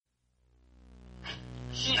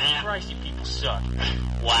Christ, you people suck.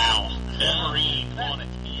 Wow. Wolverine on it.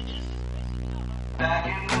 Back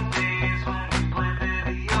in the days when we played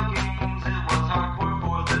video games, it was hardcore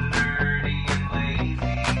for the nerdy and lazy.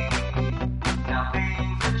 Now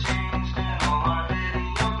things have changed and all our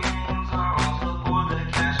video games are also for the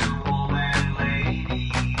casual and lady.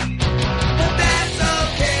 But that's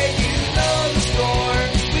okay, you know the score.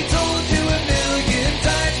 We told you a million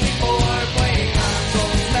times before. Playing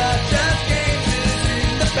consoles, not just games, is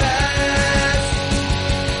in the past.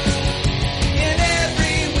 And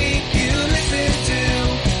every week you listen to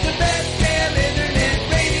the best damn internet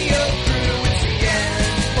radio crew. It's the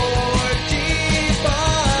N4G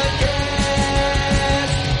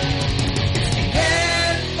podcast. It's the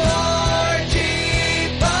N4G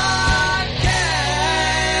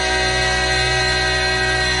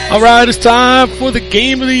podcast. All right, it's time for the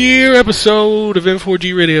Game of the Year episode of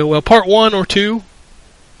N4G Radio. Well, part 1 or 2.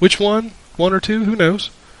 Which one? 1 or 2? Who knows?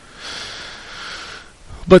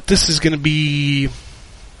 But this is going to be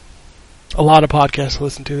a lot of podcasts to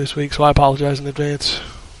listen to this week, so I apologize in advance.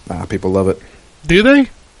 People love it. Do they?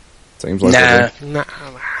 Seems like it. Nah.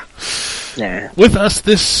 Nah. With us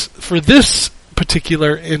for this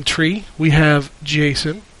particular entry, we have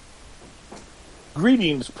Jason.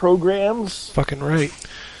 Greetings, programs. Fucking right.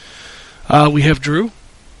 We have Drew.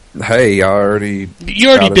 Hey, I already... You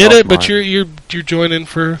already got did off it, but mine. you're joining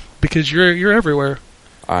because you're everywhere.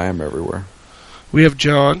 I am everywhere. We have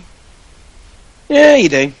John. Yeah, you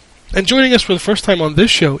do. And joining us for the first time on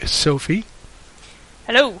this show is Sophie.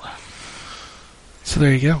 Hello. So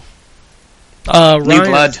there you go. New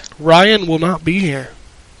blood. Ryan will not be here.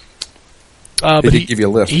 Did But he give you a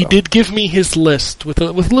list, He though? did give me his list with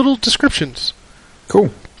little descriptions. Cool.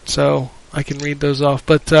 So I can read those off.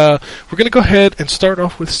 But we're going to go ahead and start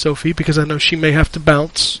off with Sophie because I know she may have to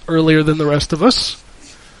bounce earlier than the rest of us.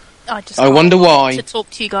 I wonder why. To talk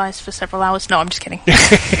to you guys for several hours. No, I'm just kidding.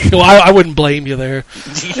 Well, I wouldn't blame you there.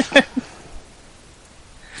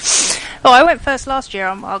 Oh, I went first last year.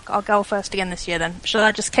 I'll go first again this year then. Should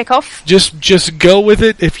I just kick off? Just go with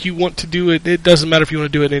it. If you want to do it, it doesn't matter if you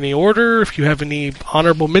want to do it in any order. If you have any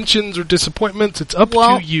honorable mentions or disappointments, it's up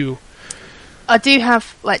to you. I do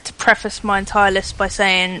have to preface my entire list by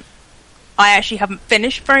saying I actually haven't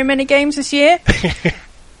finished very many games this year.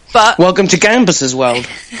 But Welcome to Gambus's world.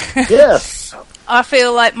 Yes. I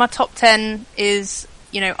feel like my top 10 is,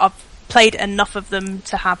 I've played enough of them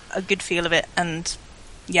to have a good feel of it. And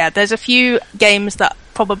yeah, there's a few games that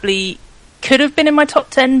probably could have been in my top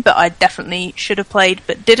 10, but I definitely should have played,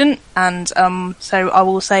 but didn't. And so I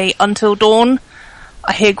will say Until Dawn.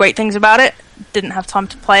 I hear great things about it. Didn't have time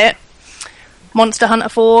to play it. Monster Hunter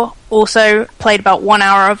 4. Also played about 1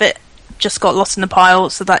 hour of it. Just got lost in the pile,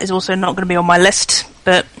 so that is also not going to be on my list.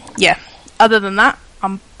 But yeah, other than that,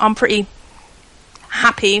 I'm pretty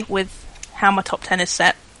happy with how my top 10 is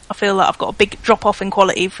set. I feel like I've got a big drop off in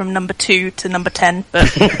quality from number 2 to number 10,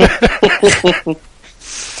 but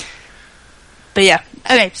but yeah.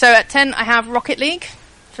 Okay, so at 10 I have Rocket League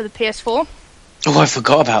for the PS4. Oh, I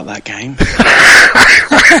forgot about that game.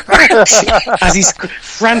 As he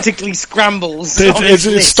frantically scrambles.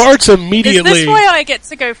 It starts immediately. Is this why I get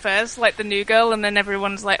to go first, like the new girl, and then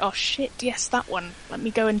everyone's like, oh shit, yes, that one. Let me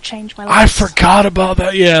go and change my list. I forgot about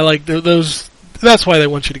that. Yeah, like those. That's why they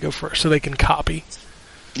want you to go first, so they can copy.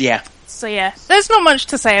 Yeah. So yeah, there's not much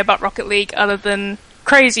to say about Rocket League other than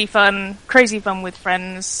crazy fun with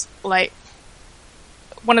friends, like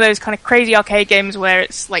one of those kind of crazy arcade games where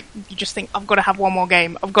it's like you just think, I've got to have one more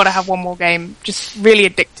game, just really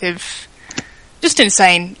addictive, just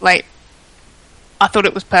insane. Like, I thought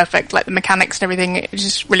it was perfect, like the mechanics and everything, it was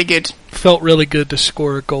just really good. Felt really good to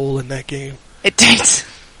score a goal in that game. It did.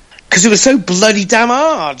 Because it was so bloody damn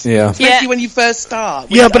hard. Yeah. Especially when you first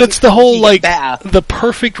start. Yeah, but it's the whole, like, better. the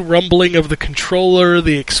perfect rumbling of the controller,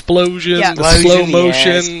 the explosion, Yeah. the slow Explosion,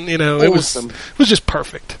 motion, yes. Awesome. it was just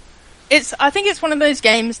perfect. I think it's one of those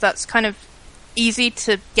games that's kind of easy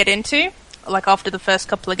to get into, like after the first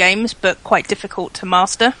couple of games, but quite difficult to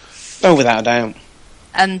master. Oh, without a doubt.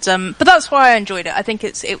 And but that's why I enjoyed it. I think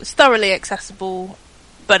it was thoroughly accessible,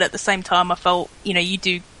 but at the same time, I felt you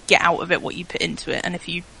do get out of it what you put into it. And if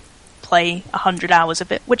you play 100 hours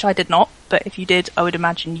of it, which I did not, but if you did, I would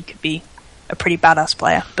imagine you could be a pretty badass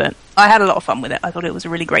player. But I had a lot of fun with it. I thought it was a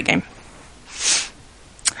really great game.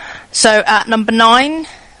 So at number 9.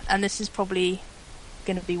 And this is probably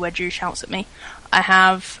going to be where Drew shouts at me, I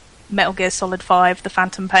have Metal Gear Solid 5, The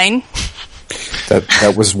Phantom Pain.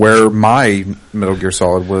 That was where my Metal Gear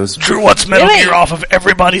Solid was. Drew wants Metal Gear off of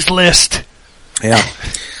everybody's list. Yeah.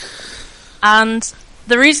 And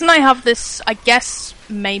the reason I have this, I guess,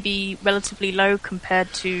 maybe relatively low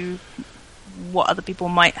compared to what other people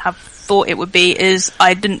might have thought it would be, is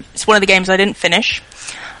it's one of the games I didn't finish.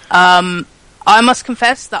 I must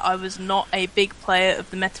confess that I was not a big player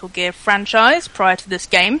of the Metal Gear franchise prior to this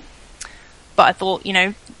game, but I thought,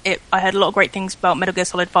 I heard a lot of great things about Metal Gear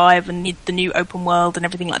Solid 5 and the new open world and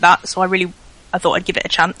everything like that, so I thought I'd give it a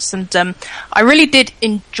chance, and I really did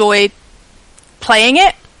enjoy playing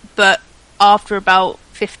it, but after about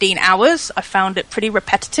 15 hours, I found it pretty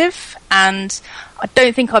repetitive, and I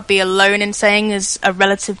don't think I'd be alone in saying, as a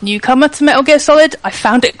relative newcomer to Metal Gear Solid, I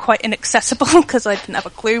found it quite inaccessible because I didn't have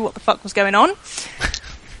a clue what the fuck was going on.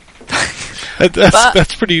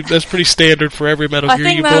 That's pretty standard for every Metal Gear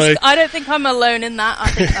you play. I don't think I'm alone in that.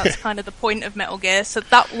 I think that's kind of the point of Metal Gear, so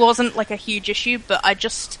that wasn't like a huge issue, but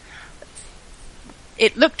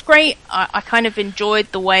it looked great. I kind of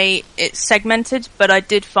enjoyed the way it's segmented, but I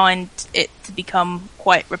did find it to become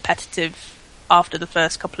quite repetitive after the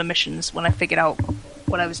first couple of missions when I figured out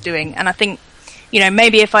what I was doing. And I think,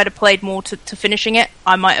 maybe if I'd have played more to finishing it,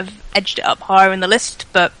 I might have edged it up higher in the list.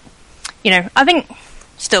 But, I think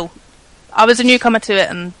still, I was a newcomer to it,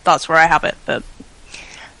 and that's where I have it. But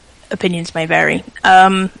opinions may vary.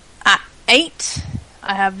 At 8,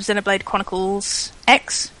 I have Xenoblade Chronicles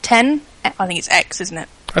X, 10. I think it's X, isn't it?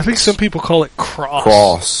 I think some people call it Cross.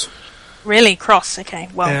 Cross. Really? Cross, okay.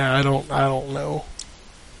 Well, yeah, I don't know.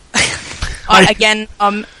 Again,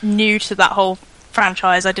 I'm new to that whole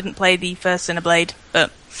franchise. I didn't play the first Xenoblade,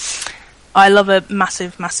 but I love a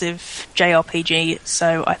massive, massive JRPG,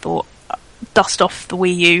 so I thought, dust off the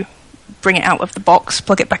Wii U, bring it out of the box,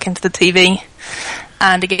 plug it back into the TV,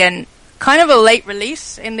 and again, kind of a late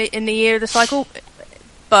release in the year of the cycle,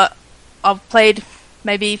 but I've played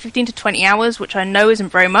maybe 15 to 20 hours, which I know isn't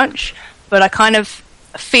very much, but I kind of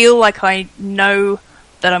feel like I know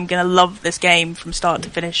that I'm going to love this game from start to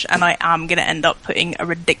finish, and I am going to end up putting a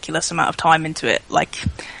ridiculous amount of time into it. Like,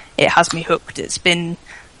 it has me hooked. It's been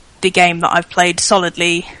the game that I've played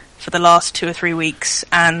solidly for the last 2 or 3 weeks,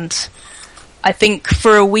 and I think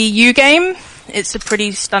for a Wii U game, it's a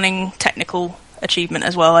pretty stunning technical achievement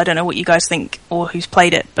as well. I don't know what you guys think, or who's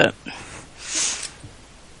played it, but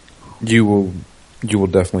You will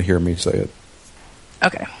definitely hear me say it.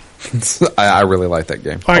 okay. I really like that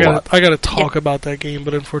game. I got to talk about that game,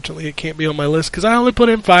 but unfortunately it can't be on my list because I only put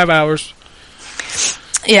in 5 hours.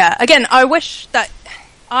 Yeah, again, I wish that...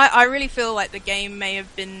 I really feel like the game may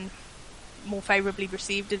have been more favourably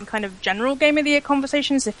received in kind of general Game of the Year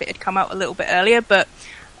conversations if it had come out a little bit earlier, but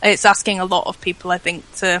it's asking a lot of people, I think,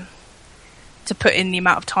 to put in the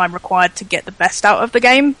amount of time required to get the best out of the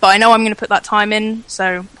game. But I know I'm going to put that time in,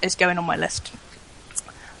 so it's going on my list.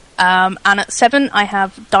 And at 7, I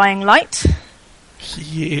have Dying Light.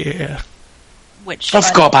 Yeah. Which I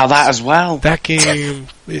forgot about that as well. That game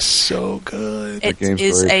is so good. It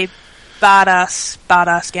is a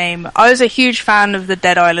badass game. I was a huge fan of the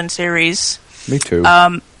Dead Island series. Me too.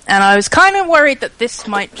 And I was kind of worried that this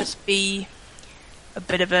might just be a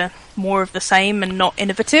bit of more of the same and not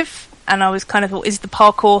innovative. And I was kind of thought, is the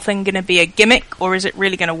parkour thing going to be a gimmick, or is it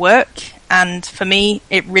really going to work? And for me,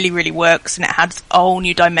 it really, really works, and it adds a whole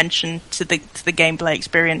new dimension to the gameplay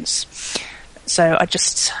experience. So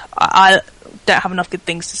I don't have enough good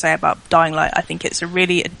things to say about Dying Light. I think it's a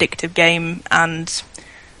really addictive game, and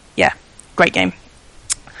yeah, great game.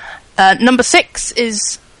 Number 6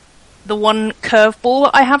 is the one curveball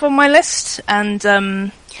that I have on my list,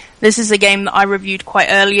 and this is a game that I reviewed quite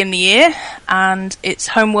early in the year, and it's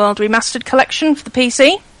Homeworld Remastered Collection for the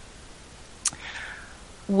PC,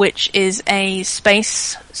 which is a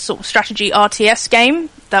space sort of strategy RTS game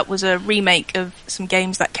that was a remake of some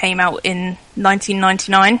games that came out in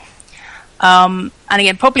 1999. And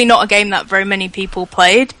again, probably not a game that very many people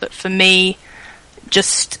played, but for me,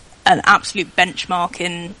 just an absolute benchmark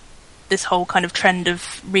in this whole kind of trend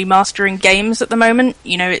of remastering games at the moment.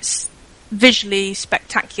 It's visually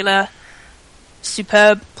spectacular,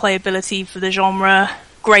 superb playability for the genre,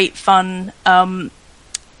 great fun.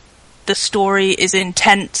 The story is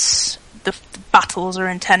intense, the battles are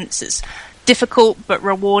intense, it's difficult but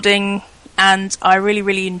rewarding, and I really,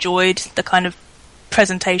 really enjoyed the kind of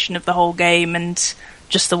presentation of the whole game and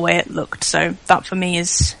just the way it looked. So that for me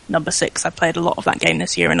is number 6. I played a lot of that game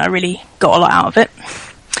this year and I really got a lot out of it.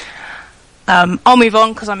 I'll move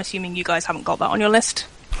on because I'm assuming you guys haven't got that on your list.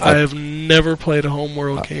 I have never played a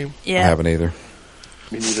Homeworld game. I haven't either.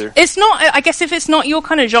 Me neither. It's not, I guess if it's not your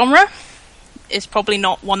kind of genre, it's probably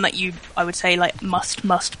not one that I would say, like,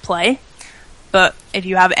 must play. But if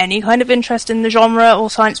you have any kind of interest in the genre or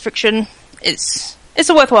science fiction, it's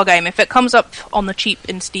a worthwhile game. If it comes up on the cheap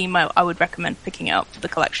in Steam, I would recommend picking it up for the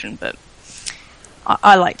collection, but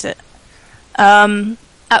I liked it.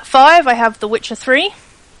 At 5, I have The Witcher 3.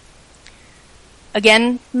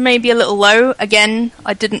 again, maybe a little low. Again,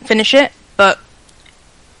 I didn't finish it, but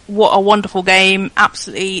what a wonderful game.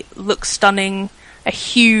 Absolutely looks stunning. A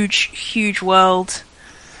huge world.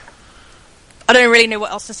 I don't really know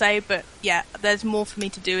what else to say, but yeah, there's more for me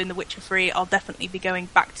to do in The Witcher 3. I'll definitely be going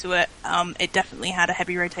back to it. It definitely had a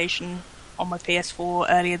heavy rotation on my PS4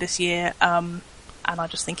 earlier this year, and I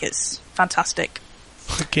just think it's fantastic.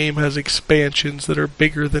 The game has expansions that are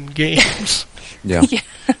bigger than games. Yeah.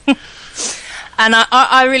 And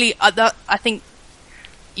I think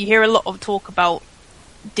you hear a lot of talk about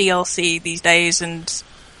DLC these days and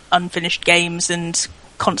unfinished games and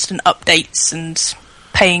constant updates and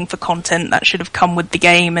paying for content that should have come with the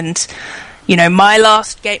game. And you know, my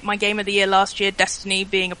game of the year last year, Destiny,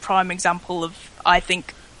 being a prime example of, I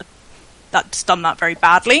think that's done that very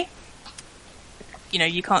badly. You know,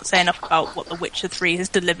 you can't say enough about what The Witcher 3 has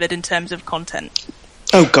delivered in terms of content.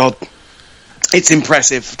 Oh God, it's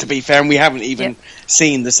impressive, to be fair, and we haven't even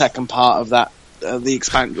seen the second part of that,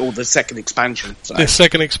 the second expansion. So. The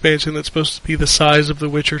second expansion that's supposed to be the size of The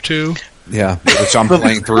Witcher 2. Yeah, which I'm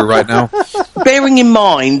playing through right now. Bearing in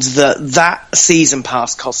mind that season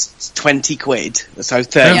pass costs £20, so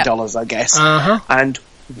 $30, I guess, and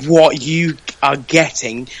what you are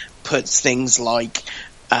getting puts things like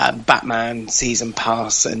Batman season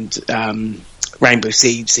pass and Rainbow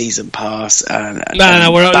Siege season pass.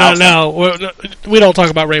 We don't talk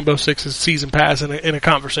about Rainbow Six's season pass in a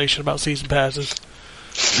conversation about season passes.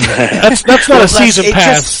 That's not a season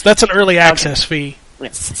pass. That's an early access fee.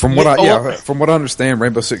 From what I understand,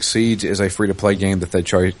 Rainbow Six Siege is a free-to-play game that they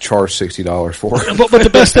charge $60 for. But the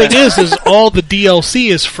best thing is all the DLC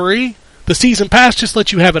is free. The season pass just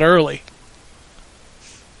lets you have it early.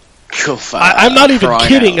 I'm not even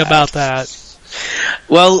kidding about that.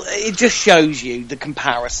 Well, it just shows you the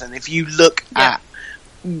comparison. If you look at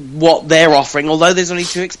what they're offering, although there's only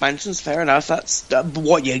 2 expansions, fair enough, that's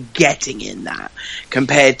what you're getting in that,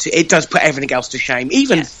 compared to, it does put everything else to shame.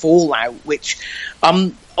 Even Fallout, which,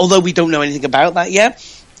 although we don't know anything about that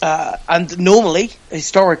yet, and normally,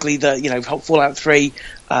 historically, Fallout 3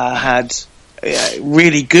 had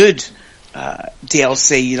really good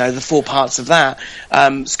DLC, the 4 parts of that.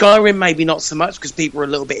 Skyrim maybe not so much, because people are a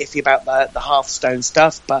little bit iffy about the Hearthstone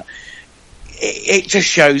stuff, but it just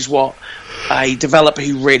shows what a developer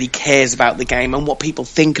who really cares about the game and what people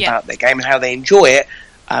think about the game and how they enjoy it,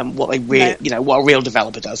 what a real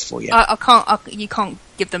developer does for you. You can't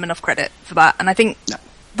give them enough credit for that, and I think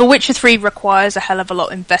The Witcher 3 requires a hell of a lot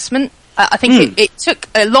of investment. I think it took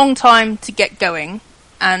a long time to get going,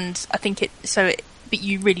 and I think but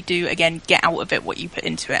you really do, again, get out of it what you put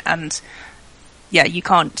into it, and you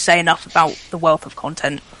can't say enough about the wealth of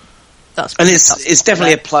content. It's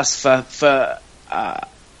definitely a plus for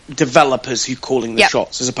developers who are calling the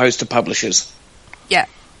shots as opposed to publishers. Yeah,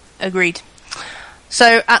 agreed.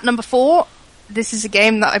 So at number 4, this is a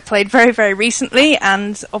game that I played very, very recently,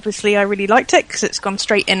 and obviously I really liked it because it's gone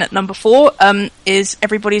straight in at number 4, is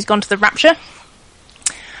Everybody's Gone to the Rapture,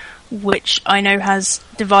 which I know has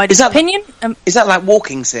divided opinion. Is that like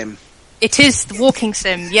walking sim? It is the walking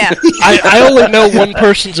sim, yeah. I only know one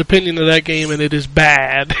person's opinion of that game, and it is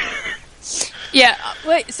bad. Yeah,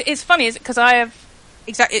 well, it's funny, is it? Because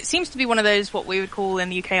it seems to be one of those, what we would call in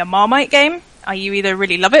the UK a Marmite game. You either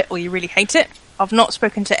really love it or you really hate it. I've not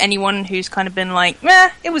spoken to anyone who's kind of been like,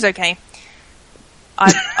 it was okay.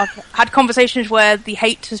 I've had conversations where the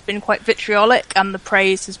hate has been quite vitriolic and the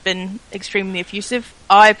praise has been extremely effusive.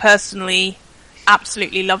 I personally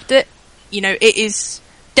absolutely loved it. It is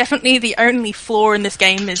definitely the only flaw in this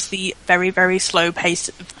game is the very, very slow pace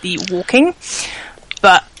of the walking.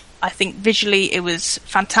 But I think visually it was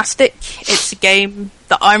fantastic. It's a game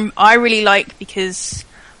that I really like because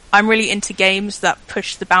I'm really into games that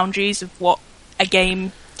push the boundaries of what a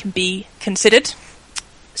game can be considered.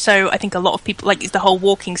 So I think a lot of people, like the whole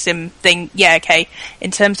walking sim thing,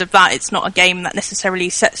 in terms of that, it's not a game that necessarily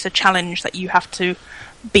sets a challenge that you have to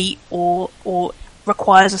beat or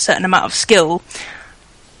requires a certain amount of skill.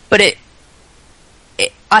 But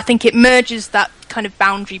I think it merges that kind of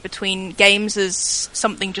boundary between games as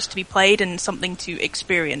something just to be played and something to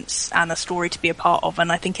experience and a story to be a part of,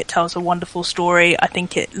 and I think it tells a wonderful story. I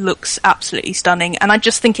think it looks absolutely stunning, and I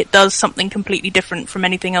just think it does something completely different from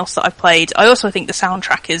anything else that I've played. I also think the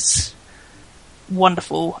soundtrack is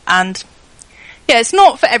wonderful, and it's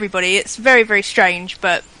not for everybody. It's very, very strange,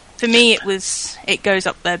 but for me it goes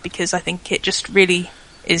up there because I think it just really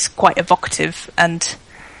is quite evocative and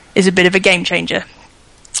is a bit of a game changer.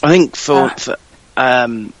 I think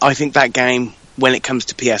I think that game, when it comes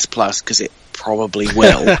to PS Plus, because it probably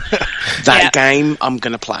will. That game I'm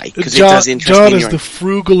going to play because it John, does interest John me. is the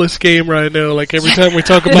frugalest game right now. Like every time we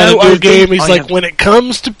talk about No, a new I've game, been- he's I like, have- when it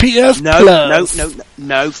comes to PS No,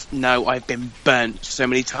 Plus. no, I've been burnt so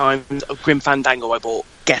many times. Grim Fandango I bought.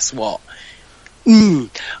 Guess what?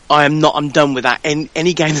 I'm done with that.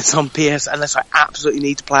 Any game that's on PS, unless I absolutely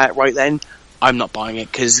need to play it right then, I'm not buying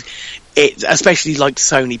it because it, especially like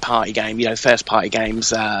Sony party game, first party games,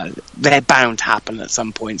 they're bound to happen at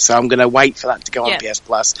some point. So I'm going to wait for that to go on PS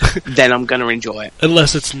Plus. Then I'm going to enjoy it.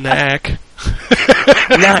 Unless it's Knack.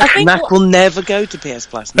 Knack will never go to PS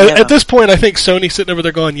Plus. Never. At this point, I think Sony's sitting over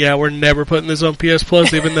there going, yeah, we're never putting this on PS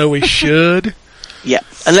Plus, even though we should. Yeah,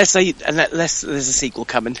 unless there's a sequel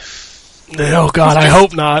coming. Oh, God, I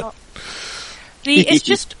hope not. It's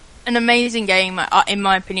just an amazing game, in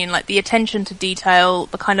my opinion. Like, the attention to detail,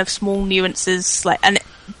 the kind of small nuances, and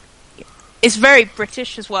it's very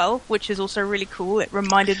British as well, which is also really cool. It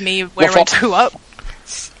reminded me of where I grew up.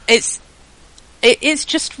 It's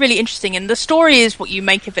just really interesting, and the story is what you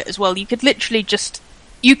make of it as well. You could literally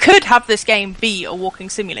you could have this game be a walking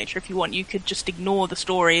simulator if you want. You could just ignore the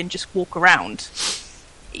story and just walk around.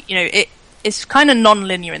 It's kind of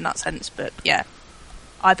non-linear in that sense, but yeah,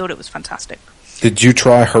 I thought it was fantastic. Did you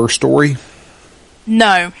try Her Story?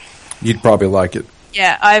 No. You'd probably like it.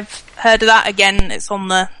 Yeah, I've heard of that again. It's on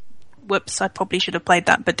the... Whoops, I probably should have played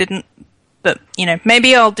that, but didn't. But,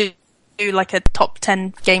 maybe I'll do like a top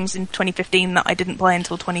 10 games in 2015 that I didn't play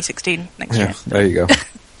until 2016 next year. There you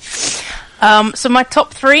go. So my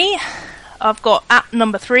top 3, I've got at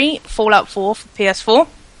number 3, Fallout 4 for PS4.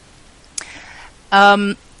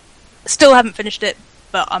 Still haven't finished it,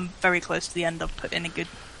 but I'm very close to the end. I've put in a good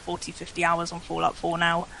 40, 50 hours on Fallout 4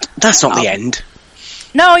 now. That's not the end.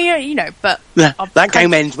 No, but... that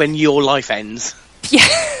game ends when your life ends. Yeah.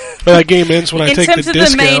 Well, that game ends when I take the disc out. In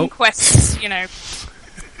terms of the main quests,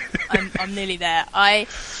 I'm nearly there.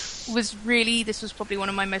 This was probably one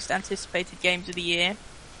of my most anticipated games of the year.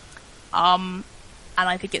 And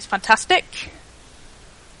I think it's fantastic.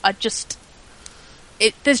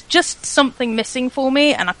 There's just something missing for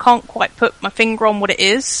me, and I can't quite put my finger on what it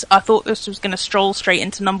is. I thought this was going to stroll straight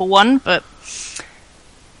into number 1, but...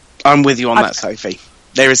 I'm with you on that, Sophie.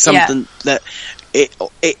 There is something that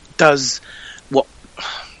it does what...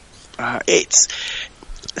 it's...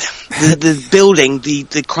 The building,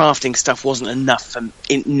 the crafting stuff wasn't enough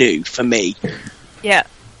new for me. Yeah.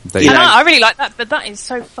 I really like that, but that is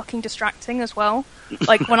so fucking distracting as well.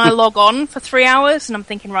 Like, when I log on for 3 hours and I'm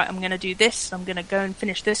thinking, right, I'm going to do this, I'm going to go and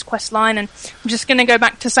finish this quest line, and I'm just going to go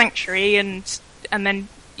back to Sanctuary, and then,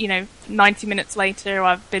 90 minutes later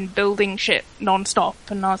I've been building shit non-stop,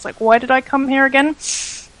 and I was like, why did I come here again?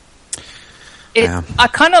 I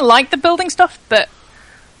kind of like the building stuff, but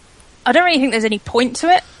I don't really think there's any point to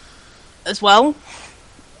it as well.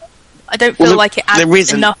 I don't feel like it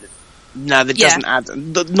adds enough. No, that doesn't add.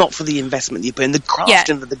 Not for the investment you put in. The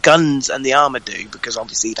crafting of the guns and the armor do, because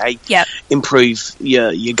obviously they improve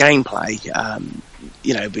your gameplay.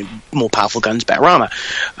 More powerful guns, better armor.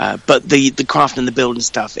 But the crafting and the building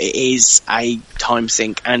stuff, it is a time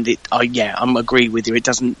sink, and I'm agree with you.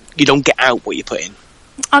 You don't get out what you put in.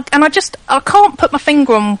 I can't put my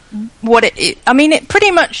finger on what it is. I mean, it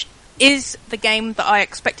pretty much is the game that I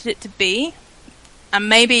expected it to be, and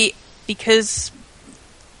maybe because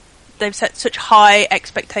they've set such high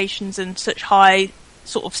expectations and such high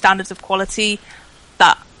sort of standards of quality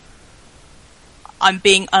that I'm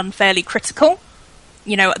being unfairly critical.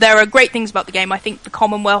 There are great things about the game. I think the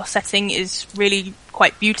Commonwealth setting is really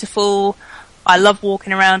quite beautiful. I love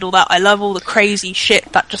walking around all that. I love all the crazy shit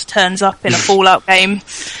that just turns up in a Fallout game.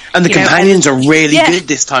 And the companions are really good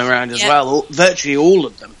this time around as well. Virtually all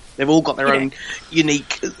of them. They've all got their own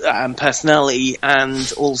unique personality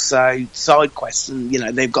and also side quests, and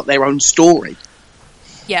they've got their own story.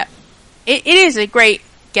 Yeah, it is a great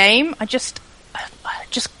game. I just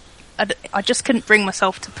couldn't bring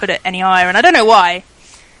myself to put it any higher, and I don't know why.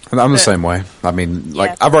 I'm the same way. I mean,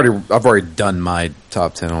 I've already done my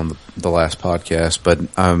top 10 on the last podcast, but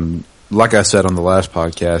like I said on the last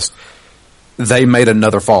podcast, they made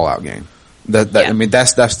another Fallout game. I mean,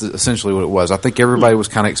 that's essentially what it was. I think everybody was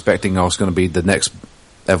kind of expecting it was going to be the next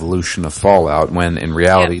evolution of Fallout, when in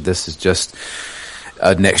reality this is just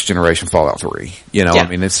a next generation Fallout 3. I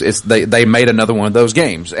mean, they made another one of those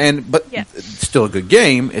games, but it's still a good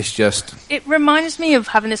game. It's just, it reminds me of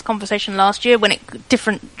having this conversation last year when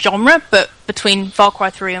different genre, but between Far Cry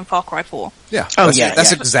 3 and Far Cry 4. Yeah.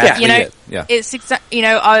 That's exactly it. Yeah. It's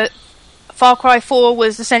Far Cry 4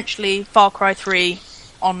 was essentially Far Cry 3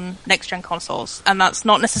 on next-gen consoles, and that's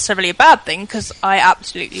not necessarily a bad thing, because I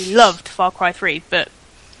absolutely loved Far Cry 3, but...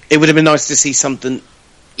 It would have been nice to see something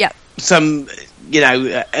some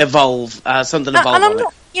evolve something evolve and I'm on it.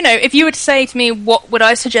 not, if you were to say to me, what would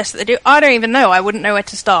I suggest that they do? I don't even know. I wouldn't know where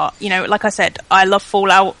to start. Like I said, I love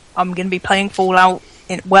Fallout. I'm going to be playing Fallout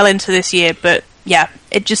well into this year, but yeah,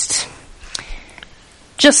 it just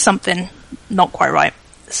something not quite right.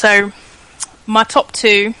 So my top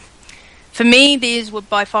 2, for me, these were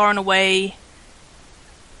by far and away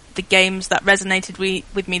the games that resonated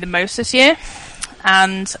with me the most this year.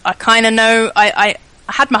 And I kind of know, I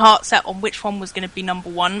had my heart set on which one was going to be number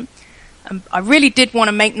 1. I really did want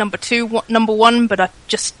to make number 2 number 1, but I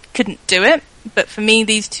just couldn't do it. But for me,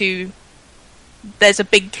 these two, there's a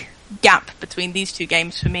big gap between these two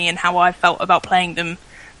games for me and how I felt about playing them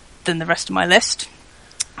than the rest of my list.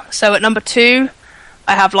 So at number 2,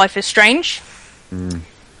 I have Life is Strange,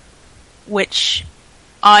 which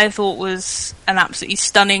I thought was an absolutely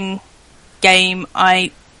stunning game.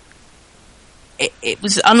 It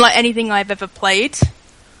was unlike anything I've ever played.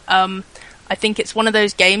 I think it's one of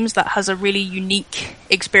those games that has a really unique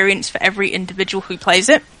experience for every individual who plays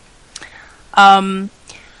it.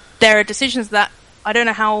 There are decisions that I don't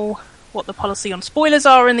know what the policy on spoilers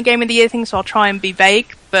are in the Game of the Year thing, so I'll try and be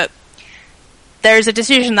vague, but there is a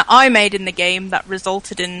decision that I made in the game that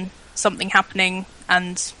resulted in something happening,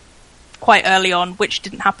 and quite early on, which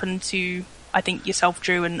didn't happen to, I think, yourself,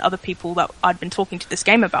 Drew, and other people that I'd been talking to this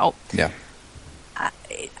game about. Yeah.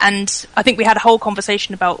 And I think we had a whole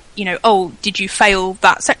conversation about, did you fail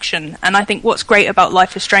that section? And I think what's great about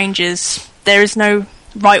Life is Strange is there is no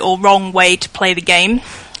right or wrong way to play the game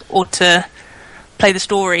or to play the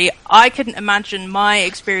story. I couldn't imagine my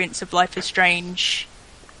experience of Life is Strange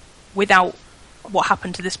without what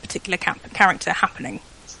happened to this particular character happening.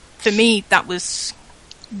 For me, that was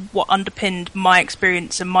what underpinned my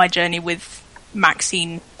experience and my journey with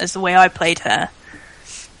Maxine as the way I played her.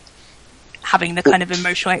 Having the kind of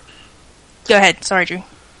emotional... Go ahead, sorry, Drew.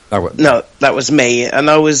 No, that was me, and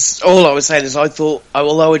all I was saying is I thought,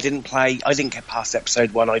 although I didn't get past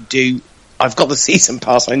episode 1, I've got the season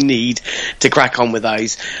pass I need to crack on with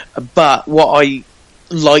those, but what I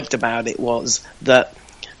liked about it was that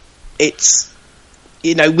it's,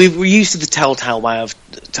 we're used to the telltale way of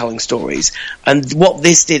telling stories, and what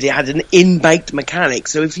this did, it had an in-baked mechanic,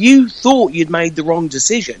 so if you thought you'd made the wrong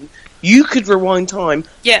decision, you could rewind time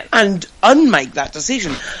and unmake that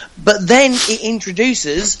decision. But then it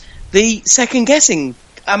introduces the second guessing.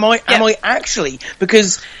 Am I actually?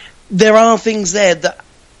 Because there are things there that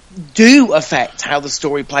do affect how the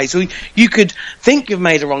story plays. So you could think you've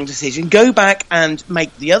made a wrong decision, go back and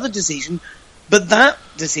make the other decision, but that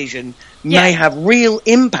decision may have real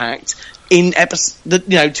impact in 2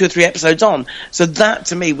 or 3 episodes on. So that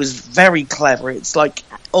to me was very clever. It's like,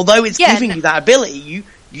 although it's giving you that ability,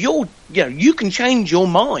 you can change your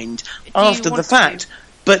mind after the fact,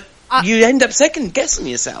 but you end up second guessing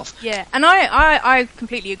yourself. Yeah, and I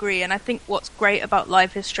completely agree, and I think what's great about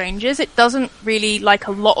Life is Strange is it doesn't really, like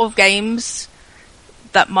a lot of games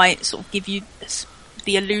that might sort of give you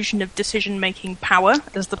the illusion of decision-making power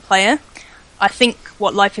as the player. I think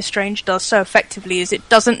what Life is Strange does so effectively is it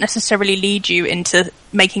doesn't necessarily lead you into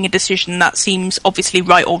making a decision that seems obviously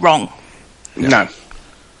right or wrong. No.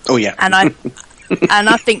 Oh yeah. And I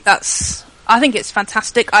think it's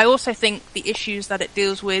fantastic. I also think the issues that it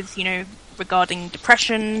deals with, regarding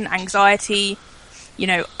depression, anxiety,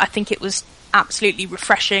 I think it was absolutely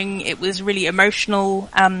refreshing. It was really emotional,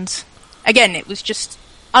 and again, it was just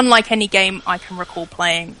unlike any game I can recall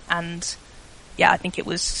playing, and yeah, I think it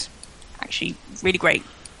was actually really great.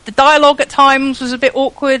 The dialogue at times was a bit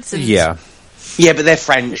awkward. And yeah, but they're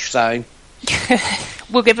French, so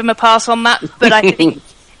we'll give them a pass on that. But I think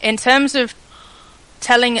in terms of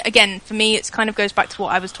telling, again, for me, it kind of goes back to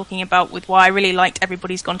what I was talking about with why I really liked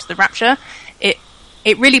Everybody's Gone to the Rapture. It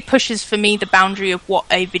really pushes for me the boundary of what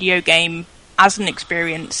a video game as an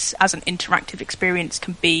experience, as an interactive experience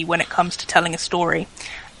can be when it comes to telling a story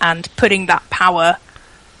and putting that power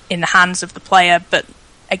in the hands of the player. But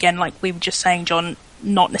again, like we were just saying, John,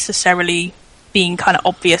 not necessarily being kind of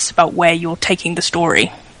obvious about where you're taking the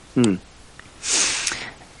story.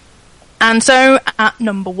 And so at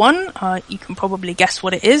number 1, you can probably guess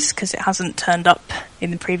what it is because it hasn't turned up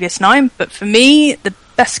in the previous 9. But for me, the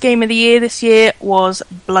best game of the year this year was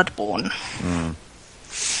Bloodborne.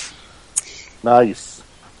 Nice.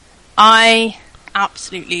 I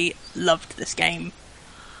absolutely loved this game.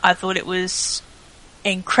 I thought it was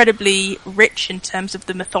incredibly rich in terms of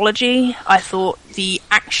the mythology. I thought the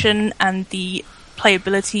action and the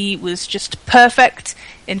playability was just perfect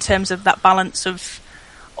in terms of that balance of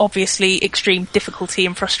obviously extreme difficulty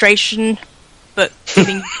and frustration, but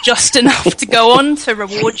giving just enough to go on to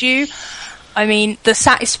reward you. I mean, the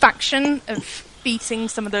satisfaction of beating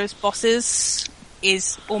some of those bosses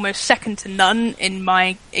is almost second to none in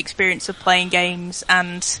my experience of playing games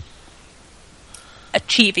and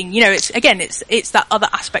achieving, it's that other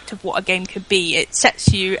aspect of what a game could be. It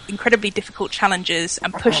sets you incredibly difficult challenges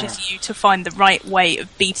and pushes you to find the right way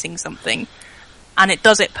of beating something. And it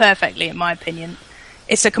does it perfectly, in my opinion.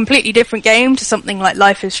 It's a completely different game to something like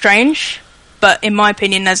Life is Strange, but in my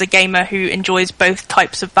opinion, as a gamer who enjoys both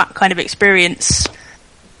types of that kind of experience,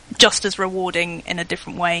 just as rewarding in a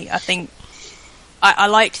different way. I think I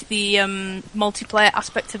liked the multiplayer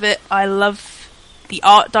aspect of it. I love the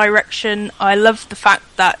art direction. I love the fact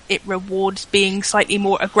that it rewards being slightly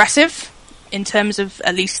more aggressive in terms of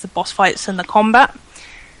at least the boss fights and the combat.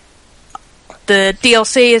 The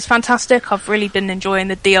DLC is fantastic. I've really been enjoying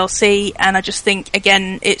the DLC, and I just think,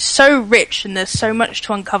 again, it's so rich and there's so much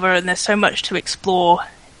to uncover and there's so much to explore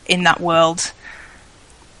in that world.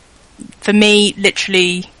 For me,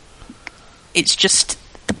 literally, it's just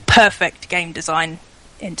the perfect game design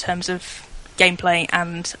in terms of gameplay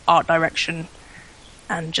and art direction,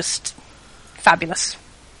 and just fabulous.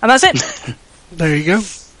 And that's it. There you go.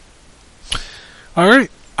 All right.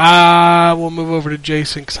 We'll move over to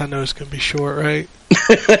Jason because I know it's going to be short, right?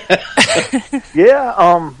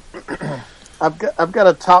 Yeah, I've got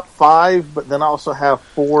a top 5, but then I also have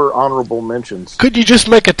 4 honorable mentions. Could you just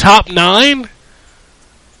make a top 9?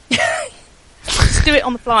 Just do it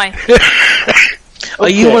on the fly. Are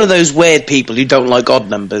you one of those weird people who don't like odd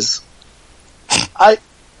numbers? I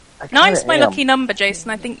Nine's my am. lucky number,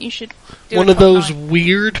 Jason. I think you should do One a of top those 9.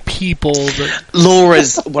 weird people that...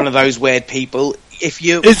 Laura's one of those weird people. If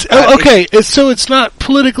you... So it's not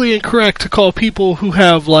politically incorrect to call people who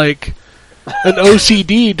have, like, an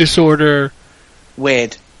OCD disorder...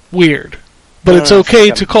 Weird. But it's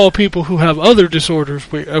okay to call people who have other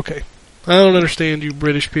disorders weird. Okay. I don't understand you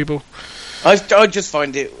British people. I just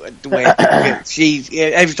find it weird.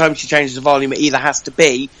 Every time she changes the volume, it either has to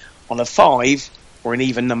be on a 5 or an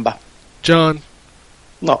even number. John.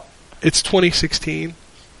 No. It's 2016.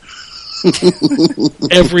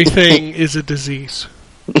 Everything is a disease.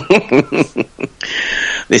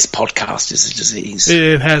 This podcast is a disease.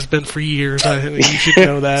 It has been for years. I think you should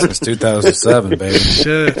know that. Since 2007, baby.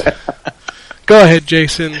 Should. Go ahead,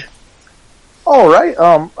 Jason. All right.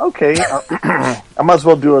 Okay. I might as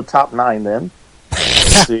well do a top 9 then.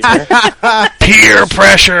 Let's see here. Peer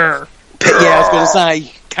pressure. Yeah, I was going to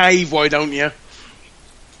say, cave, why don't you?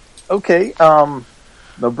 Okay.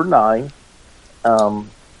 Number 9.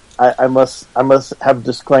 I must have a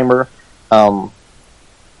disclaimer. 9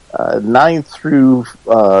 through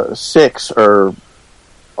 6 are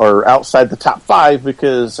outside the top 5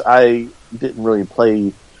 because I didn't really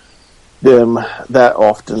play them that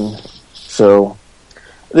often. So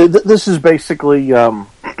this is basically my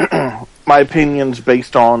opinions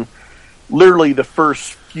based on literally the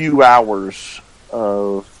first few hours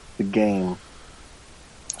of the game.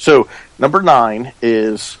 So number 9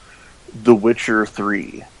 is The Witcher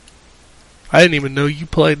 3. I didn't even know you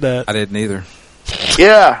played that. I didn't either.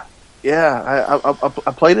 Yeah.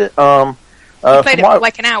 I played it. You played it for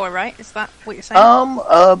like an hour, right? Is that what you're saying?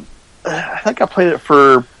 I think I played it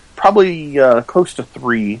for probably close to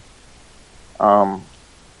 3. But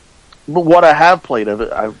what I have played of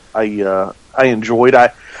it, I enjoyed.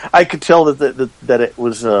 I could tell that it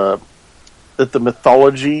was that the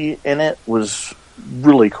mythology in it was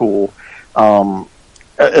really cool.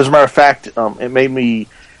 As a matter of fact, it made me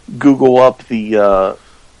Google up the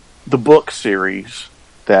book series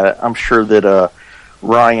that I'm sure that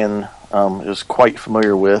Ryan is quite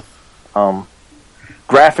familiar with.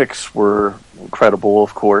 Graphics were incredible,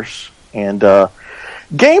 of course, and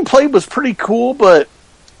gameplay was pretty cool. But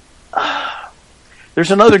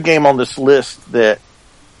there's another game on this list that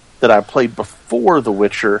I played before The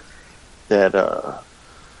Witcher. That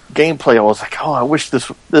gameplay, I was like, oh, I wish this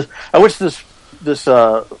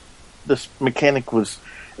mechanic was.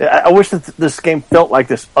 I wish that this game felt like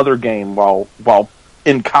this other game while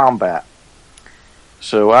in combat.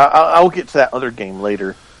 So I'll get to that other game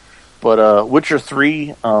later. But Witcher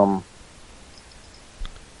 3,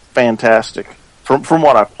 fantastic from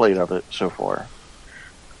what I've played of it so far.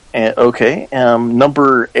 And okay,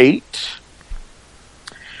 number 8.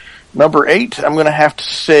 Number 8, I'm going to have to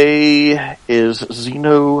say is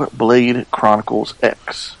Xenoblade Chronicles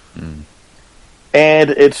X. And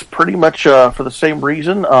it's pretty much for the same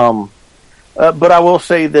reason. But I will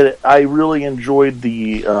say that I really enjoyed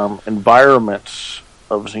the environments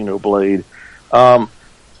of Xenoblade. How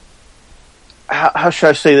should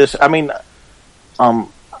I say this? I mean,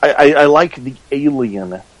 I like the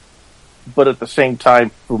alien, but at the same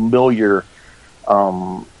time familiar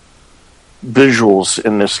visuals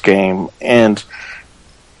in this game, and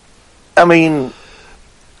I mean,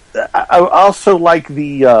 I also like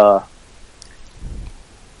the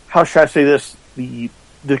how should I say this, the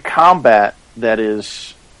combat that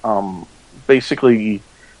is basically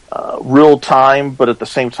real time, but at the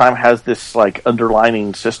same time has this like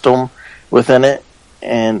underlining system within it,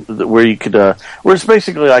 and where you could where it's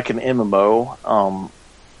basically like an MMO.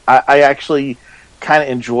 I actually kind of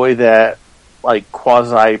enjoy that like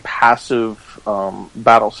quasi passive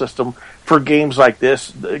battle system for games like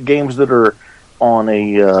this, games that are on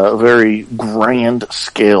a very grand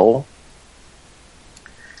scale.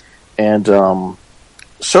 And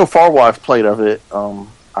so far, what I've played of it,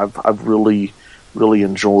 I've really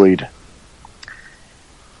enjoyed.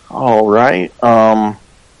 All right,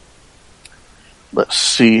 let's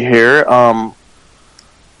see here.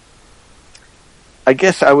 I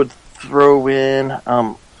guess I would throw in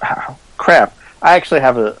crap. I actually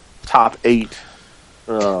have a top 8.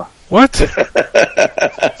 What?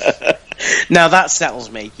 Now that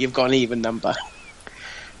settles me. You've got an even number.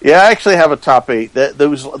 Yeah, I actually have a top 8.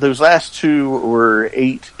 Those last 2 were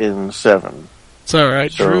 8 and 7. It's all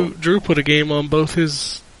right. So, Drew put a game on both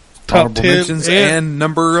his top Honorable 10 mentions and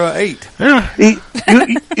number 8. Yeah.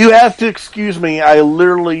 you have to excuse me. I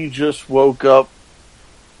literally just woke up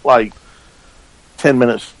like 10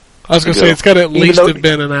 minutes. I was going to ago. say, it's got to at Even least though- have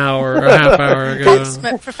been an hour or a half hour ago.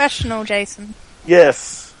 Consummate professional, Jason.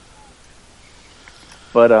 Yes.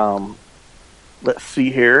 But let's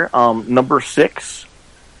see here. Number 6,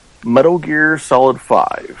 Metal Gear Solid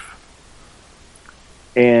 5.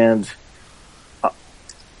 And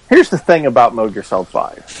here's the thing about Metal Gear Solid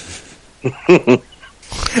 5.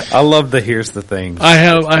 I love the here's the thing. I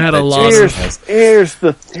had a lot of Here's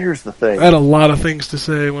the thing. I had a lot of things to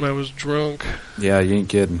say when I was drunk. Yeah, you ain't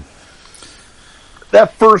kidding.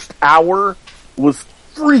 That first hour was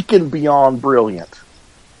freaking beyond brilliant.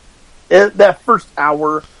 That first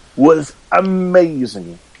hour was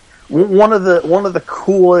amazing. One of the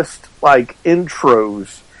coolest like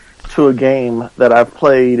intros to a game that I've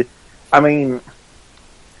played. I mean,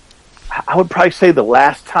 I would probably say the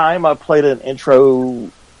last time I played an intro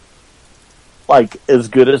like as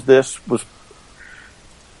good as this was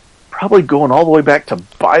probably going all the way back to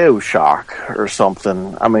BioShock or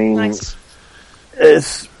something. I mean, Nice.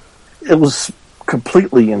 it was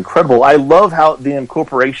completely incredible. I love how the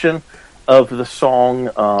incorporation of the song,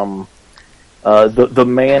 the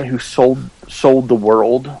man who sold the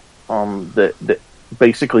world, the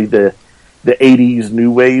basically the 80s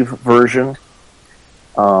new wave version.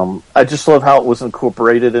 I just love how it was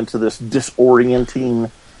incorporated into this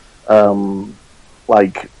disorienting,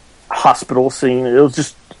 like hospital scene. It was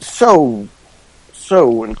just so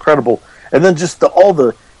incredible, and then just all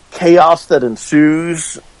the chaos that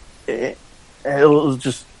ensues. It was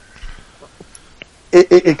just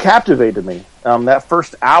it captivated me. That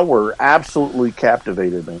first hour absolutely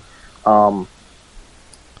captivated me.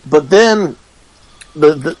 But then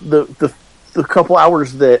the couple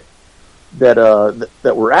hours that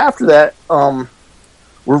were after that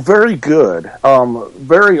were very good.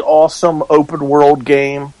 Very awesome open world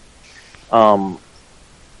game. I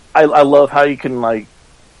love how you can like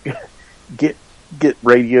get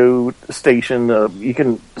radio station. You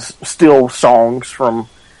can steal songs from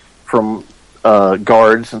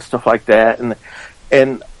guards and stuff like that,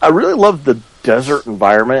 and I really love the desert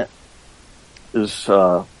environment.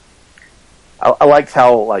 I liked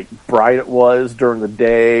how like bright it was during the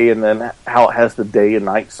day, and then how it has the day and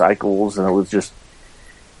night cycles, and it was just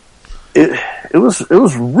it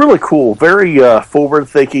was really cool, very forward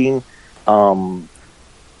thinking,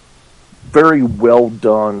 very well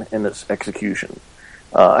done in its execution.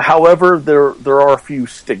 However, there are a few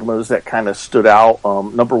stigmas that kind of stood out.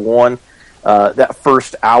 Number one, that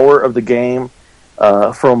first hour of the game,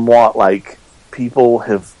 from what like people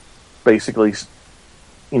have basically,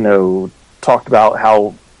 talked about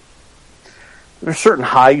how there's certain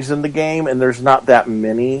highs in the game and there's not that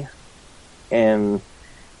many, and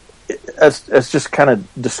it's just kind of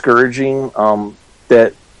discouraging.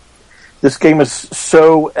 That this game is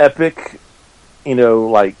so epic,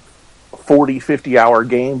 like 40-50 hour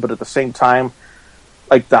game, but at the same time,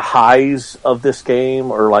 like the highs of this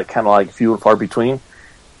game are like kind of like few and far between.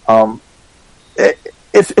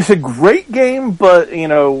 It's a great game, but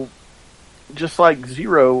just like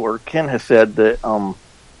Zero or Ken has said, that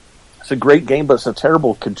it's a great game, but it's a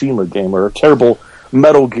terrible Kojima game or a terrible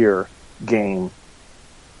Metal Gear game.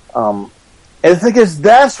 And the thing is,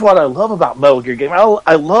 that's what I love about Metal Gear game.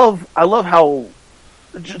 I love how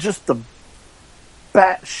just the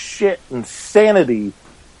batshit insanity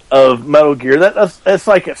of Metal Gear. That's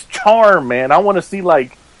like its charm, man. I want to see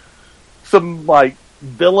like some like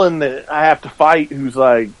villain that I have to fight who's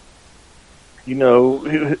like, you know,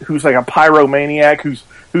 who's like a pyromaniac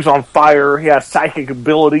who's on fire. He has psychic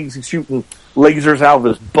abilities. He's shooting lasers out of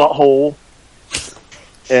his butthole,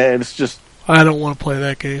 and it's just. I don't want to play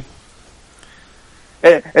that game.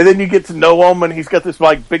 And then you get to know him, and he's got this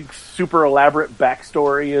like big, super elaborate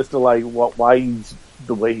backstory as to like why he's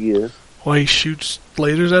the way he is. Why he shoots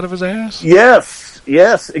lasers out of his ass? Yes,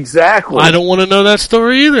 exactly. I don't want to know that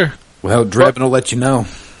story either. Well, Drebin will let you know.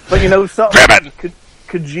 But you know something,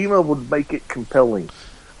 Kojima would make it compelling.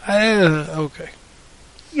 Okay.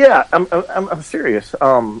 Yeah, I'm serious.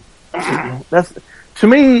 That's to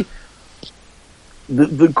me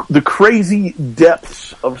the crazy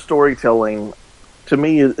depths of storytelling. To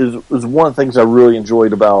me, is one of the things I really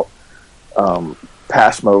enjoyed about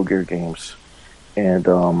past Metal Gear games, and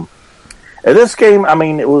this game, I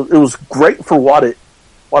mean, it was great for what it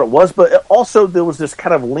was, but also there was this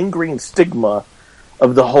kind of lingering stigma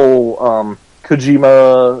of the whole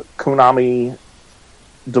Kojima Konami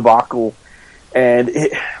debacle, and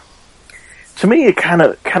to me, it kind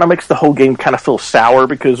of makes the whole game kind of feel sour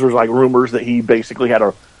because there's like rumors that he basically had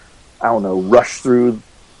a, I don't know, rush through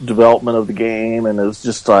development of the game, and it was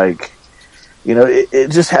just like, you know, it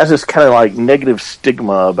just has this kind of like negative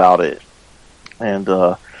stigma about it, and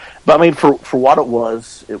but I mean, for what it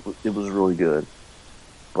was really good,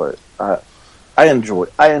 but I enjoyed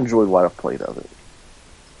what I played of it.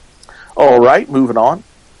 All right, moving on.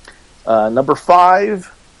 Number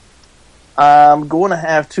 5, I'm going to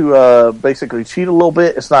have to basically cheat a little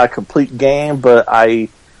bit. It's not a complete game, but I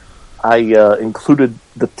included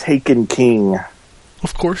the Taken King.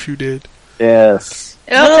 Of course you did. Yes.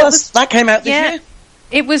 That came out this year.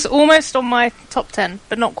 It was almost on my top 10,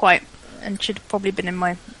 but not quite, and should have probably been in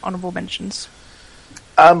my honourable mentions.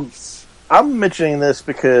 I'm mentioning this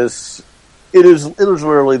because it is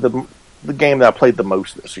literally the game that I played the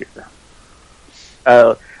most this year.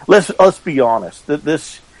 Let's be honest.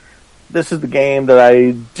 This is the game that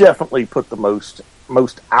I definitely put the most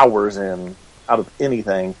hours in out of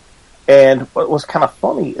anything. And what was kind of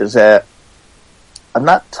funny is that I've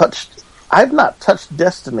not touched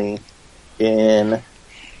Destiny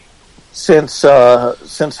since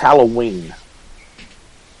Halloween.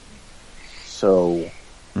 So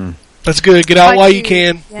that's good. Get out while you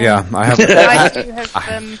can. Yeah, I have. I do have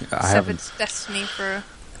I severed Destiny for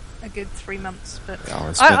a good 3 months, but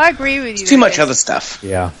Oh, I agree with you. Too much Dave. other stuff.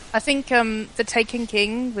 Yeah. I think the Taken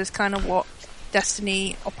King was kind of what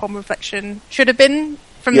Destiny, upon reflection, should have been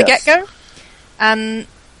from the Yes. get-go. And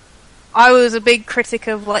I was a big critic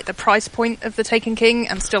of like the price point of the Taken King,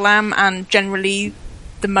 and still am, and generally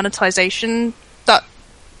the monetization that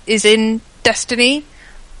is in Destiny.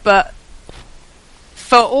 But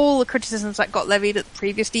for all the criticisms that got levied at the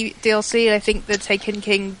previous DLC, I think the Taken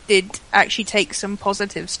King did actually take some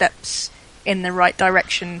positive steps in the right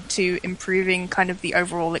direction to improving kind of the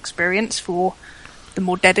overall experience for the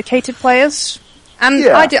more dedicated players. And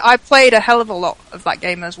Yeah. I played a hell of a lot of that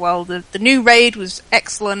game as well. The new raid was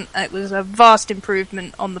excellent. It was a vast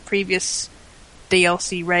improvement on the previous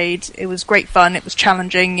DLC raid. It was great fun. It was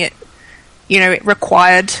challenging. It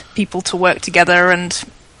required people to work together,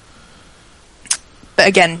 but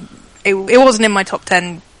again, it wasn't in my top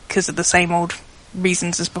 10 because of the same old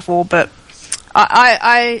reasons as before, but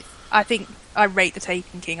I think I rate the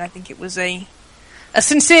Taken King. I think it was a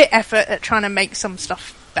sincere effort at trying to make some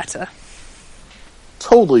stuff better.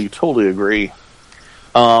 Totally agree.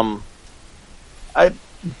 The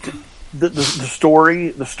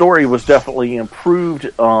story was definitely improved.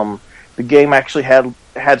 The game actually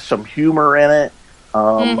had some humor in it.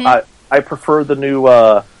 I prefer the new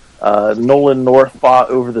Nolan North bot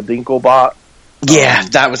over the Dinkle bot. Yeah,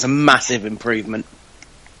 that was a massive improvement.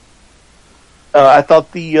 I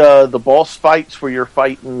thought the boss fights where you're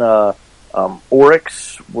fighting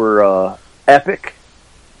Oryx were epic.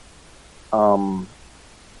 The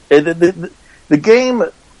game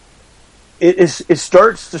it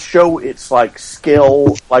starts to show its like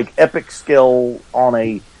skill, like epic skill on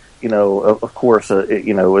a, of course,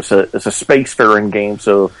 it's a spacefaring game,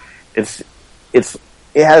 so it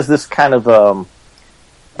has this kind of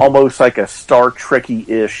almost like a Star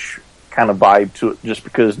Trekky-ish kind of vibe to it, just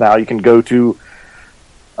because now you can go to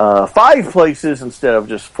 5 places instead of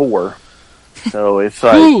just 4. So it's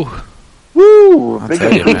like, woo! I'll Big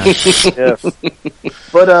tell you, man. Yes.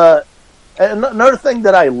 But another thing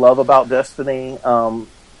that I love about Destiny, and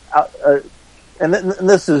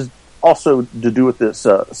this is also to do with this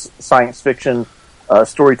science fiction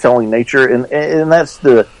storytelling nature, and that's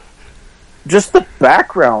the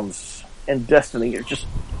backgrounds in Destiny are just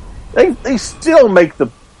they still make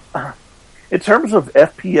in terms of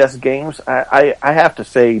FPS games, I have to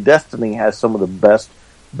say Destiny has some of the best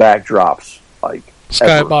backdrops, like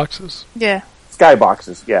Skyboxes. Yeah.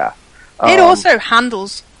 Skyboxes, yeah. It also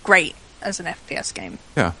handles great as an FPS game.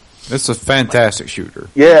 Yeah. It's a fantastic shooter.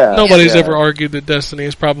 Yeah. Nobody's yeah. ever argued that Destiny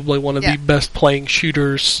is probably one of the best playing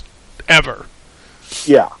shooters ever.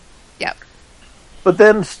 Yeah. Yep. But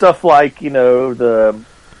then stuff like, the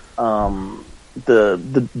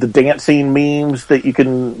dancing memes that you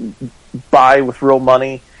can buy with real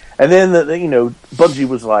money, and then Bungie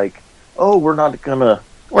was like, "Oh, we're not gonna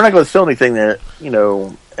sell anything that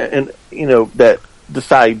that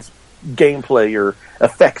decides gameplay or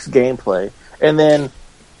affects gameplay," and then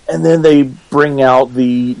they bring out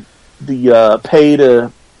the pay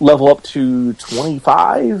to level up to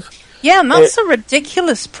 25. Yeah, and that's a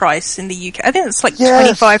ridiculous price in the UK. I think it's like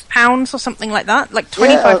 £25 or something like that. Like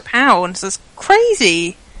 £25 is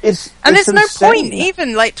crazy. There's no insane. point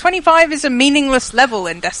even. Like 25 is a meaningless level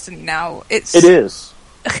in Destiny now. It is.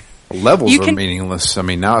 Levels are meaningless. I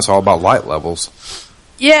mean, now it's all about light levels.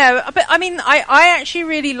 Yeah, but I mean, I actually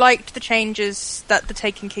really liked the changes that the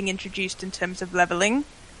Taken King introduced in terms of leveling.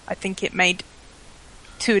 I think it made,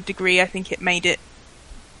 to a degree, it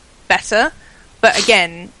better. But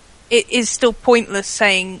again, it is still pointless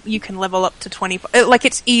saying you can level up to 25. Like,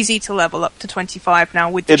 it's easy to level up to 25 now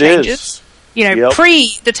with the changes. Is.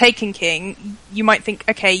 Pre the Taken King, you might think,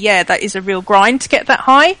 okay, yeah, that is a real grind to get that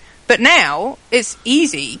high. But now, it's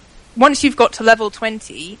easy. Once you've got to level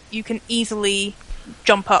 20, you can easily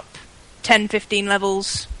jump up 10, 15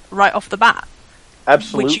 levels right off the bat.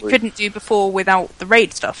 Absolutely. Which you couldn't do before without the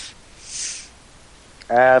raid stuff.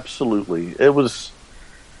 Absolutely. It was...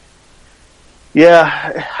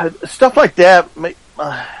 Yeah, stuff like that.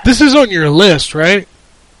 This is on your list, right?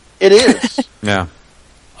 It is. Yeah.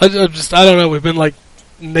 I don't know. We've been like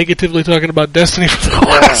negatively talking about Destiny for the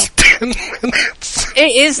last 10 minutes.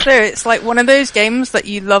 It is though. It's like one of those games that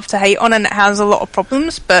you love to hate on, and it has a lot of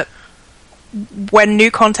problems. But when new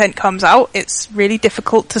content comes out, it's really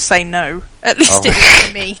difficult to say no. At least it is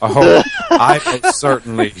for me. I have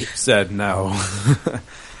certainly said no.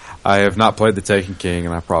 I have not played the Taken King,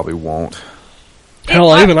 and I probably won't.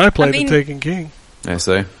 Hell, even I played the Taken King. I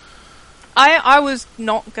see. I was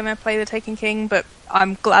not going to play the Taken King, but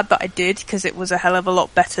I'm glad that I did, because it was a hell of a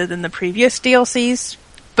lot better than the previous DLCs.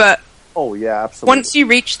 But oh yeah, absolutely. Once you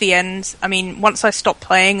reach the end, I mean, once I stopped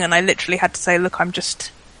playing and I literally had to say, look, I'm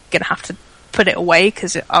just going to have to put it away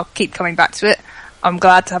because I'll keep coming back to it. I'm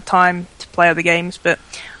glad to have time to play other games, but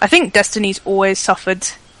I think Destiny's always suffered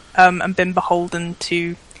and been beholden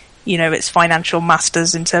to, its financial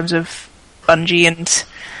masters in terms of Bungie and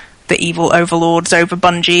the evil overlords over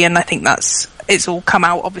Bungie, and I think it's all come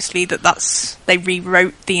out, obviously, they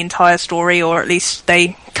rewrote the entire story, or at least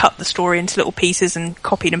they cut the story into little pieces and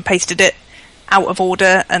copied and pasted it out of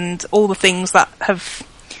order, and all the things that have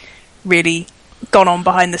really gone on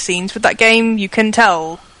behind the scenes with that game, you can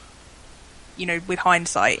tell, with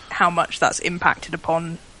hindsight, how much that's impacted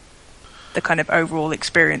upon the kind of overall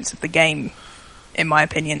experience of the game, in my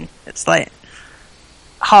opinion. It's like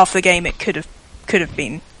half the game it could have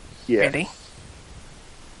been. Yeah. Really.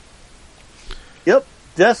 Yep.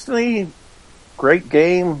 Destiny, great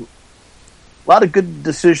game. A lot of good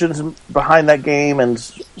decisions behind that game, and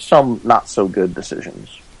some not so good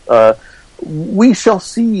decisions. We shall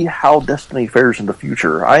see how Destiny fares in the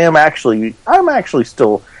future. I'm actually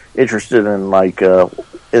still interested in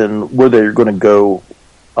in where they're going to go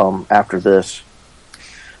after this.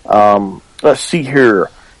 Let's see here.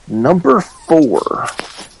 Number 4,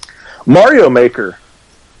 Mario Maker.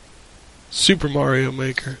 Super Mario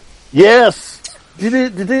Maker. Yes.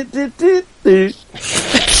 This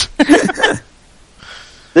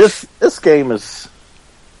game is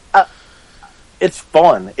it's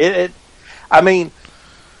fun.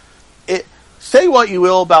 Say what you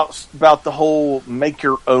will about the whole make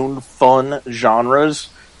your own fun genres,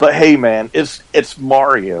 but hey man, it's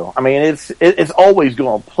Mario. I mean, it's always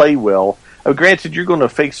going to play well. Granted, you're going to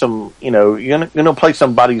face some, you're going to play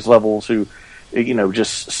somebody's levels who,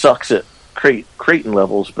 just sucks at creating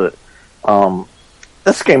levels, but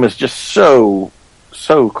this game is just so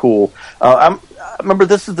cool. I remember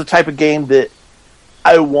this is the type of game that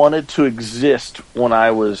I wanted to exist when I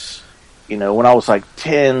was like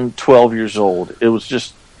 10, 12 years old. It was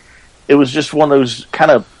just one of those kind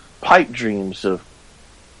of pipe dreams of,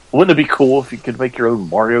 wouldn't it be cool if you could make your own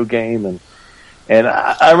Mario game? And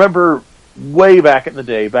I remember way back in the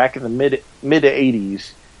day, back in the mid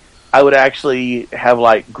 80s, I would actually have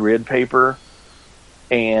like grid paper,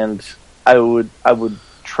 and I would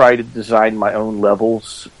try to design my own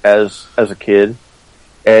levels as a kid.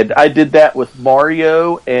 And I did that with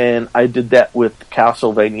Mario, and I did that with the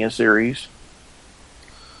Castlevania series.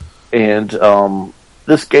 And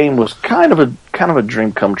this game was kind of a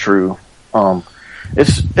dream come true.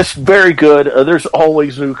 It's very good. There's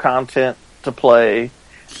always new content to play,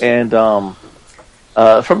 and from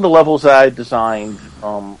the levels I designed,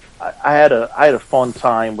 I had a fun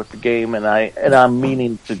time with the game, and I'm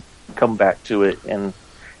meaning to come back to it. And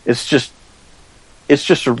it's just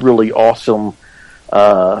a really awesome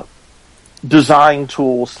design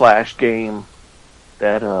tool / game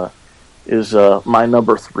that is my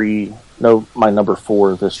number 3, my number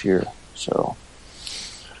 4 this year. So,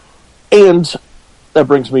 and that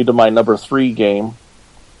brings me to my number 3 game,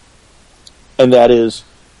 and that is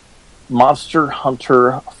Monster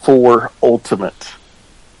Hunter 4 Ultimate.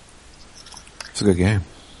 It's a good game.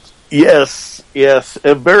 Yes,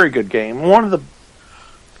 a very good game. One of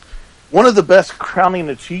the best crowning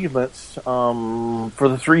achievements for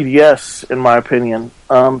the 3DS, in my opinion.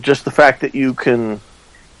 Just the fact that you can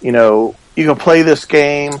play this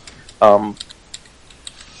game online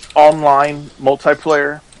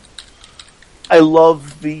multiplayer. I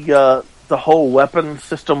love the whole weapon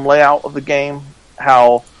system layout of the game.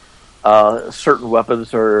 How certain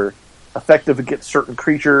weapons are effective against certain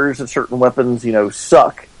creatures, and certain weapons,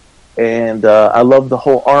 suck. And I love the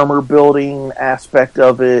whole armor building aspect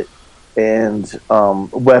of it, and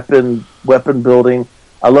weapon building.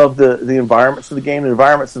 I love the environments of the game. The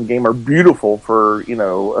environments of the game are beautiful for a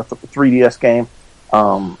 3DS game.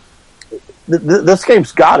 This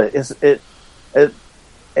game's got it.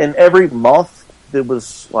 And every month there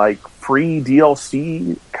was like free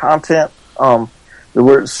DLC content. There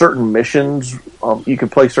were certain missions. You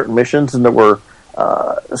could play certain missions, and there were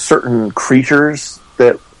certain creatures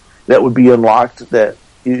that would be unlocked that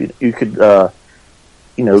you could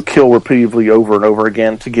kill repeatedly over and over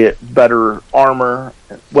again to get better armor,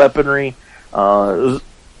 weaponry. You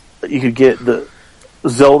could get the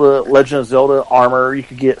Legend of Zelda armor. You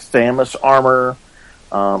could get Samus armor.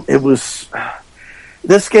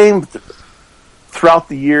 This game throughout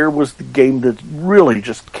the year was the game that really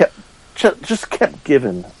just kept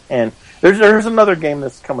giving. And there's another game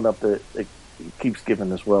that's coming up that keeps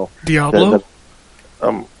giving as well. Diablo.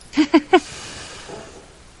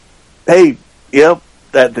 Hey, yep.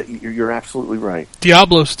 That you're absolutely right.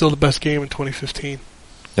 Diablo's still the best game in 2015.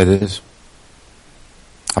 It is.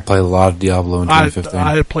 I played a lot of Diablo in 2015.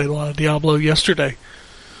 I played a lot of Diablo yesterday.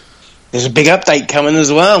 There's a big update coming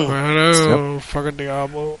as well. I know, fucking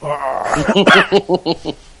Diablo.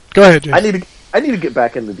 Go ahead, Jay. I need to get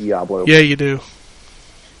back into Diablo. Yeah, you do.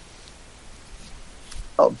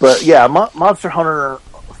 But yeah, Monster Hunter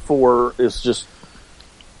 4 is just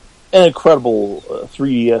an incredible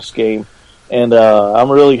 3DS game, and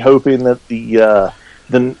I'm really hoping that the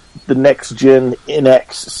next gen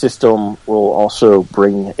NX system will also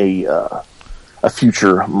bring a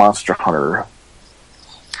future Monster Hunter.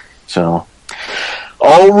 So,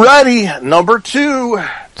 alrighty, number 2.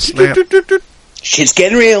 Snap. Shit's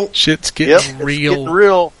getting real. Shit's getting real. It's getting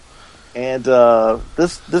real. And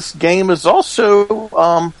this game is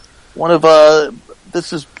also one of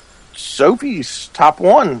this is Sophie's top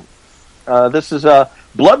 1. This is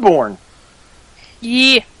Bloodborne.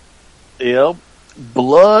 Yeah. Yep.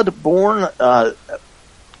 Bloodborne,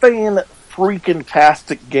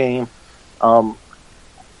 fan-freaking-tastic game.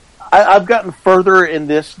 I've gotten further in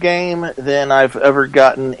this game than I've ever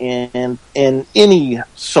gotten in any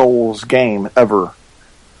Souls game ever.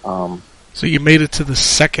 So you made it to the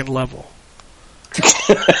second level.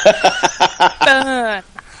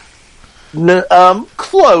 No,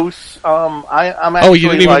 close. I'm actually. Oh, you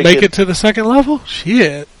didn't even make it to the second level?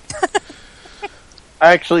 Shit.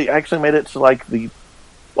 I actually made it to the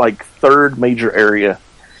third major area.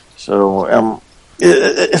 So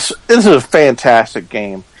this is a fantastic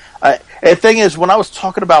game. The thing is, when I was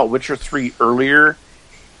talking about Witcher 3 earlier,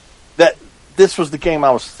 that this was the game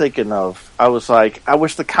I was thinking of. I was like, I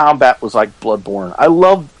wish the combat was like Bloodborne. I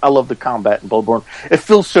love the combat in Bloodborne. It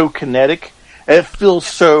feels so kinetic. It feels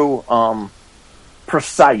so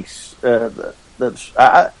precise.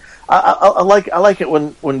 I like it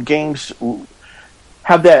when games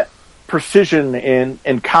have that precision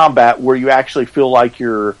in combat where you actually feel like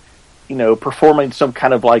you're, performing some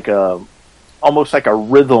kind of almost like a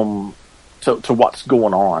rhythm to what's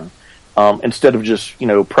going on, instead of just,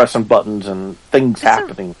 pressing buttons and things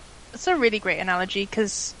happening. It's a really great analogy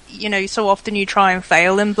because, so often you try and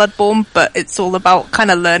fail in Bloodborne, but it's all about kind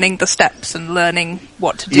of learning the steps and learning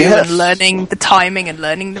what to do and learning the timing and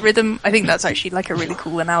learning the rhythm. I think that's actually a really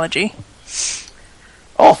cool analogy.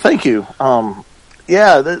 Oh, thank you.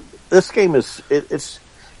 This game is, it's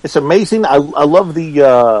it's amazing. I love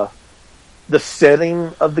the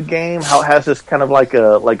setting of the game. How it has this kind of like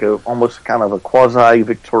a almost kind of a quasi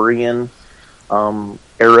Victorian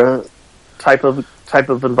era type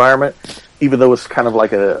of environment, even though it's kind of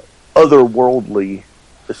like a otherworldly.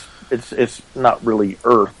 It's not really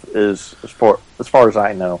Earth as far as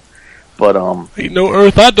I know, but ain't no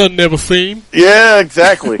Earth I done never seen. Yeah,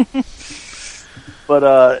 exactly.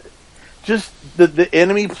 But just the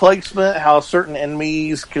enemy placement, how certain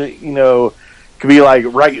enemies can be like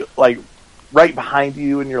right behind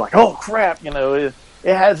you, and you're like, oh crap, it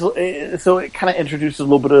has so it kind of introduces a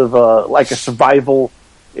little bit of like a survival.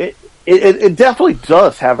 It definitely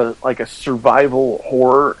does have a survival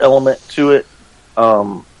horror element to it.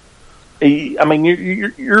 I mean,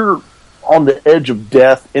 you're on the edge of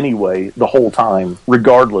death anyway the whole time,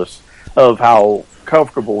 regardless of how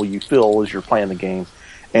comfortable you feel as you're playing the game.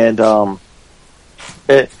 And the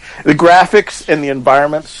graphics and the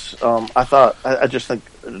environments, I just think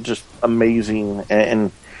just amazing.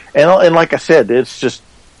 And like I said, it's just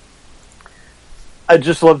I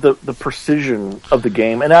just love the precision of the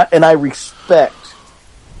game, and I respect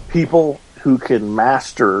people who can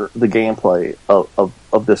master the gameplay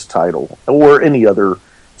of this title, or any other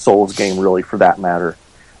Souls game, really, for that matter.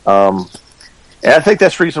 And I think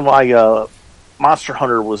that's the reason why Monster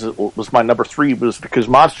Hunter was my number 3, was because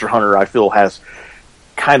Monster Hunter, I feel, has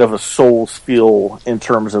kind of a Souls feel in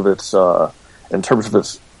terms of its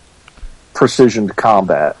precision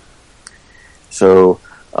combat. So,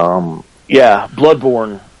 yeah,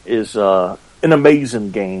 Bloodborne is an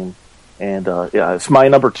amazing game. And, yeah, it's my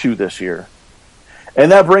number 2 this year.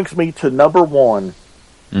 And that brings me to number 1.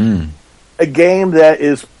 A game that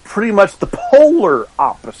is pretty much the polar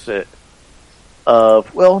opposite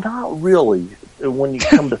of, well, not really, when you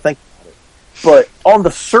come to think about it. But on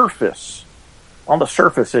the surface,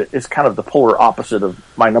 it's kind of the polar opposite of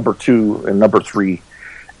my number 2 and number 3.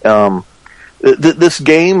 This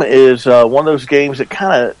game is one of those games that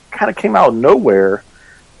kind of came out of nowhere.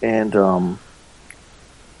 And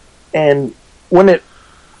when it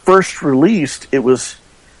first released, it was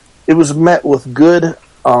met with good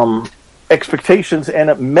expectations, and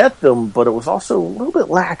it met them, but it was also a little bit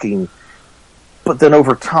lacking. But then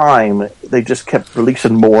over time, they just kept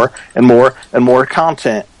releasing more and more and more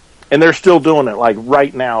content, and they're still doing it, like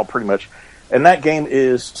right now, pretty much. And that game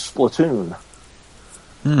is Splatoon.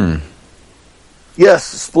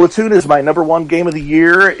 Yes, Splatoon is my number 1 game of the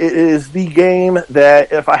year. It is the game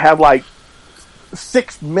that if I have like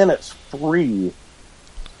 6 minutes free,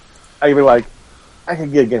 I can be like, I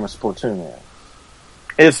can get a game of Splatoon in.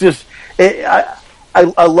 It's just,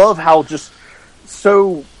 I love how just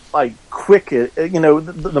so like quick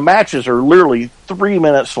the matches are literally 3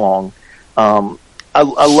 minutes long. I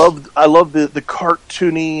love the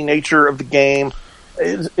cartoony nature of the game.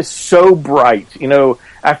 It's so bright.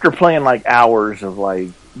 After playing like hours of like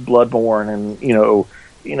Bloodborne and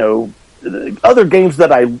other games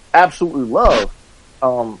that I absolutely love.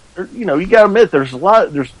 You gotta admit there's a lot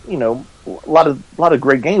of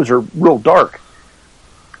great games are real dark,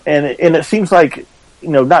 and it seems like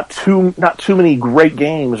not too many great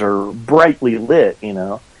games are brightly lit,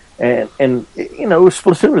 and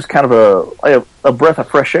Splatoon is kind of a breath of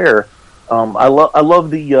fresh air. I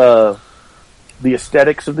love the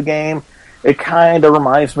aesthetics of the game. It kind of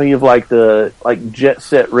reminds me of like Jet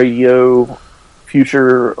Set Radio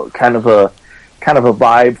future, kind of a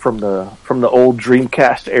vibe from the old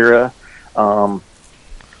Dreamcast era.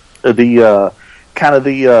 The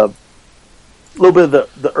little bit of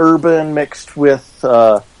the urban mixed with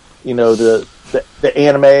the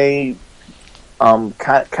anime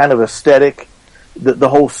kind of aesthetic. The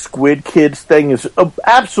whole Squid Kids thing is an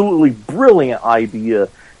absolutely brilliant idea.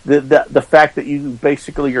 The fact that you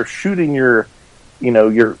basically are shooting your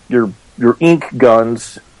ink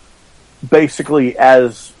guns basically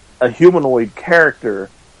as a humanoid character,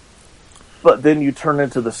 but then you turn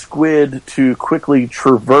into the squid to quickly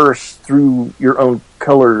traverse through your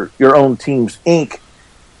own team's ink,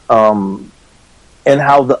 and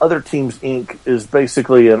how the other team's ink is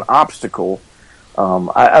basically an obstacle.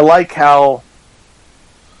 I like how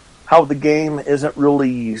the game isn't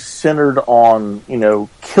really centered on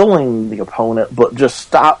killing the opponent, but just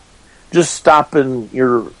stopping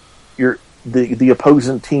the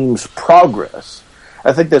opposing team's progress.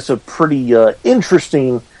 I think that's a pretty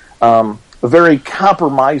interesting, very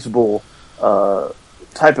compromisable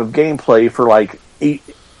type of gameplay for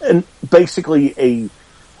basically a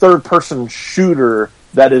third-person shooter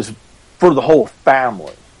that is for the whole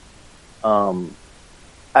family.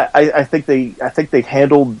 I think they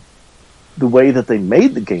handled the way that they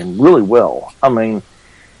made the game really well. I mean,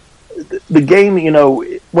 the game, you know,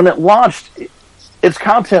 when it launched, its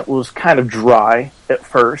content was kind of dry at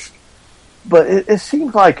first, but it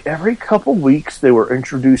seemed like every couple weeks they were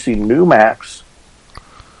introducing new maps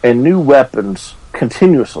and new weapons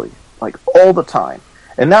continuously, like all the time.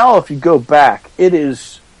 And now if you go back, there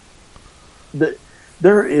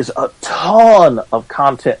is a ton of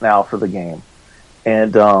content now for the game.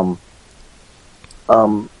 And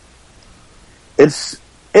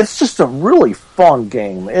it's just a really fun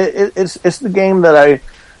game. It's the game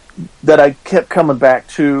that I kept coming back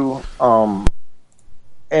to,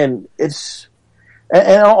 and it's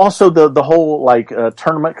and also the whole like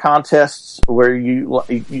tournament contests where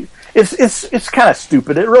it's kind of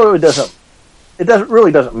stupid. It really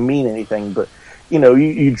doesn't mean anything. But you know,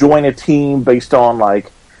 you join a team based on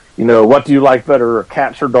like, you know, what do you like better,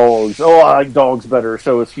 cats or dogs? Oh, I like dogs better.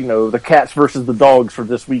 So it's, you know, the cats versus the dogs for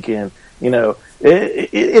this weekend. You know,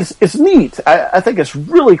 it's neat. I think it's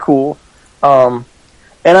really cool. And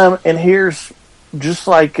here's just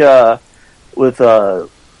like with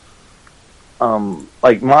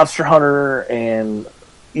like Monster Hunter and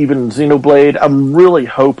even Xenoblade, I'm really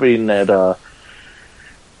hoping that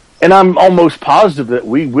and I'm almost positive that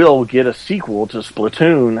we will get a sequel to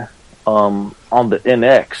Splatoon on the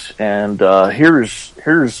NX, and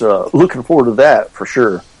here's looking forward to that for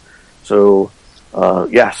sure. So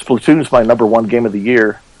Splatoon is my number one game of the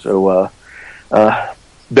year. So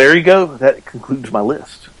there you go. That concludes my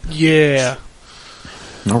list. Yeah.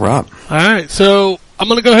 All right. All right. So I'm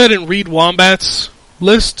going to go ahead and read Wombat's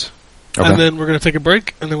list, and then we're going to take a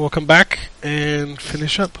break, and then we'll come back and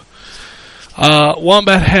finish up.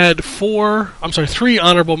 Wombat had 3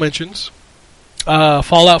 honorable mentions.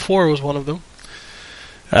 Fallout 4 was one of them.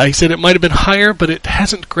 He said it might have been higher, but it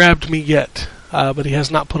hasn't grabbed me yet. But he has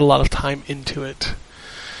not put a lot of time into it.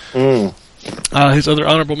 His other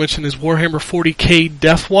honorable mention is Warhammer 40k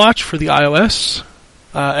Deathwatch for the iOS.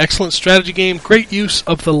 Excellent strategy game, great use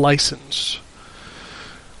of the license.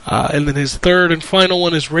 And then his third and final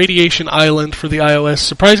one is Radiation Island for the iOS.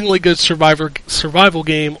 Surprisingly good survival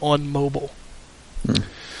game on mobile.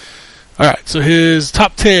 Alright, so his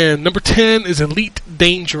top 10. Number 10 is Elite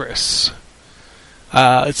Dangerous.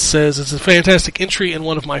 It says it's a fantastic entry in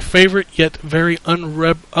one of my favorite, yet very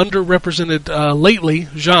underrepresented lately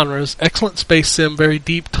genres. Excellent space sim, very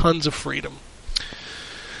deep, tons of freedom.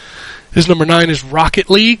 His number 9 is Rocket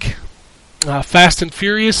League. Fast and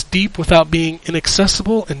furious, deep without being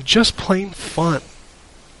inaccessible, and just plain fun.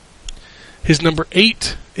 His number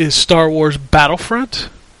 8 is Star Wars Battlefront.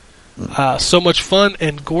 So much fun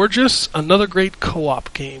and gorgeous. Another great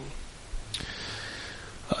co-op game.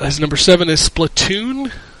 His number 7 is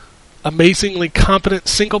Splatoon. Amazingly competent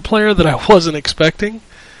single player that I wasn't expecting.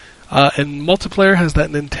 And multiplayer has that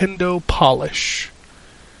Nintendo polish.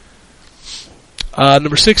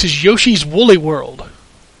 Number 6 is Yoshi's Woolly World.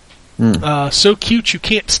 So cute you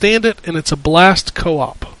can't stand it, and it's a blast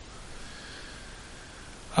co-op.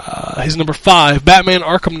 His number 5, Batman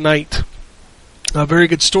Arkham Knight. A very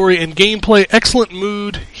good story and gameplay, excellent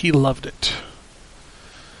mood, he loved it.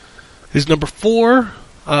 His number 4,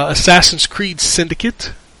 Assassin's Creed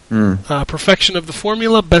Syndicate. Perfection of the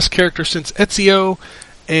formula, best character since Ezio,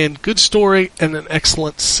 and good story and an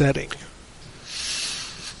excellent setting.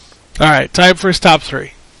 Alright, time for his top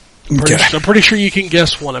 3. I'm pretty sure you can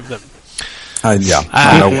guess one of them. I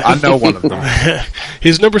know one of them.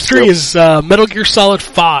 His number 3 is Metal Gear Solid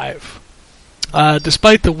 5.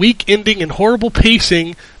 Despite the weak ending and horrible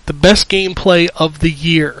pacing, the best gameplay of the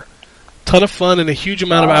year. Ton of fun and a huge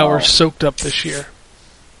amount of hours soaked up this year.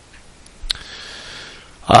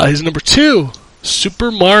 His number 2,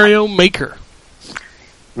 Super Mario Maker.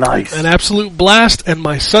 Nice. An absolute blast and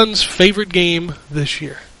my son's favorite game this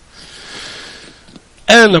year.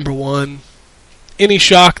 And number 1, any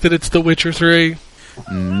shock that it's The Witcher 3?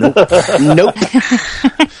 Nope.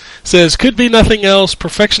 Says, could be nothing else.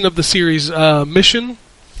 Perfection of the series mission.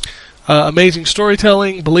 Amazing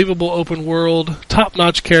storytelling. Believable open world.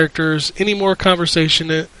 Top-notch characters. Any more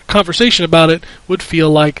conversation about it would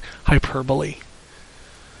feel like hyperbole.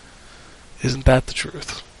 Isn't that the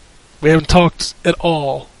truth? We haven't talked at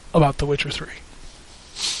all about The Witcher 3.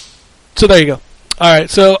 So there you go.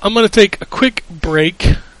 Alright, so I'm going to take a quick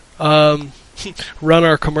break. Run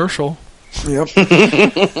our commercial. Yep.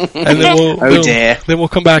 And then dear. Then we'll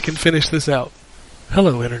come back and finish this out.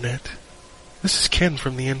 Hello, Internet. This is Ken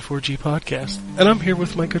from the N4G podcast, and I'm here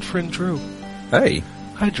with my good friend Drew. Hey.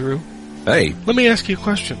 Hi, Drew. Hey. Let me ask you a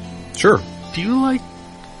question. Sure. Do you like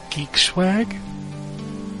geek swag?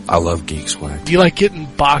 I love geek swag. Do you like getting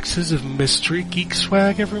boxes of mystery geek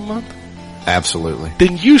swag every month? Absolutely.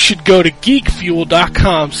 Then you should go to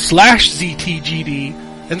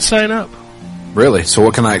geekfuel.com/ZTGD and sign up. Really? So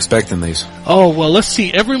what can I expect in these? Oh, well, let's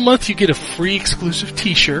see. Every month you get a free exclusive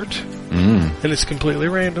t-shirt, and it's completely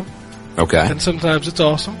random, Okay. and sometimes it's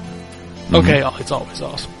awesome. Okay, it's always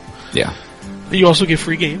awesome. Yeah. You also get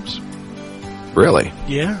free games. Really?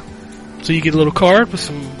 Yeah. So you get a little card with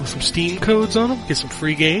some Steam codes on them, get some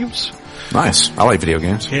free games. Nice. I like video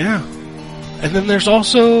games. Yeah. And then there's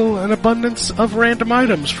also an abundance of random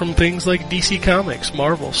items from things like DC Comics,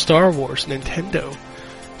 Marvel, Star Wars, Nintendo,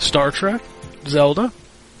 Star Trek, Zelda,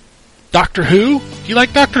 Doctor Who. Do you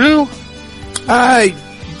like Doctor Who?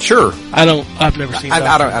 Sure. I've never seen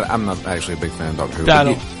Doctor Who. I'm not actually a big fan of Doctor Who. I but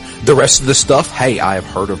don't. The rest of the stuff, hey, I have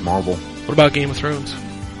heard of Marvel. What about Game of Thrones?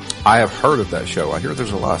 I have heard of that show. I hear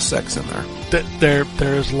there's a lot of sex in there.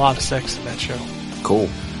 There is a lot of sex in that show. Cool.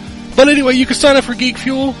 But anyway, you can sign up for Geek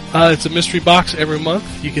Fuel. It's a mystery box every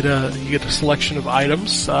month. You get a selection of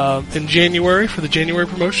items. In January, for the January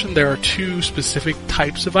promotion, there are 2 specific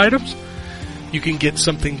types of items. You can get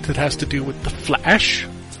something that has to do with the Flash,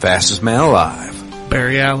 Fastest man alive.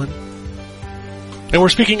 Barry Allen, and we're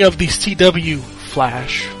speaking of the CW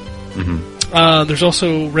Flash. There's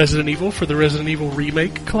also Resident Evil for the Resident Evil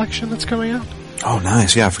Remake collection that's coming out. Oh,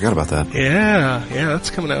 nice. Yeah, I forgot about that. Yeah, that's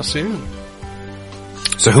coming out soon.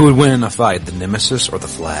 So who would win in a fight, the Nemesis or the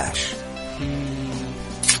Flash?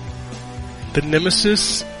 The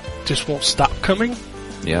Nemesis just won't stop coming,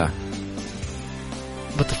 Yeah.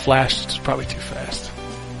 but the Flash is probably too fast.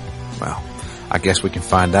 Well, I guess we can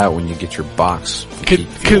find out when you get your box. Can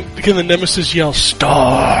the Nemesis yell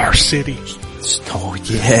Star City? Oh,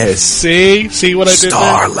 yes. See what I did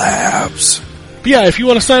Star there? Labs. But yeah, if you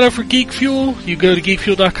want to sign up for Geek Fuel, you go to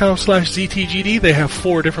geekfuel.com/ZTGD. They have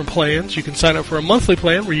 4 different plans. You can sign up for a monthly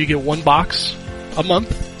plan where you get 1 box a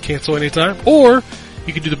month, cancel anytime. Or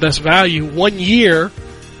you can do the best value, 1 year.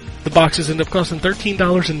 The boxes end up costing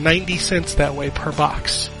 $13.90 that way per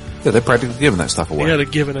box. Yeah, they're practically giving that stuff away. Yeah, they're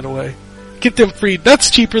giving it away. Get them free. That's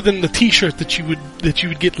cheaper than the T-shirt that you would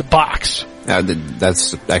get in the box.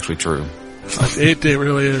 That's actually true. It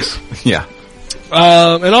really is. Yeah.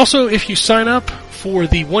 And also, if you sign up for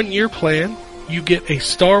the 1 year plan, you get a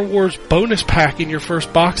Star Wars bonus pack in your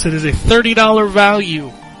first box that is a $30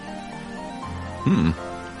 value. I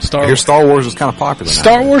hear Star Wars is kind of popular now.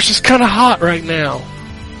 Star Wars is kind of hot right now.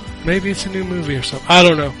 Maybe it's a new movie or something. I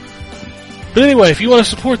don't know. But anyway, if you want to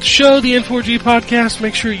support the show, the N4G podcast,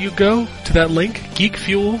 make sure you go to that link,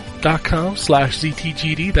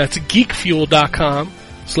 geekfuel.com/ZTGD. That's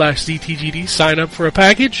geekfuel.com/ZTGD. Sign up for a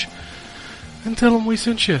package and tell them we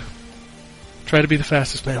sent you. Try to be the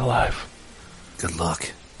fastest man alive. Good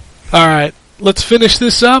luck. All right, let's finish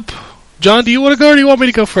this up. John, do you want to go or do you want me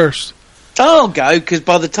to go first? I'll go, because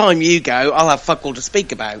by the time you go, I'll have fuck all to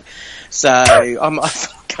speak about. So I'll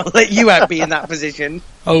let you out be in that position.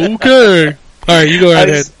 Okay. All right, you go right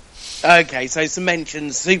ahead. Okay, so some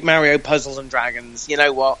mentions, Super Mario Puzzles and Dragons. You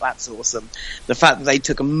know what? That's awesome. The fact that they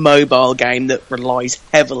took a mobile game that relies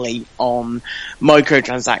heavily on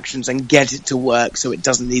microtransactions and get it to work so it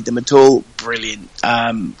doesn't need them at all. Brilliant.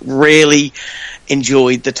 Really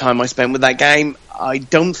enjoyed the time I spent with that game. I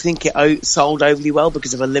don't think it sold overly well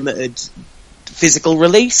because of a limited physical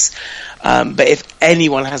release. But if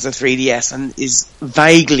anyone has a 3DS and is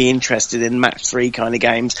vaguely interested in match 3 kind of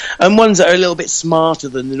games, and ones that are a little bit smarter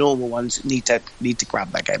than the normal ones, need to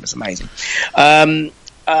grab that game. It's amazing.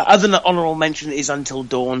 Other than honourable mention is Until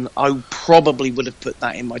Dawn. I probably would have put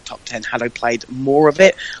that in my top 10 had I played more of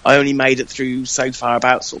it. I only made it through so far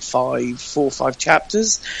about sort of 4 or 5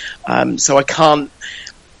 chapters. So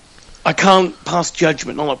I can't pass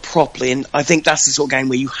judgment on it properly, and I think that's the sort of game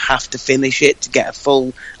where you have to finish it to get a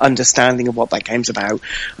full understanding of what that game's about.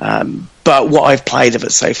 But what I've played of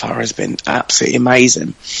it so far has been absolutely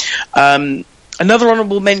amazing. Another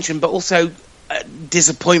honourable mention, but also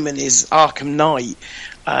disappointment, is Arkham Knight.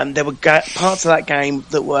 There were parts of that game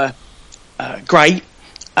that were great,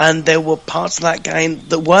 and there were parts of that game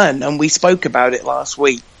that weren't, and we spoke about it last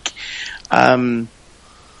week.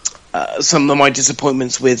 Some of my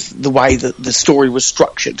disappointments with the way that the story was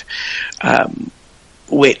structured,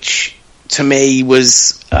 which to me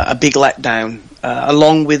was a big letdown,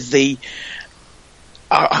 along with the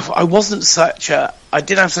I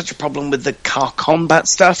didn't have such a problem with the car combat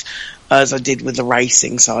stuff as I did with the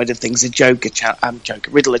racing side of things, the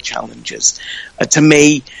Riddler challenges. To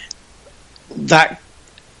me, that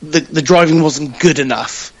the driving wasn't good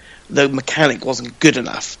enough, the mechanic wasn't good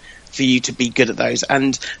enough for you to be good at those,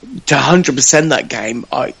 and to 100% that game,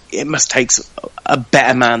 it must take a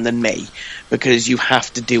better man than me, because you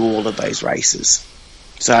have to do all of those races.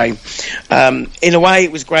 So, in a way,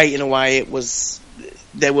 it was great. In a way, it was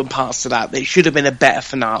there were parts to that. There should have been a better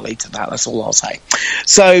finale to that. That's all I'll say.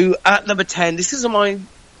 So at number 10, this is my.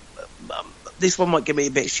 This one might give me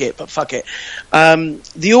a bit of shit, but fuck it.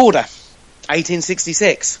 The Order,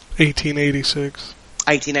 1866. 1886.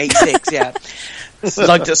 1886, yeah.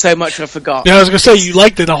 Liked it so much I forgot. Yeah, I was going to say, you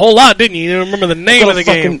liked it a whole lot, didn't you? You don't remember the name of the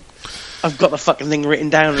game. I've got the fucking thing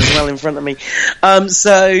written down as well in front of me.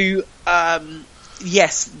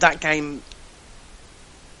 Yes, that game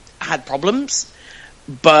had problems,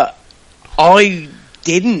 but I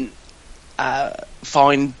didn't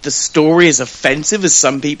find the story as offensive as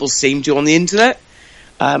some people seem to on the internet.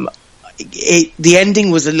 The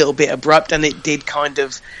ending was a little bit abrupt, and it did kind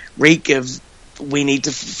of reek of, we need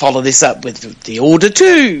to follow this up with The Order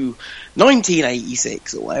 2,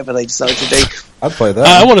 1986, or whatever they decided to do. I'd play that.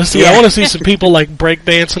 I want to see. I want to see some people like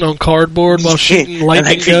breakdancing on cardboard while shooting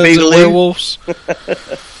lightning guns at werewolves.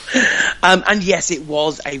 And yes, it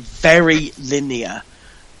was a very linear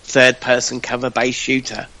third-person cover-based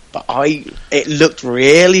shooter, but it looked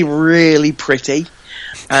really, really pretty.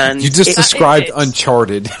 And you just described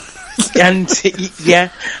Uncharted. And yeah,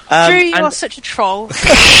 Drew, you are such a troll.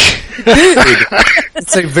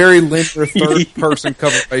 It's a very linear third-person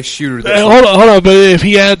cover-based shooter. Hold on, but if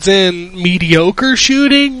he adds in mediocre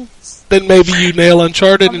shooting, then maybe you nail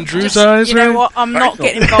Uncharted in Drew's eyes. You know what? I'm not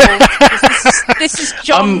getting involved. This is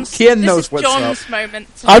John's. Ken knows what's John's up. moment.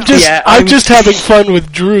 I'm just having fun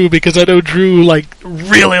with Drew because I know Drew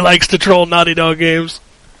really likes to troll Naughty Dog games.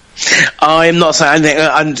 I'm not saying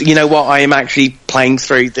that, and you know what? I am actually playing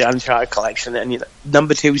through the Uncharted collection, and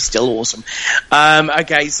number 2 is still awesome.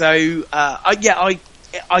 Okay, so I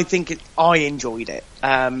think I enjoyed it.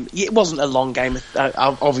 It wasn't a long game.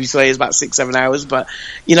 Obviously, it's about 6-7 hours, but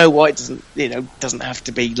you know what? It doesn't have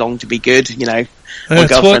to be long to be good. You know, my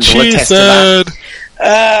That's what she said.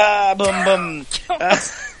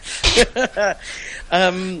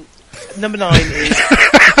 Number 9 is.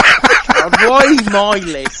 Why my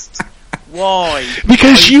list? Why?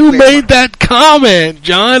 Because you made that comment,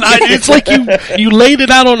 John. It's like you laid it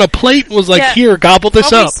out on a plate and was like, here, gobble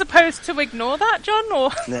this Are up. we supposed to ignore that, John?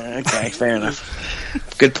 Or No, okay, fair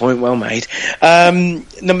enough. Good point, well made.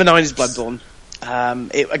 Number 9 is Bloodborne.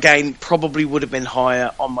 It, again, probably would have been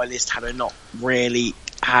higher on my list had I not really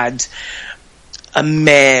had a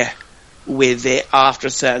mare with it after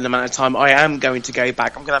a certain amount of time. I am going to go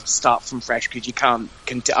back. I'm going to have to start from fresh because you can't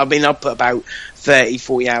I'll put about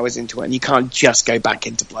 30-40 hours into it, and you can't just go back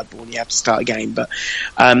into Bloodborne. You have to start again. But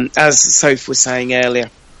as Soph was saying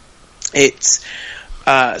earlier, it's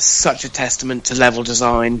such a testament to level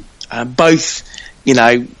design, both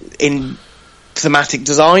in thematic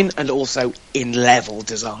design and also in level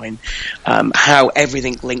design, how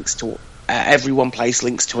everything links to every one place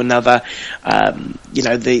links to another.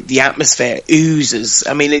 The atmosphere oozes.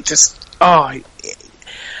 I mean, it's just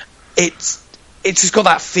got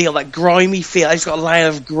that feel, that grimy feel. It's got a layer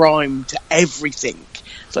of grime to everything.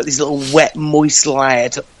 It's like this little wet, moist layer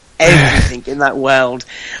to everything in that world,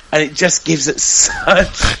 and it just gives it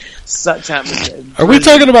such atmosphere. Are we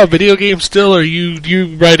talking about video games still, or are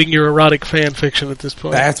you writing your erotic fan fiction at this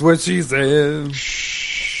point? That's what she said.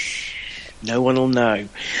 No one will know.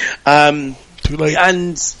 Too late.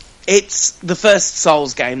 And it's the first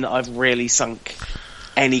Souls game that I've really sunk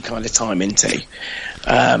any kind of time into.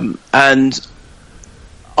 And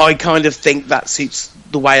I kind of think that suits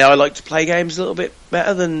the way I like to play games a little bit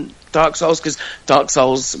better than Dark Souls, because Dark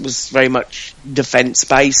Souls was very much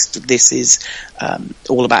defense-based. This is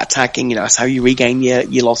all about attacking. That's how you regain your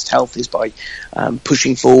lost health, is by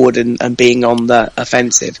pushing forward and being on the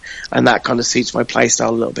offensive. And that kind of suits my playstyle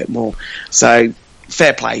a little bit more. So,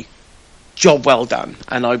 fair play. Job well done.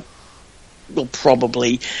 And I will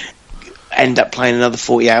probably end up playing another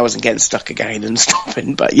 40 hours and getting stuck again and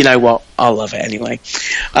stopping. But you know what? I'll love it anyway.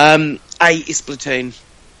 8 is Splatoon.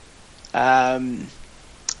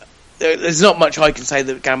 There's not much I can say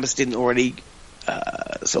that Gambus didn't already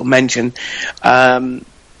sort of mention. It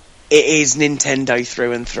is Nintendo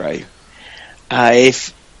through and through.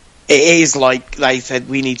 If it is like they said,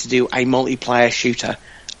 we need to do a multiplayer shooter,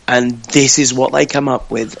 and this is what they come up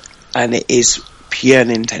with, and it is pure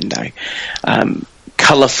Nintendo.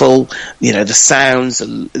 Colourful, the sounds,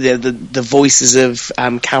 the voices of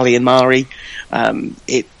Callie and Mari.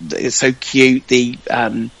 It's so cute. The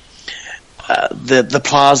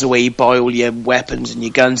plaza where you buy all your weapons and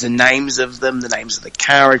your guns and names of them, the names of the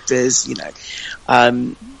characters, they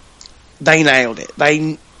nailed it.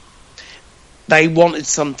 They wanted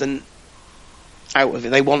something out of it.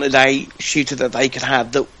 They wanted a shooter that they could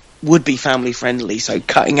have that would be family friendly. So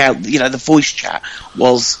cutting out, the voice chat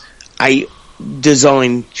was a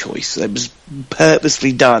design choice that was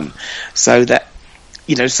purposely done so that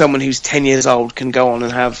someone who's 10 years old can go on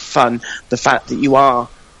and have fun. The fact that you are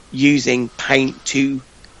using paint to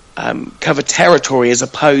cover territory as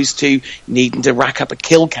opposed to needing to rack up a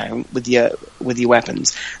kill count with your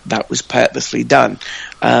weapons, that was purposely done.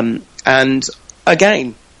 And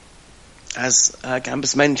again, as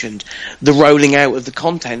Gambus mentioned, the rolling out of the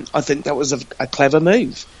content, I think that was a clever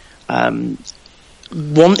move. Making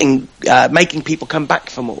people come back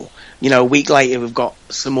for more. A week later we've got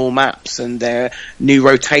some more maps and there are new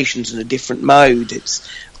rotations and a different mode. It's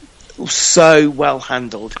so well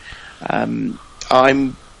handled.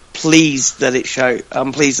 I'm pleased that it shows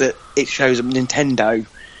that Nintendo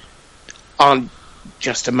aren't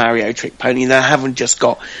just a Mario trick pony. They haven't just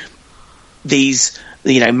got these,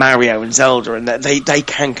 Mario and Zelda, and that they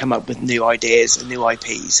can come up with new ideas and new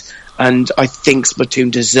IPs. And I think Splatoon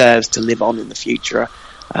deserves to live on in the future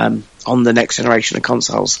on the next generation of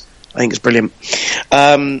consoles. I think it's brilliant.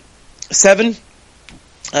 7,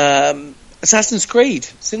 Assassin's Creed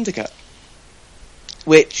Syndicate,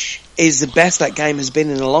 which is the best that game has been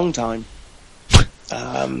in a long time.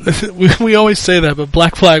 We always say that, but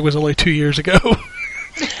Black Flag was only 2 years ago.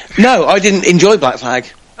 No, I didn't enjoy Black Flag.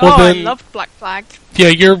 Well, I then- loved Black Flag. Yeah,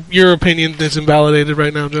 your opinion is invalidated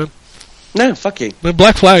right now, John. No, fuck you. But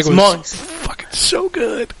Black Flag was mine. fucking so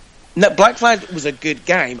good. No, Black Flag was a good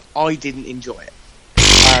game. I didn't enjoy it.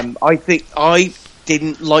 I think I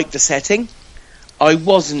didn't like the setting. I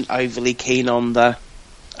wasn't overly keen on the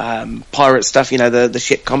pirate stuff, the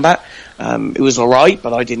ship combat. It was alright,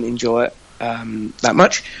 but I didn't enjoy it that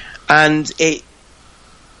much. And it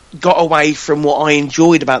got away from what I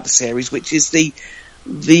enjoyed about the series, which is the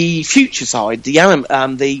future side, the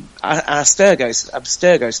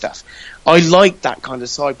Abstergo stuff. I liked that kind of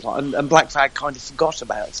side plot, and Black Flag kind of forgot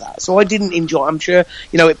about that. So I didn't enjoy it. I'm sure,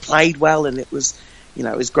 it played well and it was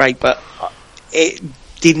great, but it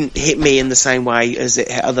didn't hit me in the same way as it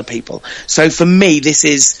hit other people. So for me, this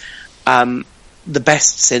is the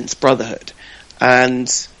best since Brotherhood. And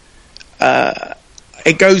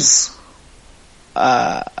it goes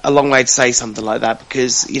a long way to say something like that,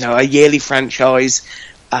 because, a yearly franchise,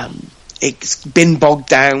 it's been bogged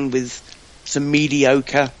down with some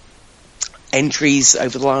mediocre entries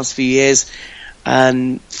over the last few years,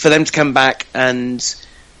 and for them to come back and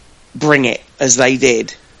bring it as they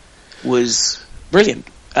did was brilliant.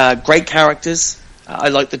 Great characters. I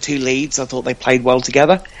liked the two leads. I thought they played well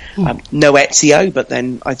together. No Ezio, but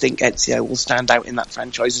then I think Ezio will stand out in that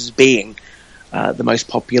franchise as being the most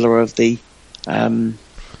popular of the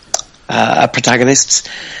protagonists.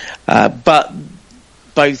 But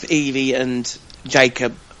both Evie and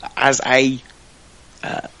Jacob as a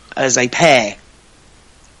pair,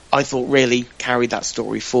 I thought really carried that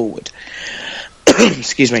story forward.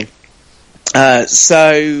 Excuse me.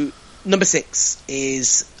 So number 6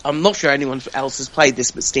 is, I'm not sure anyone else has played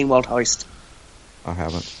this, but SteamWorld Heist. I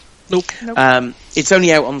haven't. Nope. It's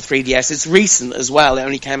only out on 3DS. It's recent as well. It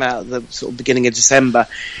only came out at the sort of beginning of December.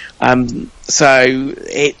 So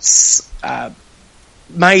it's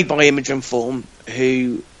made by Imogen Form,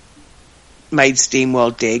 who made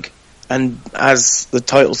SteamWorld Dig, and as the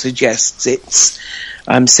title suggests, it's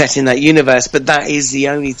set in that universe. But that is the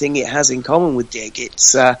only thing it has in common with Dig.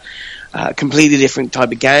 It's a completely different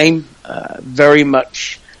type of game, very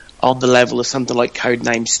much on the level of something like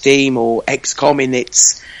Codename Steam or XCOM in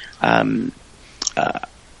its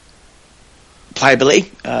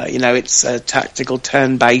playability. It's a tactical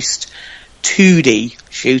turn-based 2D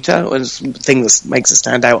shooter. One thing that makes it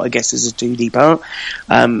stand out, I guess, is a 2D part.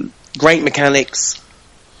 Great mechanics,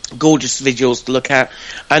 gorgeous visuals to look at,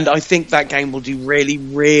 and I think that game will do really,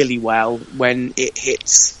 really well when it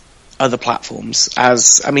hits other platforms.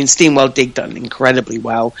 SteamWorld Dig done incredibly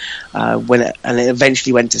well when it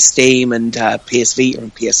eventually went to Steam and PS Vita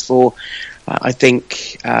and PS4. I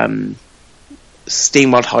think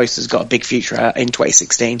SteamWorld Heist has got a big future in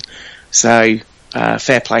 2016. So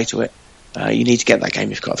fair play to it. You need to get that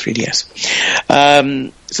game if you've got a 3DS.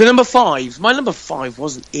 So number 5. My number 5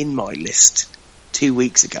 wasn't in my list 2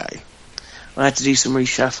 weeks ago. I had to do some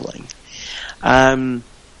reshuffling.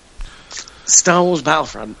 Star Wars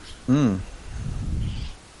Battlefront.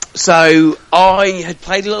 So I had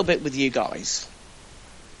played a little bit with you guys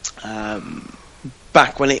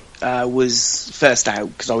back when it was first out,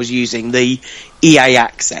 because I was using the EA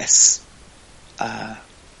Access 10-hour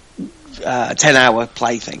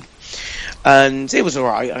play thing, and it was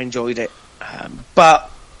alright. I enjoyed it, but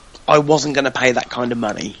I wasn't going to pay that kind of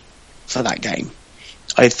money for that game.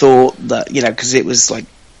 I thought that, because it was like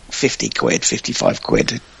 50 quid, 55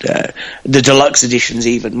 quid, the deluxe edition's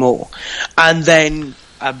even more. And then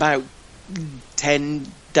about 10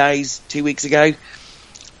 days, 2 weeks ago,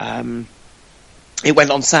 it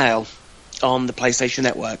went on sale on the PlayStation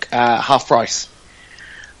Network, half price.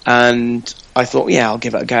 And I thought, yeah, I'll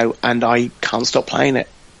give it a go, and I can't stop playing it.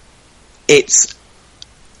 It's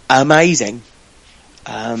amazing.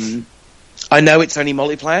 I know it's only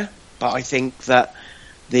multiplayer, but I think that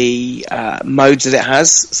the modes that it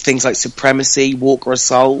has, things like Supremacy, Walker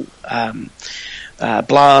Assault,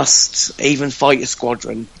 Blast, even Fighter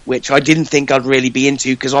Squadron, which I didn't think I'd really be into,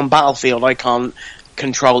 because on Battlefield I can't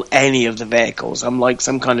control any of the vehicles. I'm like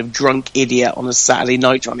some kind of drunk idiot on a Saturday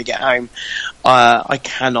night trying to get home. I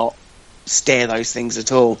cannot steer those things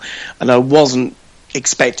at all, and I wasn't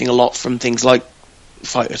expecting a lot from things like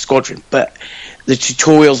Fighter Squadron, but the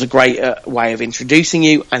tutorial's a great way of introducing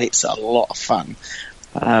you, and it's a lot of fun.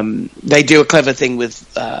 They do a clever thing with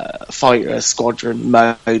Fighter Squadron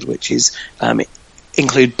mode, which is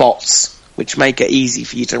include bots, which make it easy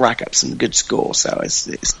for you to rack up some good score. So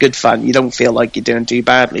it's good fun. You don't feel like you're doing too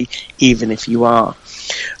badly, even if you are.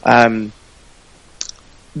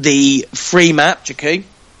 The free map, Jakku,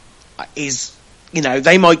 is,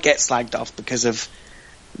 they might get slagged off because of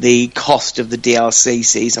the cost of the DLC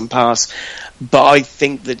season pass, but I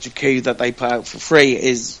think the Jakku that they put out for free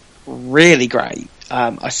is really great,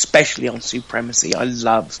 especially on Supremacy. I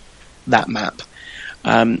love that map.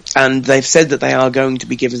 And they've said that they are going to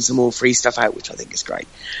be giving some more free stuff out, which I think is great.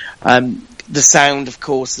 The sound, of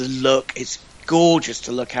course, the look, it's gorgeous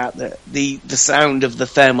to look at. The sound of the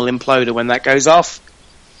thermal imploder when that goes off.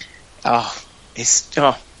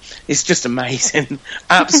 It's just amazing.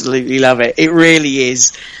 Absolutely love it. It really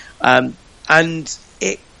is. And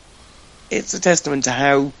it's a testament to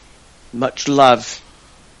how much love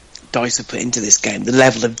DICE have put into this game, the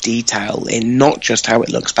level of detail in not just how it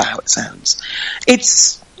looks but how it sounds.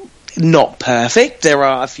 It's not perfect. There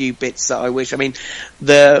are a few bits that I wish. I mean,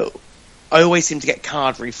 I always seem to get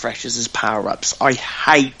card refreshers as power-ups. I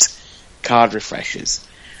hate card refreshers,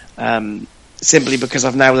 simply because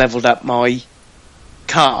I've now leveled up my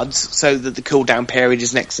cards so that the cooldown period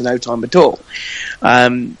is next to no time at all.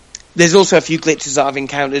 There's also a few glitches that I've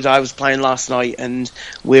encountered. I was playing last night and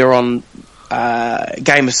we're on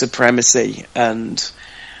Game of Supremacy, and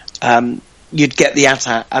you'd get the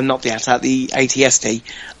AT-AT, not the AT-AT, the ATST,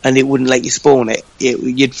 and it wouldn't let you spawn it.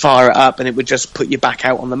 You'd fire it up and it would just put you back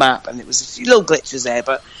out on the map, and it was a few little glitches there,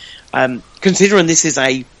 but considering this is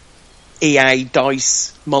a EA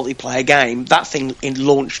DICE multiplayer game, that thing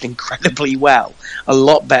launched incredibly well, a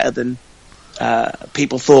lot better than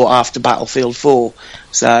people thought after Battlefield 4.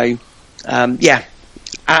 So yeah,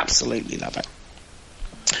 absolutely love it.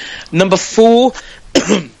 Number 4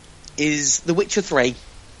 is The Witcher 3.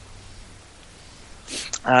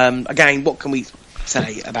 Again, what can we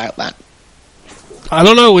say about that? I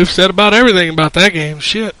don't know. We've said about everything about that game.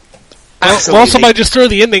 Shit. Well, somebody just throw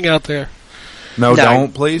the ending out there. No,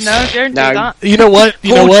 don't, please. No, don't do that. You know what?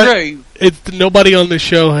 Drew. Nobody on this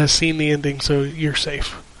show has seen the ending, so you're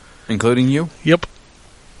safe. Including you? Yep.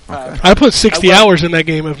 Okay. I put 60 hours in that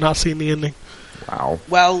game and have not seen the ending. Wow.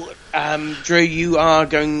 Well, Drew, you are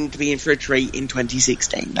going to be in for a treat in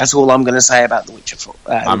 2016. That's all I'm going to say about The Witcher 4.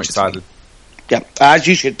 I'm excited. 3. Yeah, as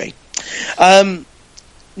you should be.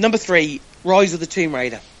 Number 3, Rise of the Tomb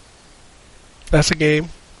Raider. That's a game.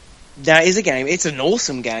 That is a game. It's an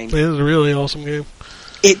awesome game. It is a really awesome game.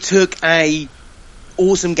 It took a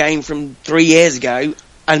awesome game from 3 years ago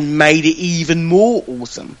and made it even more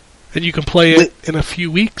awesome. And you can play it in a few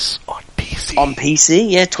weeks on PC. On PC,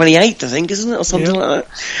 yeah, 28th, I think, isn't it, or something like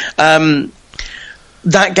that.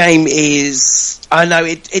 That game is... I know,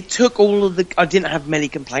 it took all of the... I didn't have many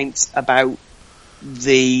complaints about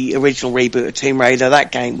the original reboot of Tomb Raider.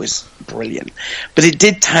 That game was brilliant. But it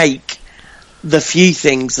did take the few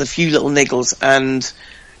things, the few little niggles, and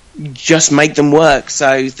just make them work.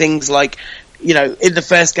 So things like, in the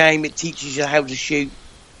first game, it teaches you how to shoot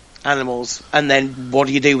animals, and then what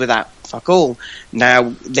do you do with that? Fuck all.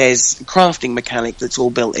 Now there's a crafting mechanic that's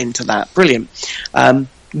all built into that. Brilliant.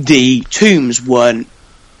 The tombs weren't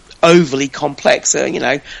overly complex.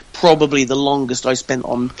 Probably the longest I spent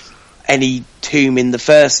on any tomb in the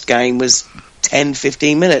first game was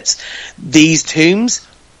 10-15 minutes. These tombs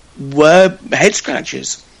were head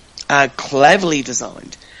scratchers, cleverly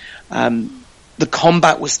designed. The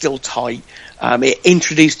combat was still tight. It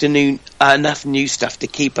introduced enough new stuff to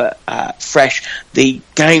keep it fresh. The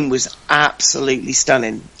game was absolutely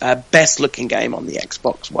stunning. Best looking game on the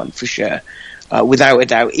Xbox One for sure, without a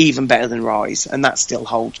doubt. Even better than Rise, and that still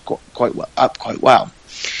holds quite well.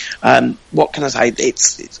 What can I say?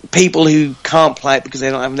 It's people who can't play it because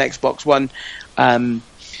they don't have an Xbox One.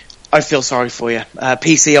 I feel sorry for you.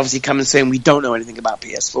 PC obviously coming soon. We don't know anything about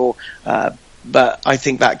PS4. But I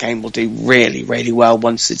think that game will do really, really well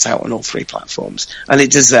once it's out on all 3 platforms. And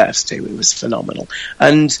it deserves to. It was phenomenal.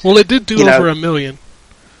 And Well, it did do over 1 million.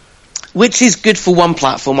 which is good for one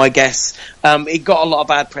platform, I guess. It got a lot of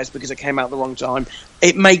bad press because it came out at the wrong time.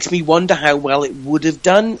 It makes me wonder how well it would have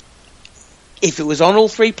done if it was on all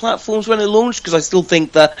 3 platforms when it launched, because I still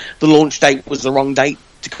think that the launch date was the wrong date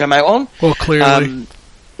to come out on. Well, clearly.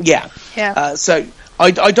 Yeah. So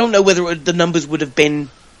I don't know whether the numbers would have been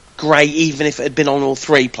great even if it had been on all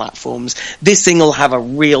 3 platforms. This thing will have a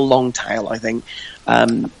real long tail, I think.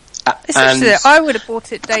 Essentially, I would have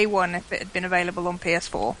bought it day one if it had been available on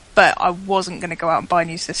PS4, but I wasn't going to go out and buy a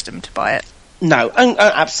new system to buy it. No,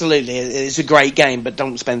 absolutely, it's a great game, but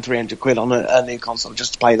don't spend £300 on a new console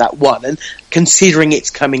just to play that one. And considering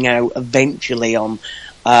it's coming out eventually on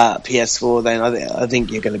PS4, then I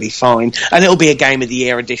think you're going to be fine. And it'll be a Game of the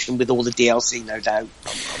Year edition with all the DLC, no doubt,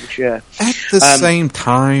 I'm sure. At the same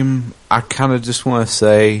time, I kind of just want to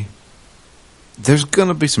say there's going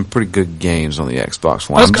to be some pretty good games on the Xbox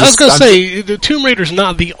One. I was going to say, the Tomb Raider's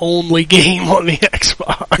not the only game on the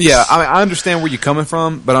Xbox. Yeah, I understand where you're coming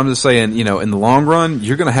from, but I'm just saying, in the long run,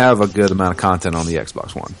 you're going to have a good amount of content on the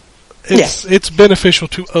Xbox One. It's beneficial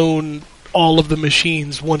to own all of the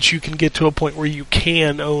machines once you can get to a point where you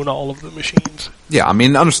can own all of the machines. Yeah,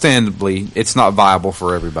 understandably, it's not viable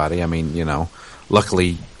for everybody.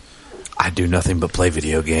 Luckily, I do nothing but play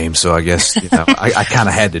video games, so I guess, I kind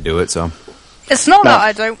of had to do it, so. It's not that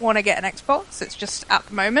I don't want to get an Xbox, it's just at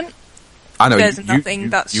the moment. I know there's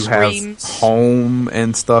nothing that you screams. have home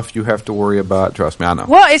and stuff you have to worry about. Trust me, I know.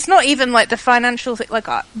 Well, it's not even like the financial thing. Like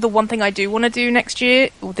the one thing I do want to do next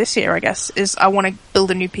year, or this year, I guess, is I want to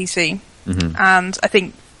build a new PC. Mm-hmm. And I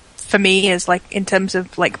think for me, is like in terms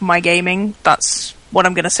of like my gaming, that's what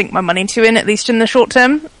I'm going to sink my money into at least in the short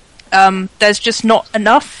term. There's just not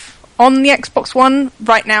enough on the Xbox One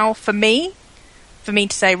right now for me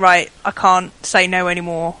to say, right, I can't say no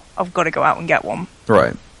anymore. I've got to go out and get one.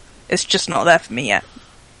 Right. It's just not there for me yet.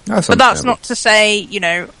 But that's not to say,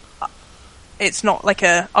 it's not like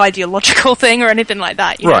a ideological thing or anything like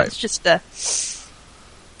that. Right. It's just I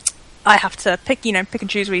have to pick and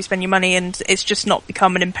choose where you spend your money, and it's just not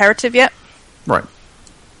become an imperative yet. Right.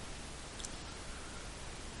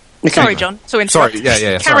 Okay. Sorry, John. So Sorry.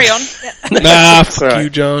 Yeah. Carry sorry. on. Nah, fuck Right. you,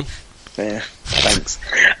 John. Yeah, thanks.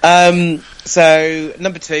 So,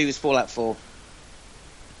 number 2 is Fallout 4.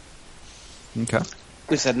 Okay.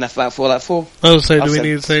 We've said enough about Fallout 4. I was saying, do I've we said-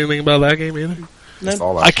 need to say anything about that game either? No. That's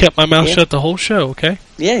all I kept my mouth Yeah. shut the whole show, okay?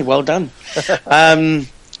 Yeah, well done.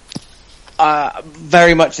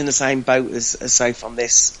 Very much in the same boat as Safe on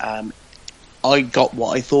this. I got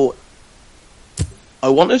what I thought I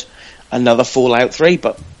wanted. Another Fallout 3,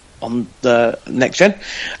 but on the next gen.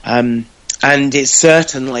 And it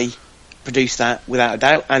certainly produced that without a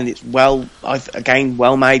doubt. And it's well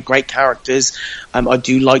made, great characters. I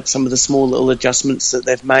do like some of the small little adjustments that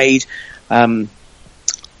they've made. And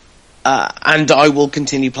I will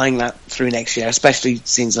continue playing that through next year, especially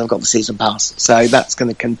since I've got the season pass. So that's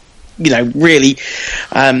going to, really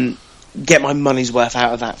get my money's worth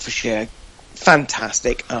out of that for sure.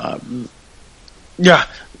 Fantastic. Fallout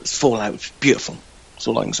was beautiful. That's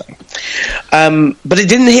all I can say. But it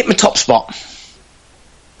didn't hit my top spot.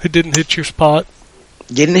 It didn't hit your spot.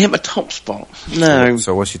 Didn't hit my top spot. No.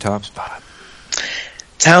 So what's your top spot?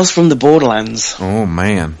 Tales from the Borderlands. Oh,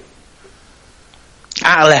 man.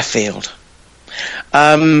 Out of left field.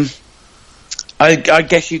 I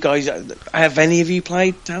guess you guys, have any of you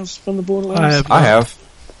played Tales from the Borderlands? I have.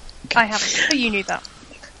 I haven't, but you knew that.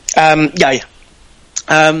 Yeah.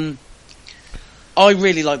 I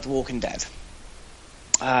really like The Walking Dead.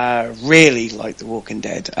 Really like The Walking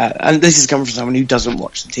Dead. And this is coming from someone who doesn't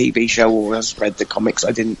watch the TV show or has read the comics.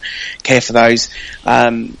 I didn't care for those.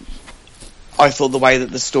 I thought the way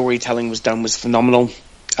that the storytelling was done was phenomenal.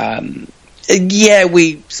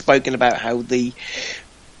 We've spoken about how the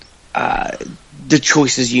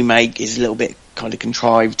choices you make is a little bit kind of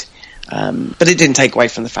contrived. But it didn't take away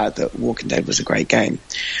from the fact that Walking Dead was a great game.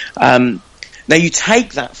 Now you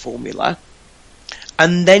take that formula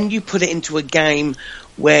and then you put it into a game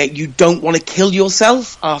where you don't want to kill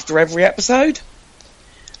yourself after every episode,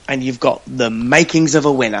 and you've got the makings of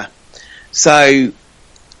a winner. So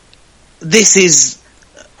this is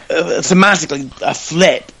thematically a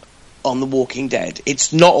flip on The Walking Dead.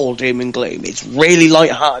 It's not all doom and gloom. It's really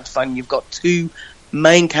light-hearted fun. You've got 2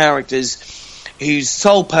 main characters whose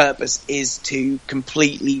sole purpose is to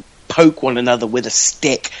completely poke one another with a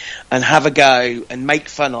stick and have a go and make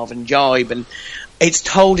fun of and jibe, and it's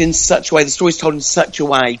told in such a way, the story's told in such a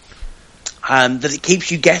way that it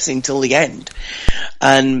keeps you guessing till the end.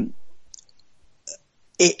 And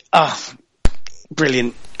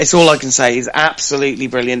brilliant. It's all I can say. Is absolutely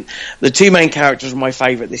brilliant. The two main characters are my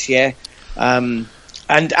favourite this year, and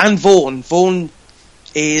Vaughn. Vaughn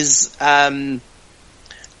is like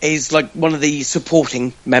one of the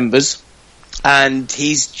supporting members, and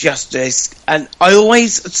he's just this. And I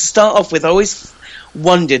always, to start off with, I always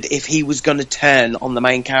wondered if he was going to turn on the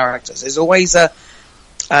main characters. There's always a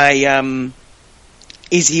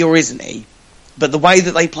is he or isn't he? But the way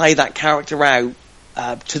that they play that character out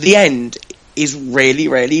to the end is really,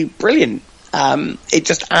 really brilliant. It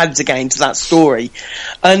just adds again to that story.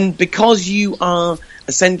 And because you are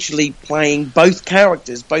essentially playing both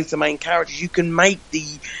characters, both the main characters, you can make the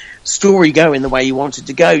story go in the way you want it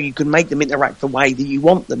to go. You can make them interact the way that you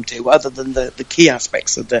want them to, other than the key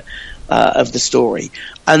aspects of the story.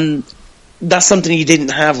 And that's something you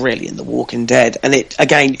didn't have really in The Walking Dead. And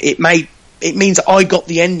it means I got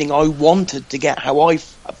the ending I wanted to get, how I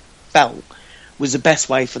felt was the best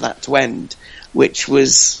way for that to end, which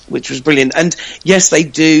was brilliant. And yes, they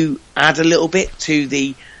do add a little bit to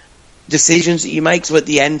the decisions that you make. So at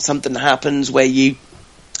the end, something happens where you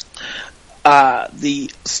the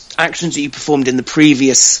actions that you performed in the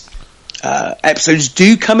previous episodes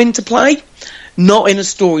do come into play, not in a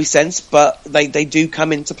story sense, but they do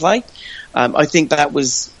come into play. I think that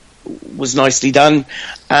was nicely done,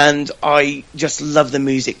 and I just love the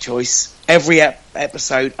music choice. Every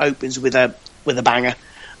episode opens with a banger.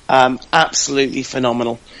 Absolutely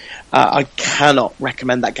phenomenal. I cannot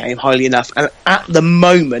recommend that game highly enough. And at the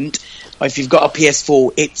moment, if you've got a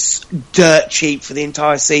PS4, it's dirt cheap for the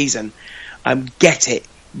entire season. Get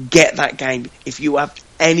that game. If you have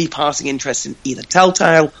any passing interest in either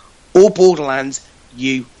Telltale or Borderlands,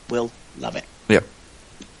 you will love it. Yep.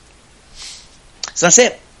 So that's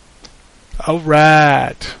it.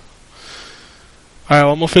 Alright,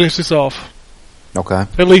 well, I'm going to finish this off. Okay.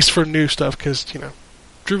 At least for new stuff, because,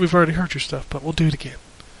 Drew, we've already heard your stuff, but we'll do it again.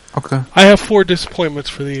 Okay. I have 4 disappointments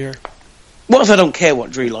for the year. What if I don't care what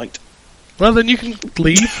Drew liked? Well, then you can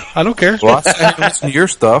leave. I don't care. Well, I listen to your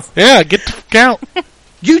stuff. Yeah, get to count.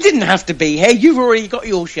 You didn't have to be here. You've already got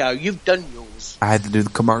your show. You've done yours. I had to do the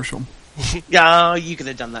commercial. Yeah, you could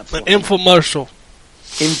have done that for An me. infomercial.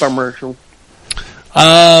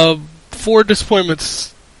 4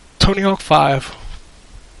 disappointments. Tony Hawk 5.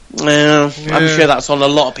 I'm sure that's on a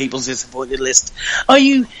lot of people's disappointed list. Are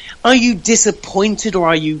you disappointed or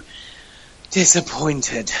are you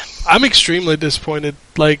disappointed? I'm extremely disappointed.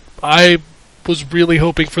 I was really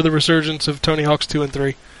hoping for the resurgence of Tony Hawk's 2 and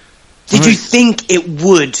 3. Did you think it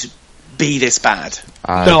would be this bad?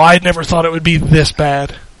 No, I never thought it would be this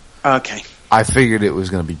bad. Okay. I figured it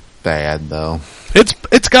was going to be bad, though.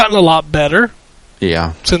 It's gotten a lot better.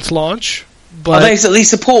 Yeah. Since launch. But are they at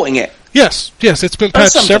least supporting it? Yes, it's been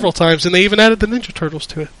patched several times, and they even added the Ninja Turtles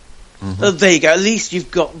to it. Mm-hmm. There you go. At least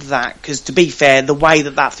you've got that, because to be fair, the way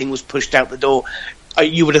that thing was pushed out the door,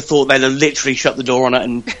 you would have thought they'd have literally shut the door on it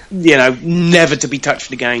and, never to be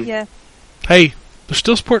touched again. Yeah. Hey, they're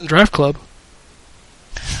still supporting Drive Club.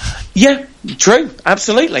 Yeah, true,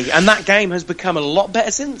 absolutely. And that game has become a lot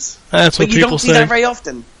better since. That's what people say. But you don't see that very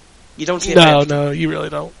often. You don't see it very often. No, you really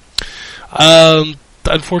don't.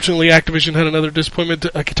 Unfortunately, Activision had another disappointment.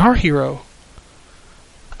 A Guitar Hero.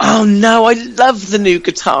 Oh no, I love the new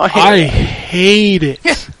Guitar Hero. I hate it.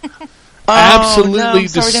 Absolutely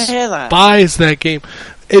despise that game.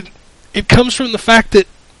 It comes from the fact that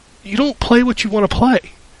you don't play what you want to play.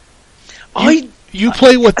 You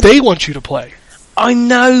play what they want you to play. I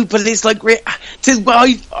know, but it's like me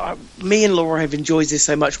and Laura have enjoyed this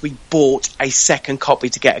so much. We bought a second copy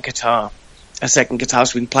to get a second guitar,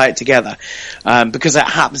 so we can play it together. Because it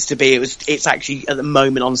happens to be, it's actually at the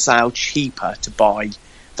moment on sale cheaper to buy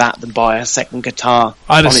that than buy a second guitar.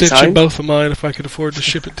 I'd have sent you both of mine if I could afford to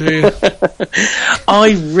ship it to you.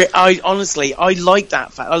 I honestly, I like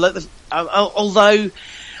that fact. I like although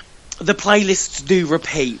the playlists do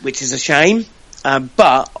repeat, which is a shame.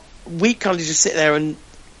 But we kind of just sit there and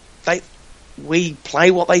we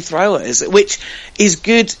play what they throw at us, which is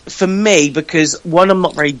good for me because one, I'm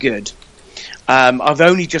not very good. I've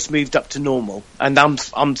only just moved up to normal, and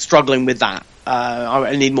I'm struggling with that.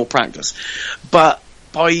 I need more practice. But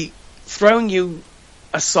by throwing you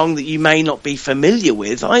a song that you may not be familiar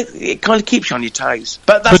with, it kind of keeps you on your toes.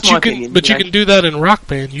 But that's my opinion. But you can do that in Rock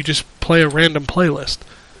Band. You just play a random playlist.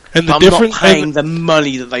 And I'm not paying the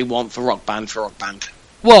money that they want for Rock Band.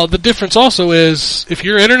 Well, the difference also is, if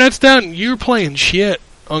your internet's down, you're playing shit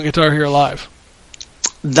on Guitar Hero Live.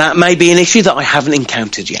 That may be an issue that I haven't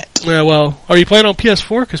encountered yet. Yeah, well, are you playing on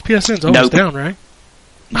PS4? Because PSN's always down, right?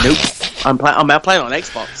 Nope. I'm playing on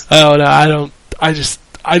Xbox. Oh, no, I don't.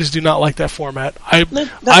 I just do not like that format. I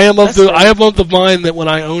am that's of the mind that when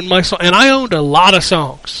I own my song, and I owned a lot of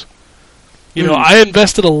songs. You know, I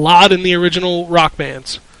invested a lot in the original Rock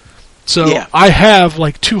bands. So I have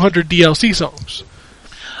like 200 DLC songs.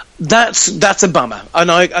 That's a bummer,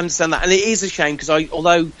 and I understand that, and it is a shame because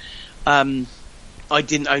although I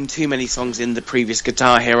didn't own too many songs in the previous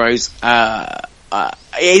Guitar Heroes, it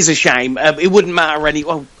is a shame. It wouldn't matter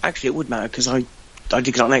well, actually, it would matter because I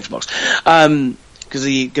did get on Xbox because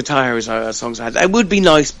the Guitar Heroes songs I had. It would be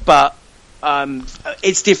nice, but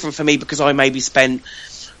it's different for me because I maybe spent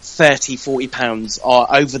 £30-40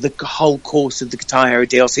 over the whole course of the Guitar Hero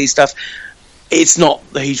DLC stuff. It's not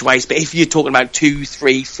a huge waste, but if you're talking about 200,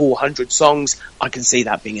 300, 400 songs, I can see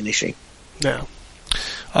that being an issue. Yeah.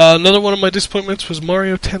 Another one of my disappointments was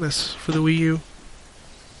Mario Tennis for the Wii U.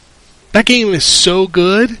 That game is so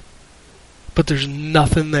good, but there's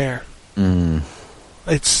nothing there.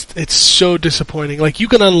 It's so disappointing. Like, you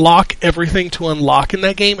can unlock everything to unlock in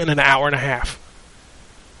that game in an hour and a half.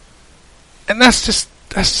 And that's just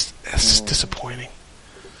disappointing.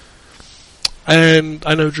 And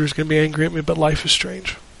I know Drew's going to be angry at me, but Life is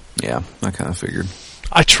Strange. Yeah, I kind of figured.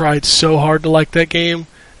 I tried so hard to like that game,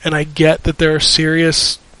 and I get that there are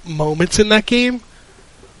serious moments in that game,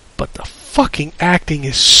 but the fucking acting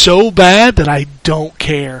is so bad that I don't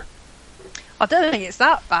care. I don't think it's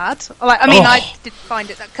that bad. I did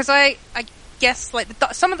find it because I guess like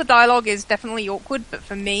some of the dialogue is definitely awkward, but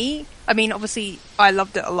for me, I mean, obviously I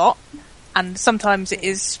loved it a lot, and sometimes it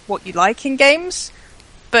is what you like in games,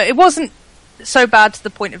 but it wasn't so bad to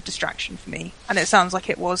the point of distraction for me, and it sounds like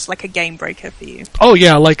it was like a game breaker for you. Oh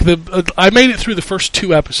yeah, like I made it through the first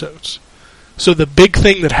 2 episodes. So the big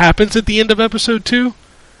thing that happens at the end of episode 2,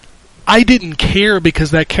 I didn't care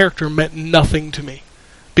because that character meant nothing to me.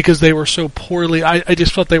 Because they were so poorly, I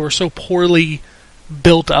just felt they were so poorly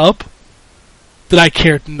built up that I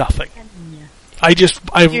cared nothing.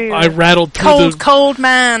 I rattled through cold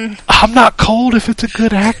man. I'm not cold if it's a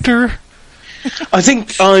good actor. I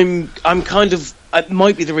think I'm kind of. It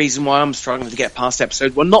might be the reason why I'm struggling to get past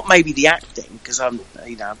episode 1. Not maybe the acting, because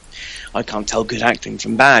I can't tell good acting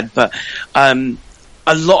from bad. But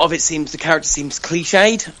a lot of it the character seems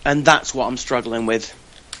cliched, and that's what I'm struggling with.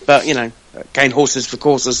 But gain horses for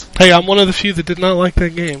courses. Hey, I'm one of the few that did not like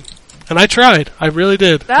that game, and I tried. I really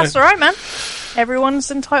did. That's all right, man. Everyone's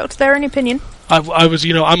entitled to their own opinion. I was,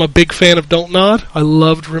 I'm a big fan of Don't Nod. I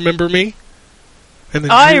loved Remember Me. And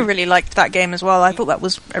then I really liked that game as well. I thought that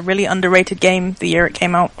was a really underrated game the year it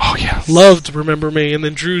came out. Oh yeah, loved Remember Me. And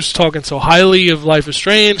then Drew's talking so highly of Life is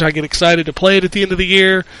Strange. I get excited to play it at the end of the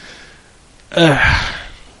year.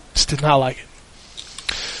 Just did not like it.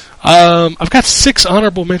 I've got 6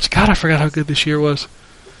 honorable mentions. God, I forgot how good this year was.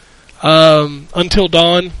 Until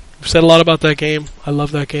Dawn. I've said a lot about that game. I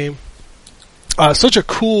love that game. Such a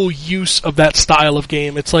cool use of that style of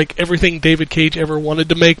game. It's like everything David Cage ever wanted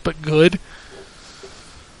to make, but good.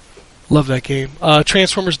 Love that game.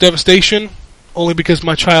 Transformers Devastation, only because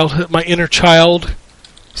my inner child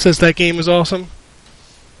says that game is awesome.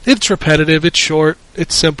 It's repetitive, it's short,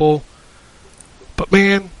 it's simple. But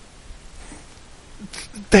man,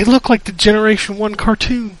 they look like the Generation 1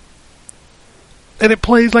 cartoon. And it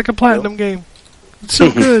plays like a Platinum game. It's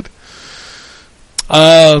so good.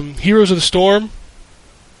 Heroes of the Storm.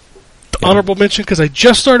 Honorable mention because I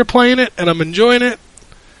just started playing it and I'm enjoying it.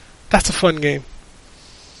 That's a fun game.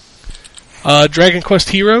 Dragon Quest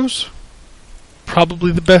Heroes.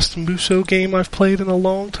 Probably the best Musou game I've played in a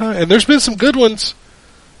long time. And there's been some good ones.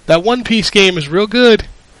 That One Piece game is real good.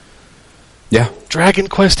 Yeah. Dragon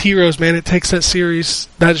Quest Heroes, man, it takes that series,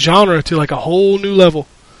 that genre to like a whole new level.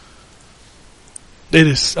 It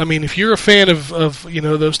is. I mean, if you're a fan of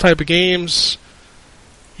those type of games,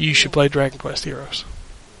 you should play Dragon Quest Heroes.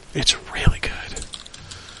 It's really good.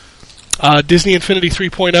 Disney Infinity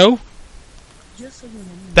 3.0.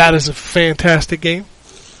 That is a fantastic game.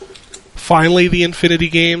 Finally, the Infinity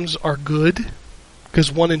games are good,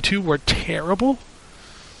 because 1 and 2 were terrible.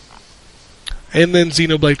 And then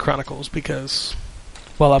Xenoblade Chronicles, because,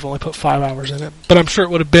 well, I've only put 5 hours in it, but I'm sure it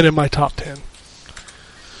would have been in my top 10.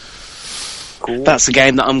 Cool. That's a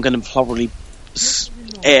game that I'm going to probably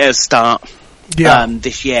start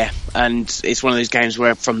this year, and it's one of those games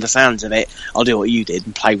where, from the sounds of it, I'll do what you did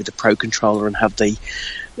and play with the Pro Controller and have the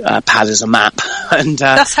pad as a map. And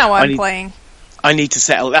that's how I'm playing. I need to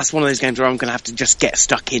settle. That's one of those games where I'm going to have to just get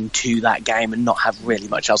stuck into that game and not have really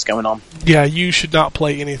much else going on. Yeah, you should not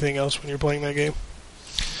play anything else when you're playing that game.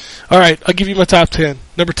 Alright, I'll give you my top 10.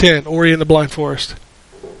 Number 10, Ori and the Blind Forest.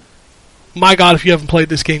 My God, if you haven't played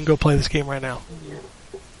this game, go play this game right now.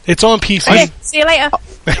 It's on PC. Okay, see you later.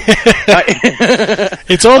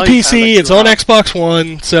 It's on PC, it's on Xbox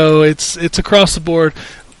One, so it's across the board.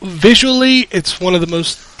 Visually, it's one of the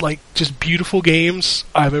most like just beautiful games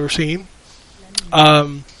I've ever seen.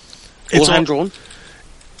 It's hand drawn.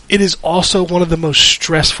 It is also one of the most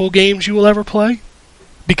stressful games you will ever play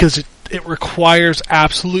because it requires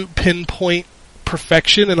absolute pinpoint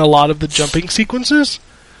perfection in a lot of the jumping sequences.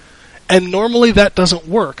 And normally that doesn't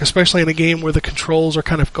work, especially in a game where the controls are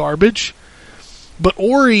kind of garbage. But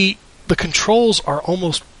Ori, the controls are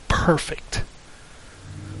almost perfect.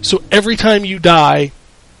 So every time you die,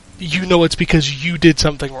 you know it's because you did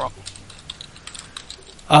something wrong.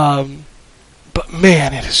 But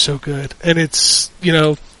man, it is so good. And it's,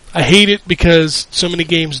 I hate it because so many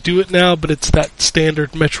games do it now, but it's that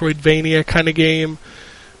standard Metroidvania kind of game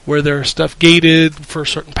where there's stuff gated for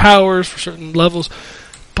certain powers, for certain levels.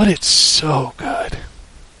 But it's so good.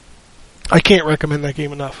 I can't recommend that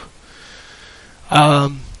game enough.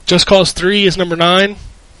 Just Cause 3 is number 9.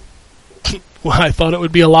 Well, I thought it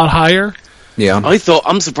would be a lot higher. Yeah.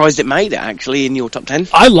 I'm surprised it made it, actually, in your top 10.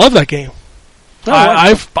 I love that game. Oh,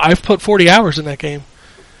 I've put 40 hours in that game.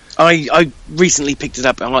 I recently picked it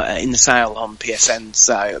up in the sale on PSN,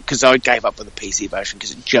 so because I gave up with the PC version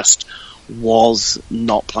because it just was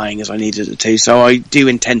not playing as I needed it to. So I do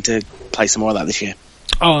intend to play some more of that this year.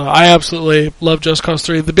 Oh, I absolutely love Just Cause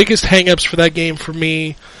 3. The biggest hang-ups for that game for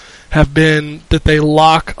me have been that they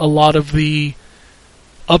lock a lot of the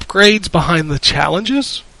upgrades behind the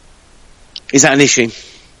challenges. Is that an issue?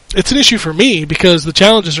 It's an issue for me because the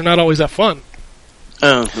challenges are not always that fun.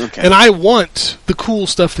 Oh, okay. And I want the cool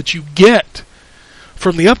stuff that you get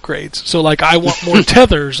from the upgrades. So, like, I want more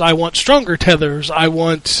tethers. I want stronger tethers. I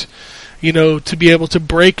want, to be able to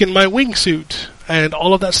break in my wingsuit. And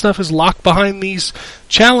all of that stuff is locked behind these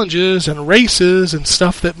challenges and races and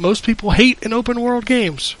stuff that most people hate in open world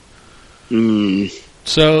games.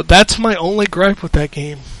 So that's my only gripe with that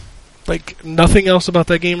game. Like, nothing else about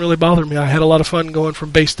that game really bothered me. I had a lot of fun going from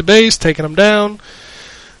base to base, taking them down.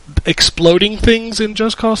 Exploding things in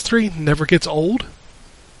Just Cause 3 never gets old.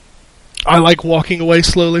 I like walking away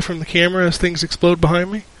slowly from the camera as things explode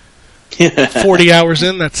behind me. 40 hours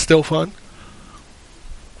in, that's still fun.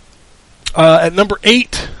 At number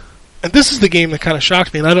 8, and this is the game that kind of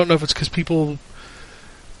shocked me, and I don't know if it's because people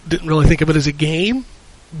didn't really think of it as a game,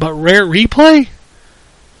 but Rare Replay?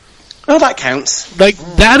 Oh, that counts. Like,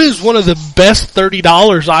 that is one of the best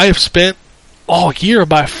 $30 I have spent all year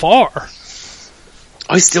by far.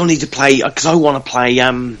 I still need to play, because I want to play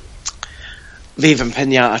Viva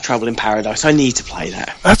Pinata Trouble in Paradise. I need to play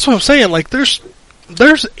that. That's what I'm saying. Like, there's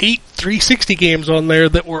 8 360 games on there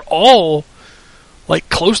that were all like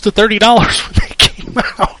close to $30 when they came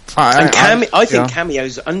out. I think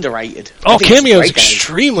Cameo's underrated. Oh, Cameo's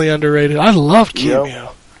extremely underrated. I love Cameo.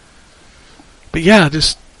 Yep. But yeah,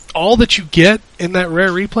 just all that you get in that Rare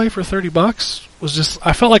Replay for $30 was just,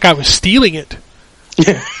 I felt like I was stealing it.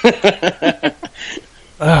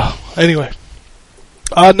 Anyway.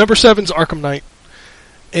 Number 7's Arkham Knight.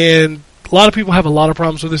 And a lot of people have a lot of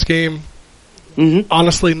problems with this game. Mm-hmm.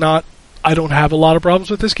 Honestly, I don't have a lot of problems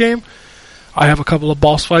with this game. I have a couple of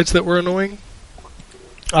boss fights that were annoying.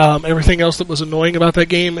 Everything else that was annoying about that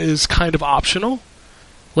game is kind of optional.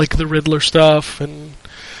 Like the Riddler stuff and,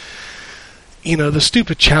 the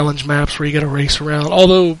stupid challenge maps where you gotta race around.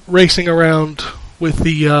 Although, racing around with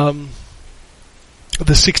the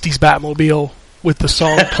 60s Batmobile with the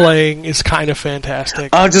song playing is kind of fantastic.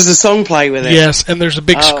 Oh, does the song play with it? Yes, and there's a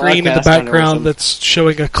big screen in the background that's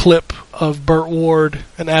showing a clip of Burt Ward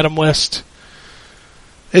and Adam West.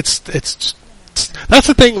 That's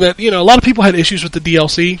the thing that, a lot of people had issues with the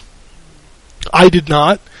DLC. I did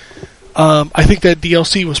not. I think that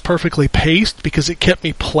DLC was perfectly paced because it kept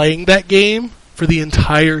me playing that game for the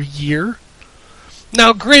entire year.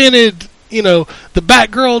 Now, granted, the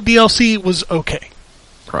Batgirl DLC was okay.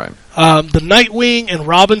 Right. The Nightwing and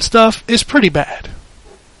Robin stuff is pretty bad.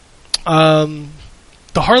 The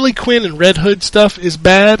Harley Quinn and Red Hood stuff is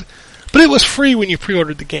bad, but it was free when you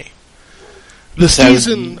pre-ordered the game. The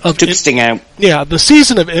season of the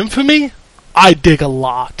season of Infamy, I dig a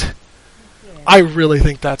lot. I really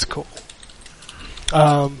think that's cool.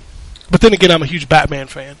 But then again, I'm a huge Batman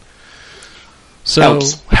fan. So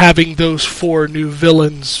having those 4 new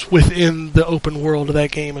villains within the open world of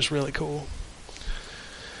that game is really cool.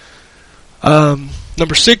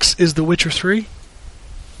 Number 6 is The Witcher 3.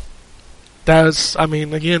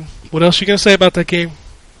 Again, what else are you going to say about that game?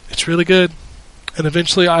 It's really good. And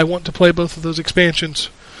eventually I want to play both of those expansions.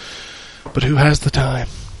 But who has the time?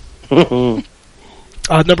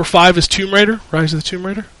 Number 5 is Tomb Raider, Rise of the Tomb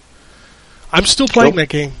Raider. I'm still playing that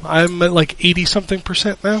game. I'm at like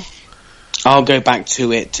 80-something% now. I'll go back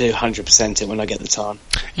to it to 100% it when I get the time.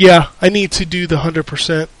 Yeah, I need to do the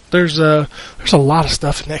 100%. There's a lot of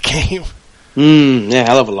stuff in that game. Yeah,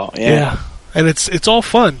 hell of a lot. Yeah, and it's all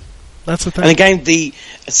fun. That's the thing. And again, the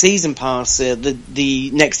season pass,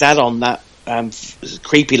 the next add-on, that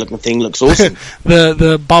creepy looking thing looks awesome.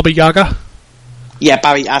 the Baba Yaga. Yeah,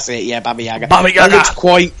 that's it. Yeah, Baba Yaga. Baba Yaga.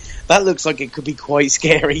 That looks like it could be quite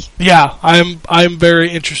scary. Yeah, I'm very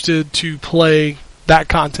interested to play that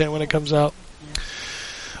content when it comes out.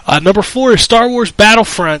 Number 4 is Star Wars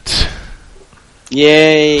Battlefront.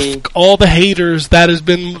 Yay! All the haters. That has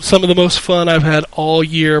been some of the most fun I've had all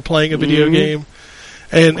year playing a video game.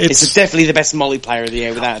 And it's definitely the best multiplayer of the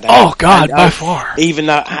year, without a doubt. Oh God, by far. Even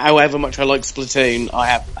though, however much I like Splatoon, I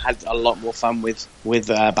have had a lot more fun with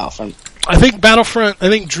Battlefront. I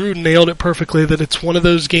think Drew nailed it perfectly, that it's one of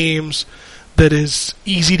those games that is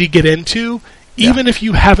easy to get into, even if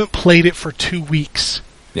you haven't played it for 2 weeks.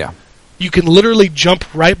 Yeah. You can literally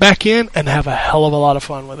jump right back in and have a hell of a lot of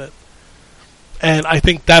fun with it. And I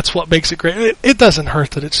think that's what makes it great. It doesn't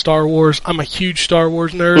hurt that it's Star Wars. I'm a huge Star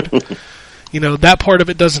Wars nerd. You know, that part of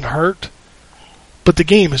it doesn't hurt. But the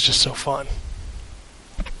game is just so fun.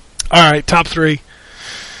 Alright, top 3.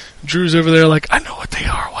 Drew's over there like, I know what they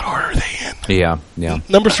are. What order are they in? Yeah.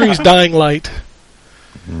 Number 3 is Dying Light.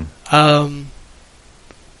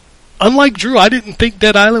 Unlike Drew, I didn't think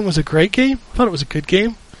Dead Island was a great game. I thought it was a good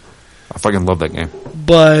game. I fucking love that game.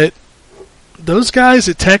 But those guys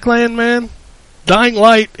at Techland, man, Dying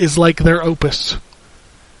Light is like their opus.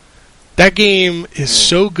 That game is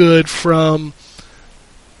so good from...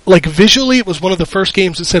 Like, visually, it was one of the first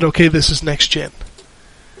games that said, okay, this is next gen.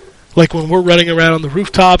 Like, when we're running around on the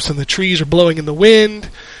rooftops and the trees are blowing in the wind,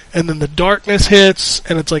 and then the darkness hits,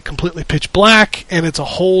 and it's, like, completely pitch black, and it's a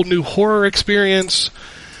whole new horror experience.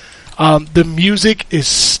 The music is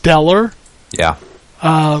stellar. Yeah.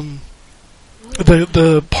 The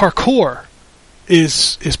parkour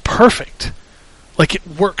is perfect. Like, it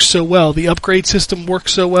works so well. The upgrade system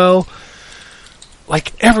works so well.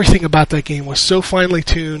 Like, everything about that game was so finely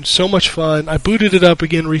tuned, so much fun. I booted it up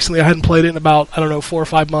again recently. I hadn't played it in about, 4 or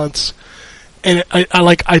 5 months. And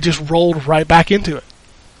I just rolled right back into it.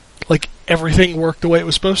 Like, everything worked the way it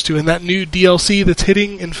was supposed to. And that new DLC that's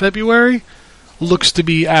hitting in February looks to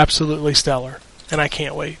be absolutely stellar. And I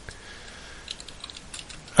can't wait.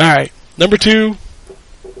 Alright, number 2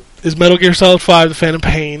 is Metal Gear Solid 5, The Phantom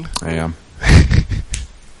Pain. I am.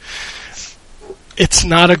 It's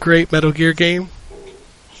not a great Metal Gear game,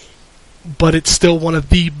 but it's still one of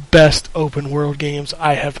the best open world games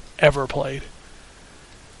I have ever played.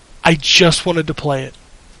 I just wanted to play it.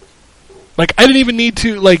 Like, I didn't even need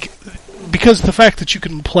to, like, because the fact that you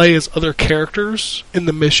can play as other characters in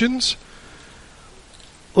the missions,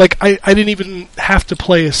 like, I didn't even have to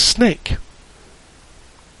play as Snake.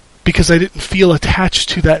 Because I didn't feel attached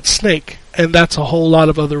to that Snake. And that's a whole lot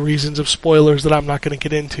of other reasons of spoilers that I'm not going to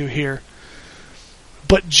get into here.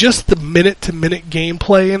 But just the minute-to-minute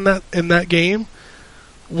gameplay in that game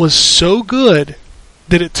was so good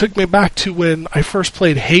that it took me back to when I first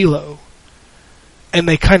played Halo, and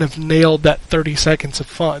they kind of nailed that 30 seconds of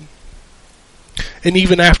fun. And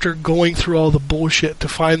even after going through all the bullshit to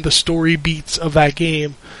find the story beats of that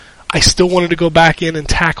game, I still wanted to go back in and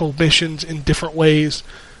tackle missions in different ways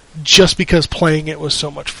just because playing it was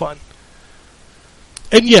so much fun.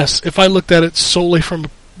 And yes, if I looked at it solely from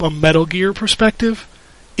a Metal Gear perspective,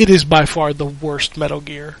 it is by far the worst Metal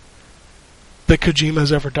Gear that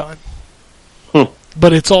Kojima's ever done.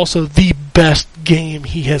 But it's also the best game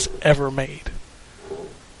he has ever made.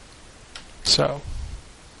 So.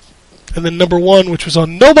 And then number 1, which was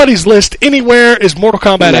on nobody's list anywhere, is Mortal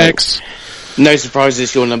Kombat X. No surprise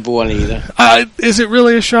it's your number 1 either. Is it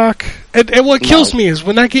really a shock? And what kills me is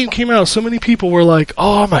when that game came out, so many people were like,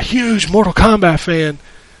 oh, I'm a huge Mortal Kombat fan.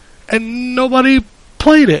 And nobody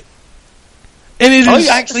played it. And it is...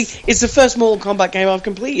 actually, it's the first Mortal Kombat game I've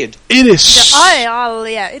completed. It is...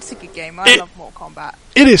 Yeah, it's a good game. I love Mortal Kombat.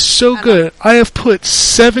 It is so good. I have put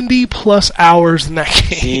 70 plus hours in that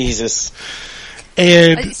game. Jesus.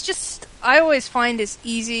 And... It's just... I always find it's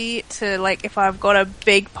easy to, like, if I've got a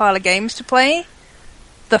big pile of games to play,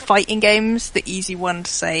 the fighting games, the easy one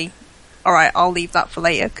to say, alright, I'll leave that for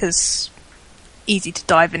later, because easy to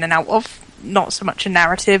dive in and out of. Not so much a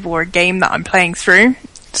narrative or a game that I'm playing through.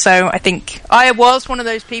 So I think I was one of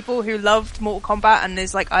those people who loved Mortal Kombat and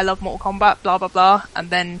is like, I love Mortal Kombat, blah, blah, blah,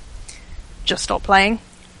 and then just stopped playing.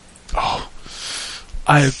 Oh.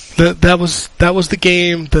 That was the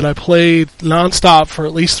game that I played nonstop for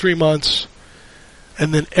at least 3 months,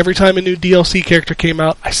 and then every time a new DLC character came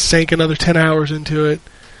out, I sank another 10 hours into it.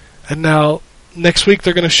 And now next week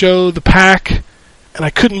they're going to show the pack, and I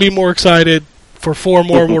couldn't be more excited for 4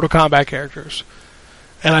 more Mortal Kombat characters.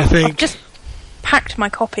 And I I've think just packed my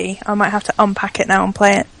copy. I might have to unpack it now and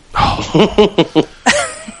play it.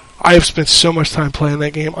 I have spent so much time playing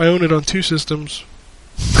that game. I own it on 2 systems.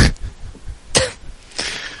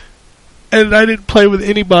 And I didn't play with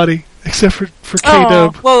anybody except for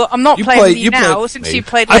K-Dub. Oh, well, I'm not You playing play- with you you now play- since me. you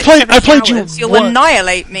played I like played- I 70 played you hours. You'll once.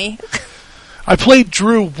 annihilate me. I played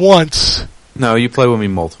Drew once. No, you play with me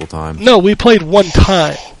multiple times. No, we played one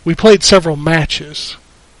time. We played several matches,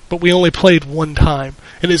 but we only played one time.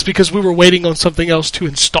 And it's because we were waiting on something else to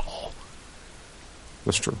install.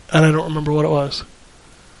 That's true. And I don't remember what it was.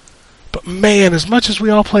 But man, as much as we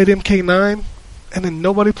all played MK9, and then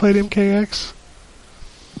nobody played MKX,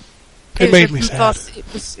 it made me sad.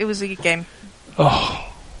 It was a good game.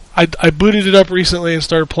 Oh, I booted it up recently and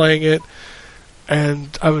started playing it,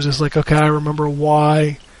 and I was just like, okay, I remember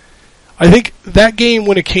why. I think that game,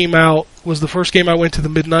 when it came out, was the first game I went to the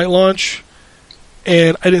midnight launch,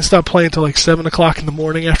 and I didn't stop playing until like 7 o'clock in the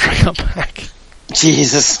morning after I got back.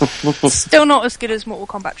 Jesus. Still not as good as Mortal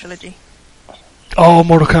Kombat Trilogy. Oh,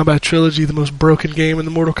 Mortal Kombat Trilogy, the most broken game in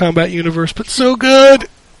the Mortal Kombat universe, but so good!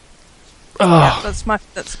 Yeah, Oh, that's my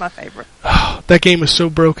favorite. that game is so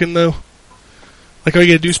broken, though. Like, all you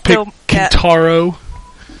gotta do is pick Still, yeah. Kintaro,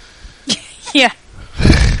 Yeah.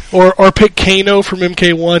 or pick Kano from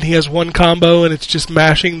MK1. He has one combo, and it's just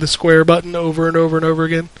mashing the square button over and over and over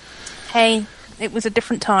again. Hey, it was a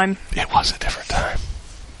different time. It was a different time.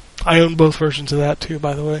 I own both versions of that, too,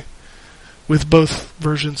 by the way. With both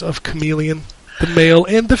versions of Chameleon. The male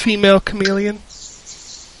and the female Chameleon.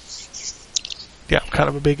 Yeah, I'm kind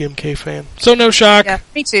of a big MK fan. So no shock. Yeah,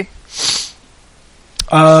 me too.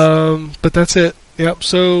 But that's it. Yep.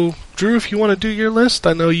 So, Drew, if you want to do your list,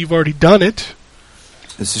 I know you've already done it,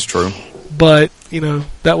 This is true. but,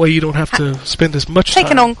 that way you don't have to spend as much time.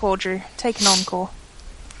 Take an encore, Drew. Take an encore.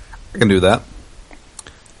 I can do that.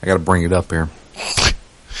 I got to bring it up here.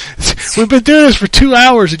 We've been doing this for 2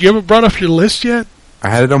 hours, and you haven't brought up your list yet? I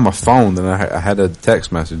had it on my phone, then I had a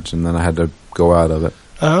text message, and then I had to go out of it.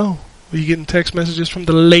 Oh. Are you getting text messages from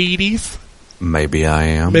the ladies? Maybe I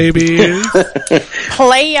am. Maybe.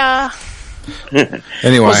 Player.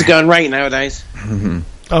 Anyway. What's it going right nowadays?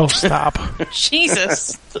 Oh, stop.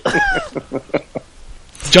 Jesus.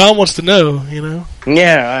 John wants to know,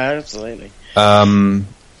 Yeah, absolutely.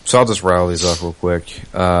 So I'll just rattle these up real quick.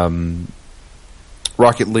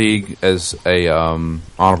 Rocket League as a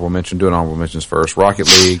honorable mention. Doing honorable mentions first. Rocket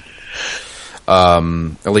League,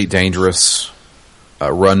 Elite Dangerous,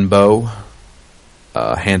 Runbow,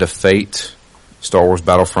 Hand of Fate, Star Wars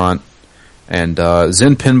Battlefront, and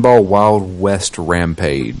Zen Pinball Wild West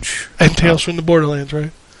Rampage. And Tales from the Borderlands, right?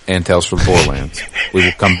 And Tales from the Borderlands. We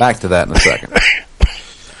will come back to that in a second.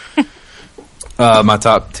 My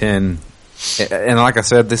top 10, and like I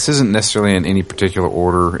said, this isn't necessarily in any particular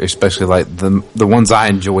order, especially like the ones I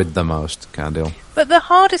enjoyed the most, kind of deal. But the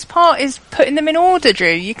hardest part is putting them in order, Drew.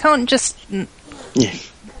 You can't just... Yeah.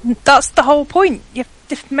 That's the whole point. You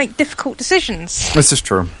have to make difficult decisions. This is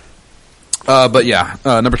true. But yeah,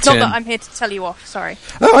 number 10. Not that I'm here to tell you off, sorry.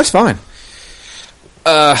 Oh, that's fine.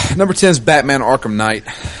 Number 10 is Batman Arkham Knight.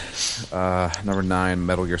 Number 9,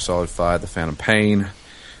 Metal Gear Solid 5, The Phantom Pain.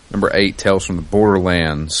 Number 8, Tales from the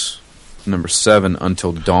Borderlands. Number 7,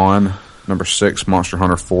 Until Dawn. Number 6, Monster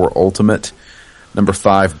Hunter 4 Ultimate. Number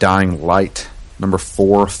 5, Dying Light. Number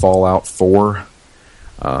 4, Fallout 4.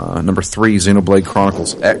 Number 3, Xenoblade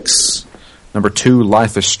Chronicles X. Number 2,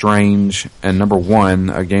 Life is Strange. And number 1,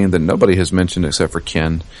 a game that nobody has mentioned except for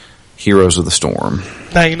Ken, Heroes of the Storm.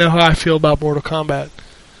 Now you know how I feel about Mortal Kombat.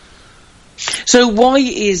 So why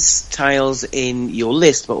is Tales in your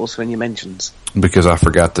list, but also in your mentions? Because I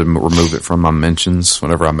forgot to remove it from my mentions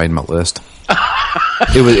whenever I made my list.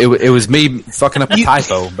 It was me fucking up a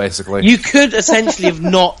typo, basically. You could essentially have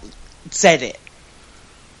not said it.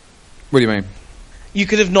 What do you mean? You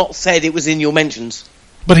could have not said it was in your mentions.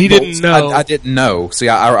 But he didn't know. I didn't know. See,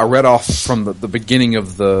 I read off from the beginning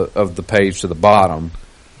of the page to the bottom,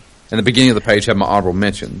 and the beginning of the page had my honorable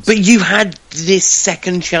mentions. But you had this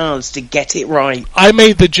second chance to get it right. I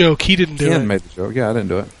made the joke. He didn't do Ken it. made the joke. Yeah, I didn't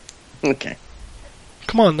do it. Okay.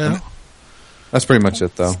 Come on now. That's pretty much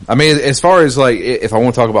it, though. I mean, as far as like, if I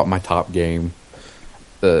want to talk about my top game,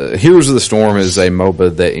 Heroes of the Storm is a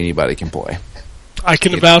MOBA that anybody can play. I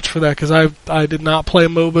can vouch for that because I did not play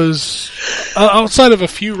MOBAs outside of a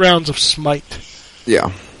few rounds of Smite.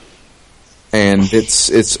 Yeah. And I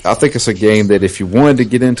think it's a game that if you wanted to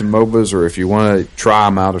get into MOBAs or if you want to try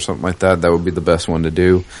them out or something like that, that would be the best one to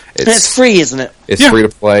do. It's free, isn't it? It's free to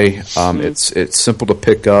play. It's simple to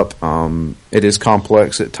pick up. It is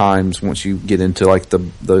complex at times once you get into like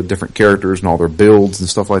the different characters and all their builds and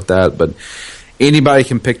stuff like that. But anybody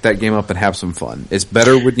can pick that game up and have some fun. It's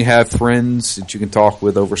better when you have friends that you can talk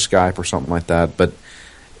with over Skype or something like that. But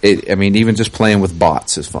even just playing with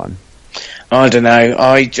bots is fun. I don't know.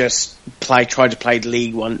 I just tried to play the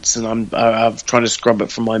League once, and I'm trying to scrub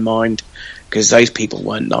it from my mind because those people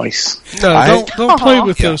weren't nice. No, don't play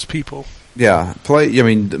with those people. Yeah,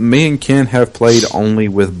 me and Ken have played only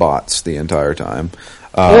with bots the entire time,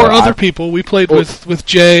 or other people. We played with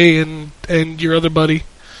Jay and your other buddy.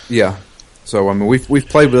 Yeah, so we've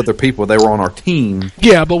played with other people. They were on our team.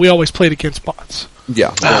 Yeah, but we always played against bots.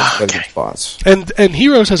 Yeah, against bots. And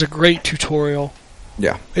Heroes has a great tutorial.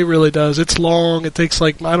 Yeah. It really does. It's long. It takes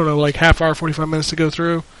like half hour, 45 minutes to go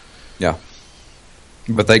through. Yeah.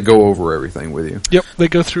 But they go over everything with you. Yep. They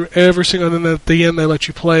go through every single, and then at the end they let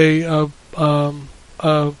you play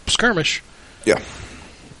skirmish. Yeah.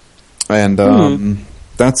 And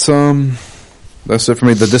that's it for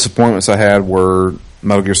me. The disappointments I had were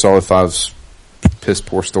Metal Gear Solid 5's piss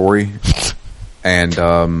poor story and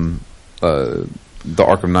the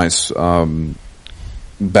Arkham Knight's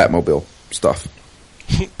Batmobile stuff.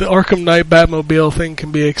 The Arkham Knight Batmobile thing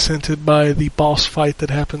can be accented by the boss fight that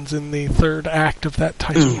happens in the third act of that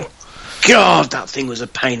title. God, that thing was a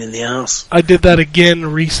pain in the ass. I did that again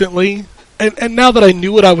recently, and now that I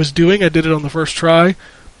knew what I was doing, I did it on the first try,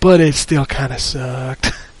 but it still kind of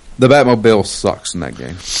sucked. The Batmobile sucks in that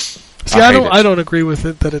game. See, I don't agree with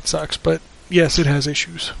it that it sucks, but yes, it has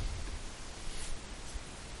issues.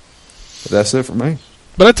 But that's it for me.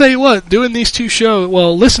 But I tell you what,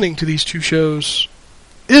 listening to these two shows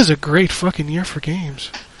is a great fucking year for games.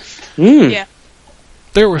 Yeah.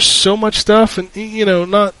 There was so much stuff, and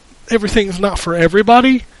not everything's not for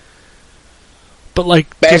everybody, but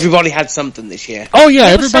But everybody had something this year. Oh yeah,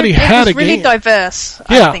 everybody had a game. It was really diverse,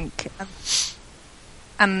 yeah. I think,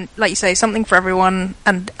 and like you say, something for everyone.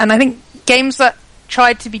 And I think games that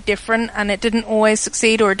tried to be different and it didn't always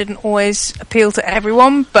succeed or it didn't always appeal to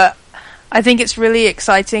everyone, but I think it's really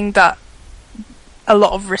exciting that a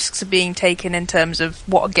lot of risks are being taken in terms of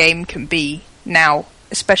what a game can be now,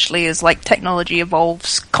 especially as technology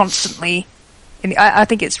evolves constantly. I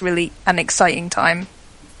think it's really an exciting time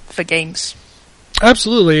for games.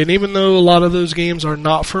 Absolutely, and even though a lot of those games are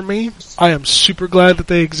not for me, I am super glad that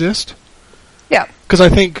they exist. Yeah. Because I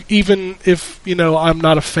think even if, I'm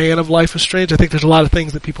not a fan of Life is Strange, I think there's a lot of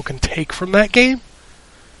things that people can take from that game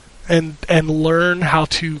and learn how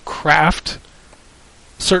to craft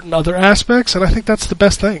certain other aspects, and I think that's the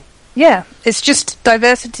best thing. Yeah, it's just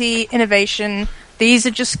diversity, innovation. These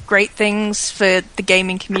are just great things for the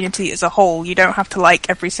gaming community as a whole. You don't have to like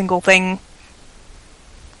every single thing.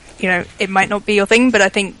 It might not be your thing, but I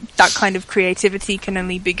think that kind of creativity can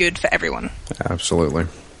only be good for everyone. Absolutely.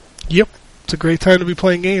 Yep. It's a great time to be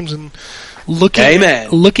playing games and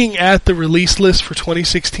looking at the release list for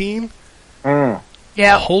 2016.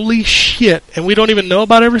 Yeah. Holy shit. And we don't even know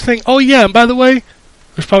about everything. Oh yeah, and by the way,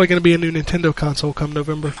 there's probably going to be a new Nintendo console come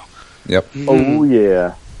November. Yep. Oh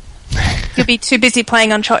yeah. You'll be too busy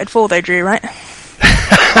playing Uncharted 4 though, Drew, right?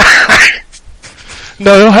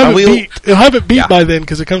 No, he'll have it beat by then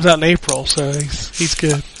because it comes out in April, so he's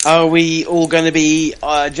good. Are we all going to be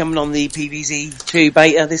jumping on the PvZ 2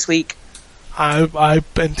 beta this week? I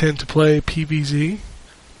intend to play PvZ.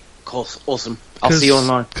 Of course, awesome. I'll see you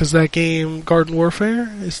online. Because that game, Garden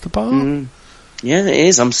Warfare, is the bomb. Yeah, it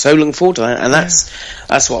is. I'm so looking forward to that. And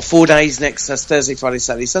that's what, 4 days next. That's Thursday, Friday,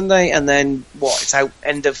 Saturday, Sunday. And then, it's out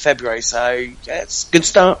end of February. So, yeah, it's a good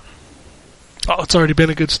start. Oh, it's already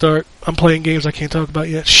been a good start. I'm playing games I can't talk about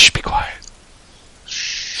yet. Shh, be quiet.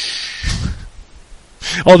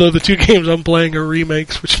 Although the 2 games I'm playing are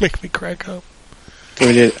remakes, which make me crack up.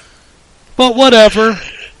 Brilliant. But whatever.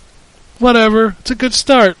 Whatever. It's a good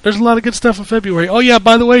start. There's a lot of good stuff in February. Oh yeah,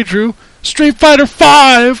 by the way, Drew, Street Fighter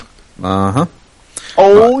 5! Uh-huh.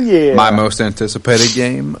 Oh yeah. My most anticipated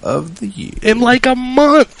game of the year. In like a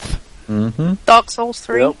month. Mm-hmm. Dark Souls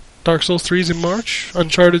 3. Yep. Dark Souls 3's in March.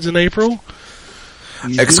 Uncharted's in April.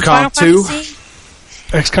 XCOM 2.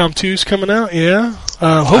 XCOM 2's coming out, yeah.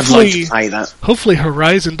 I'd like to play that. Hopefully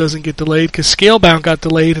Horizon doesn't get delayed, because Scalebound got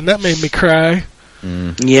delayed, and that made me cry.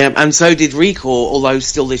 Yeah, and so did Recall, although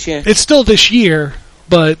still this year. It's still this year,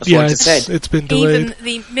 but That's yeah, what it said. it's been delayed.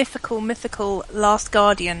 Even the mythical Last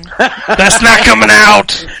Guardian. That's not coming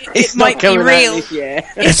out! It's might not be coming real. out this year.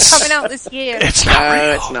 It's coming out this year. It's not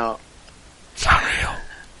real. It's not. It's not real.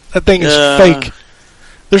 That thing is fake.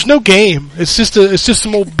 There's no game. It's just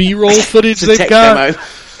some old B-roll footage It's a they've tech got. demo.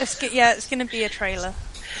 It's going to be a trailer.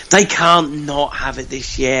 They can't not have it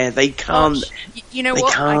this year. They can't. You know They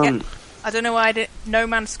what? can't. I don't know why I did. No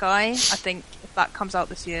Man's Sky. I think if that comes out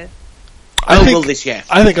this year, I think, will this year.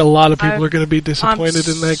 I think a lot of people I'm- are going to be disappointed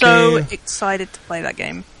in that so game. excited to play that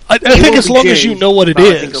game. I think will as be long as June, you know what it but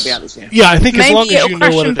is. I think it'll be out this year. Yeah, I think as Maybe long as it'll you know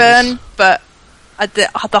crash what and it is. burn, but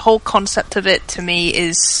the whole concept of it to me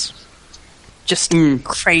is just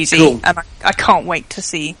crazy, Cool. and I can't wait to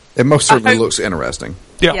see. It most certainly hope- looks interesting.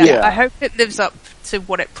 Yeah. Yeah. I hope it lives up to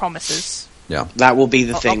what it promises. Yeah. That will be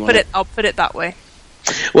the thing. I'll put it that way.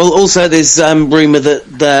 Well, also there's rumour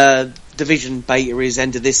that the Division beta is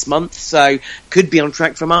end of this month, so could be on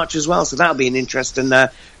track for March as well. So that'll be an interesting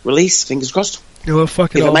release. Fingers crossed. You know,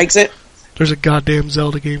 fuck If it it all. makes it. There's a goddamn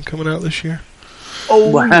Zelda game coming out this year.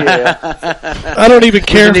 Oh yeah. I don't even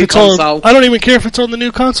care if new it's on. console. I don't even care if it's on the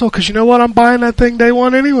new console because you know what? I'm buying that thing day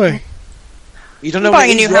one anyway. You don't I'm know what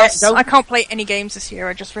buying a it new is yet, house. don't- I can't play any games this year.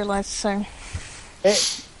 I just realised. So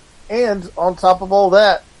And on top of all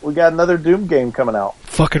that, we got another Doom game coming out.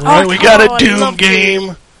 Fucking right, we got I a Doom love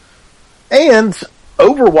game. And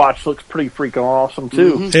Overwatch looks pretty freaking awesome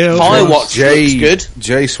too. Mhm. Yeah, Firewatch looks good.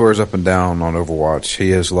 Jay swears up and down on Overwatch.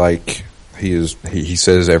 He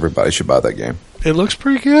says everybody should buy that game. It looks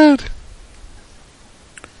pretty good.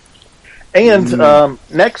 And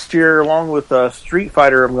next year, along with Street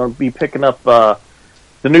Fighter, I'm going to be picking up the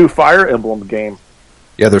new Fire Emblem game.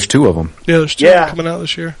 Yeah, there's two of them. Yeah, there's two Yeah. coming out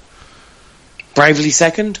this year. Bravely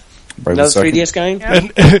Second. Bravely Another Second. 3DS game. Yeah.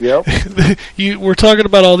 And Yep. we're talking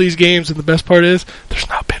about all these games, and the best part is there's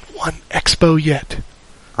not been one expo yet.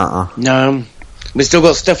 No. We still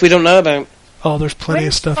got stuff we don't know about. Oh, there's plenty of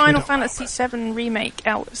when's stuff. we Final don't- Fantasy VII remake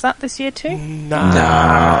out? Is that this year too? Nah.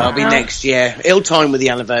 That'll be next year. It'll time with the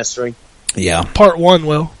anniversary. Yeah, Part 1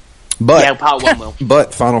 will. but Yeah, part 1 will.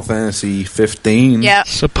 but Final Fantasy 15. Yeah,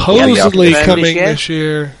 Supposedly Yeah. coming This this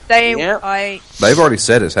year. I They've already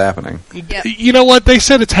said it's happening. yeah. You know what? They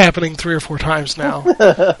said it's happening 3 or 4 times now.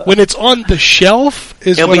 When it's on the shelf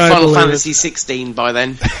is It'll when be I Final believe it. Fantasy 16 by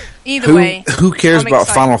then. Either way, Who cares I'm about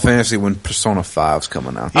excited. Final Fantasy when Persona 5's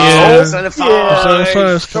coming out? Yeah. Persona 5. Persona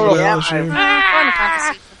 5's coming Yeah. out this year. Final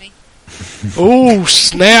Fantasy for me. Oh,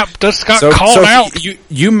 snap. That's got called so out.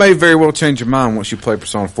 you may very well change your mind once you play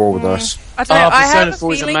Persona 4 with us. I don't know. I Persona have a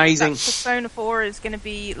 4 is feeling amazing. that Persona 4 is going to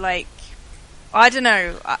be like, I don't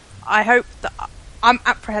know. I hope that I'm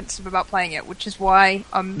apprehensive about playing it, which is why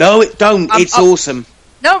I'm. No, it don't. I'm It's up- awesome.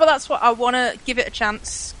 No, but that's what I want to give it a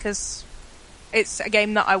chance because it's a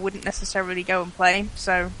game that I wouldn't necessarily go and play.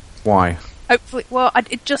 So Why? hopefully, well,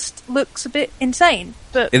 it just looks a bit insane.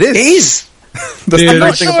 But It is. It is. That's Yeah, the I'm not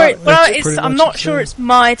nice thing sure. about It, well, That's pretty I'm much not sure insane. it's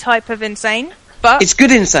my type of insane. But It's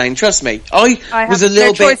good insane, trust me. I was have a little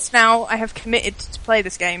no bit choice now. I have committed to play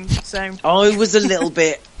this game. So I was a little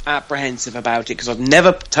bit apprehensive about it because I've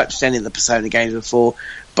never touched any of the Persona games before,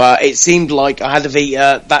 but it seemed like I had a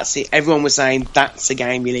Vita. That's it. Everyone was saying that's a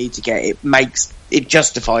game you need to get. It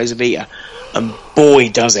justifies a Vita, and boy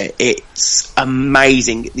does it! It's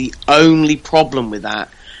amazing. The only problem with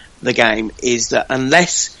the game is that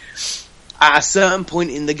unless at a certain point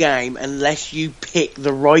in the game, unless you pick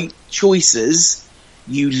the right choices,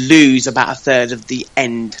 you lose about a third of the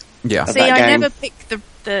end. Yeah. Of see, that I game. never pick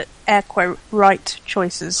the air quote right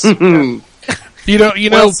choices. Hmm. You know,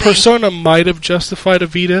 We'll see. Persona might have justified a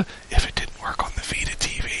Vita if it didn't work on the Vita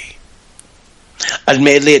TV.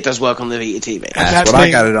 Admittedly, it does work on the Vita TV. That's what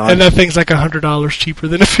I got it on. And that thing's like $100 cheaper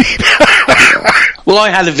than a Vita. Well, I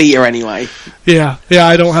had a Vita anyway. yeah,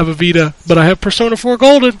 I don't have a Vita, but I have Persona 4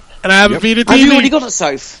 Golden, and I have a Vita Have you TV. already got it,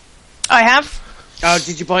 Soph? I have. Oh,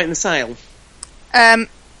 did you buy it in the sale?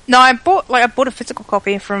 No, I bought a physical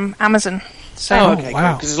copy from Amazon. So Oh, okay,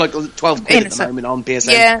 wow. Because it's like 12 quid at the Innocent. moment on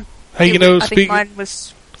PSN. yeah, Hey, you know, I think mine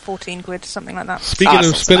was 14 quid, something like that. speaking that's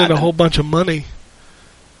of not so spending bad a then. whole bunch of money,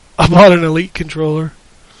 I bought an Elite controller.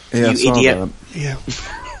 Yeah, I You saw idiot. that. Yeah.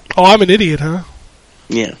 Oh, I'm an idiot, huh?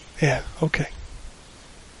 Yeah. Yeah. Okay.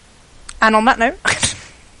 And on that note,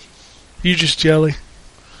 You just jelly.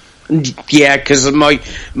 Yeah, because a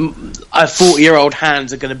 40-year-old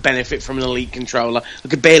hands are going to benefit from an Elite controller. I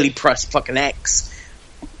could barely press fucking X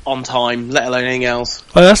on time, let alone anything else.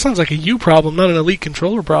 Well, that sounds like a you problem, not an Elite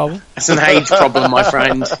controller problem. It's an age problem, my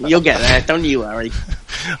friend. You'll get there, don't you worry.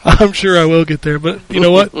 I'm sure I will get there, but you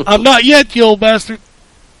know what? I'm not yet, you old bastard.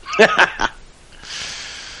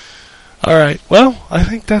 All right. Well, I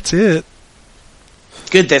think that's it.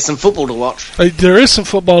 Good, there's some football to watch. There is some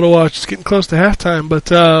football to watch. It's getting close to halftime,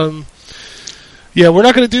 but yeah, we're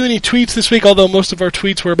not going to do any tweets this week. Although most of our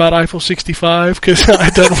tweets were about Eiffel 65 because I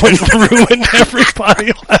done ruined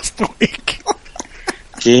everybody last week.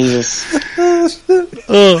 Jesus.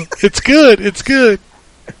 Oh, it's good. It's good.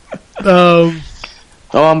 Oh,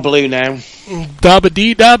 I'm blue now. Dabba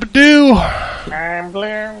dee dabba doo.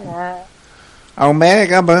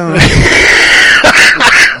 Omega Boom.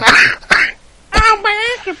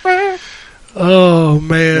 Oh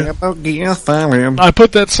man, I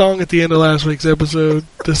put that song at the end of last week's episode,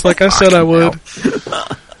 just like I said I would.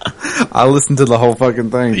 I listened to the whole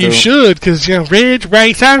fucking thing. You too. should, because Ridge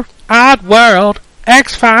Racer, Odd World,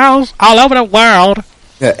 X-Files, all over the world.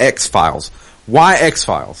 Yeah, X-Files. Why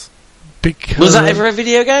X-Files? Because Was that ever a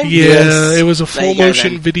video game? Yeah, Yes. it was a There full you go,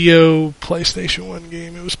 motion then. video PlayStation 1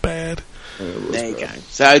 game. It was bad. There you go.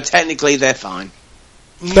 So technically they're fine.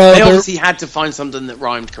 No, They they're- obviously had to find something that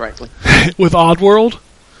rhymed correctly. with Oddworld,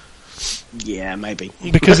 Yeah, maybe.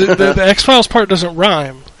 because the X-Files part doesn't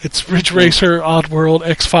rhyme. It's Ridge Racer, Oddworld,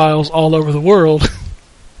 X-Files, all over the world.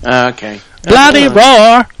 Okay. Bloody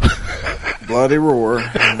roar! Bloody roar.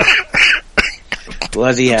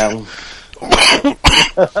 Bloody hell. I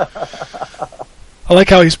like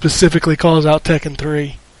how he specifically calls out Tekken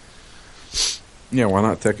 3. Yeah, why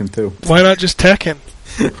not Tekken 2? Why not just Tekken?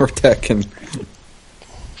 Or Tekken.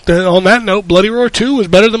 Then on that note, Bloody Roar 2 was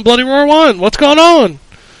better than Bloody Roar 1. What's going on?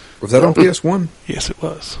 Was that on PS1? Yes, it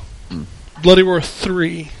was. Bloody Roar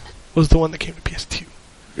 3 was the one that came to PS2.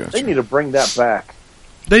 Gotcha. They need to bring that back.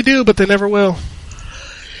 They do, but they never will.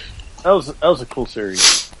 That was a cool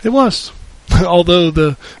series. It was. Although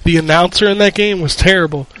the announcer in that game was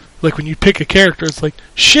terrible. Like when you pick a character, it's like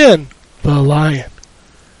Shin, the lion.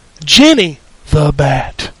 Jenny, the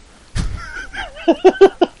bat.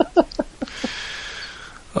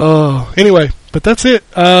 Oh, anyway, but that's it.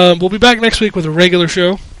 We'll be back next week with a regular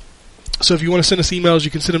show. So if you want to send us emails,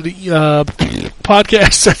 you can send them to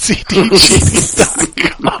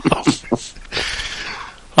podcasts@cdg.com.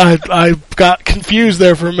 I got confused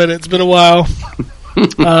there for a minute. It's been a while.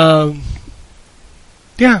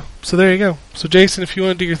 Yeah, so there you go. So Jason, if you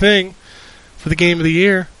want to do your thing for the game of the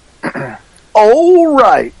year. All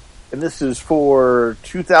right. And this is for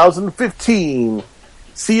 2015.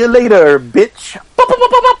 See you later, bitch.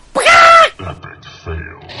 Epic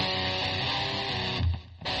fail.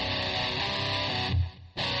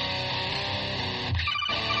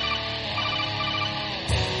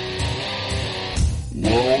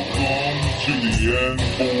 Welcome to the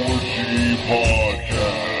N4G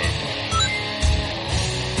podcast.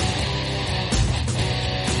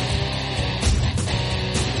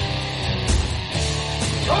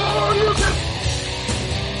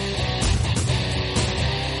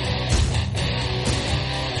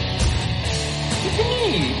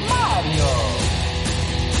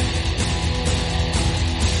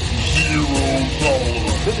 Zero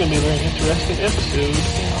tolerance. This is going to be a very interesting episode.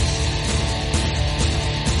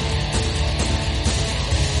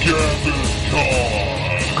 Death is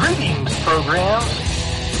time. Greetings, programs.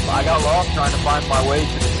 I got lost trying to find my way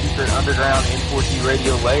to the secret underground N4G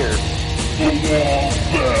radio lair. The Wombat.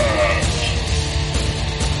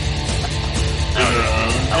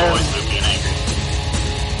 And Always with being angry.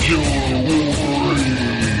 Killer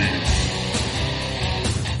Wolverine.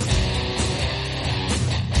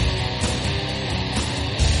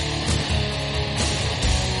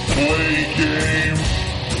 Play games,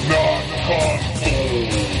 not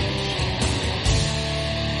consoles.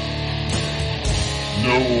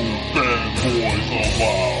 No fanboys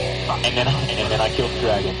allowed. And then I killed the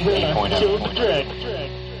dragon. 8.0.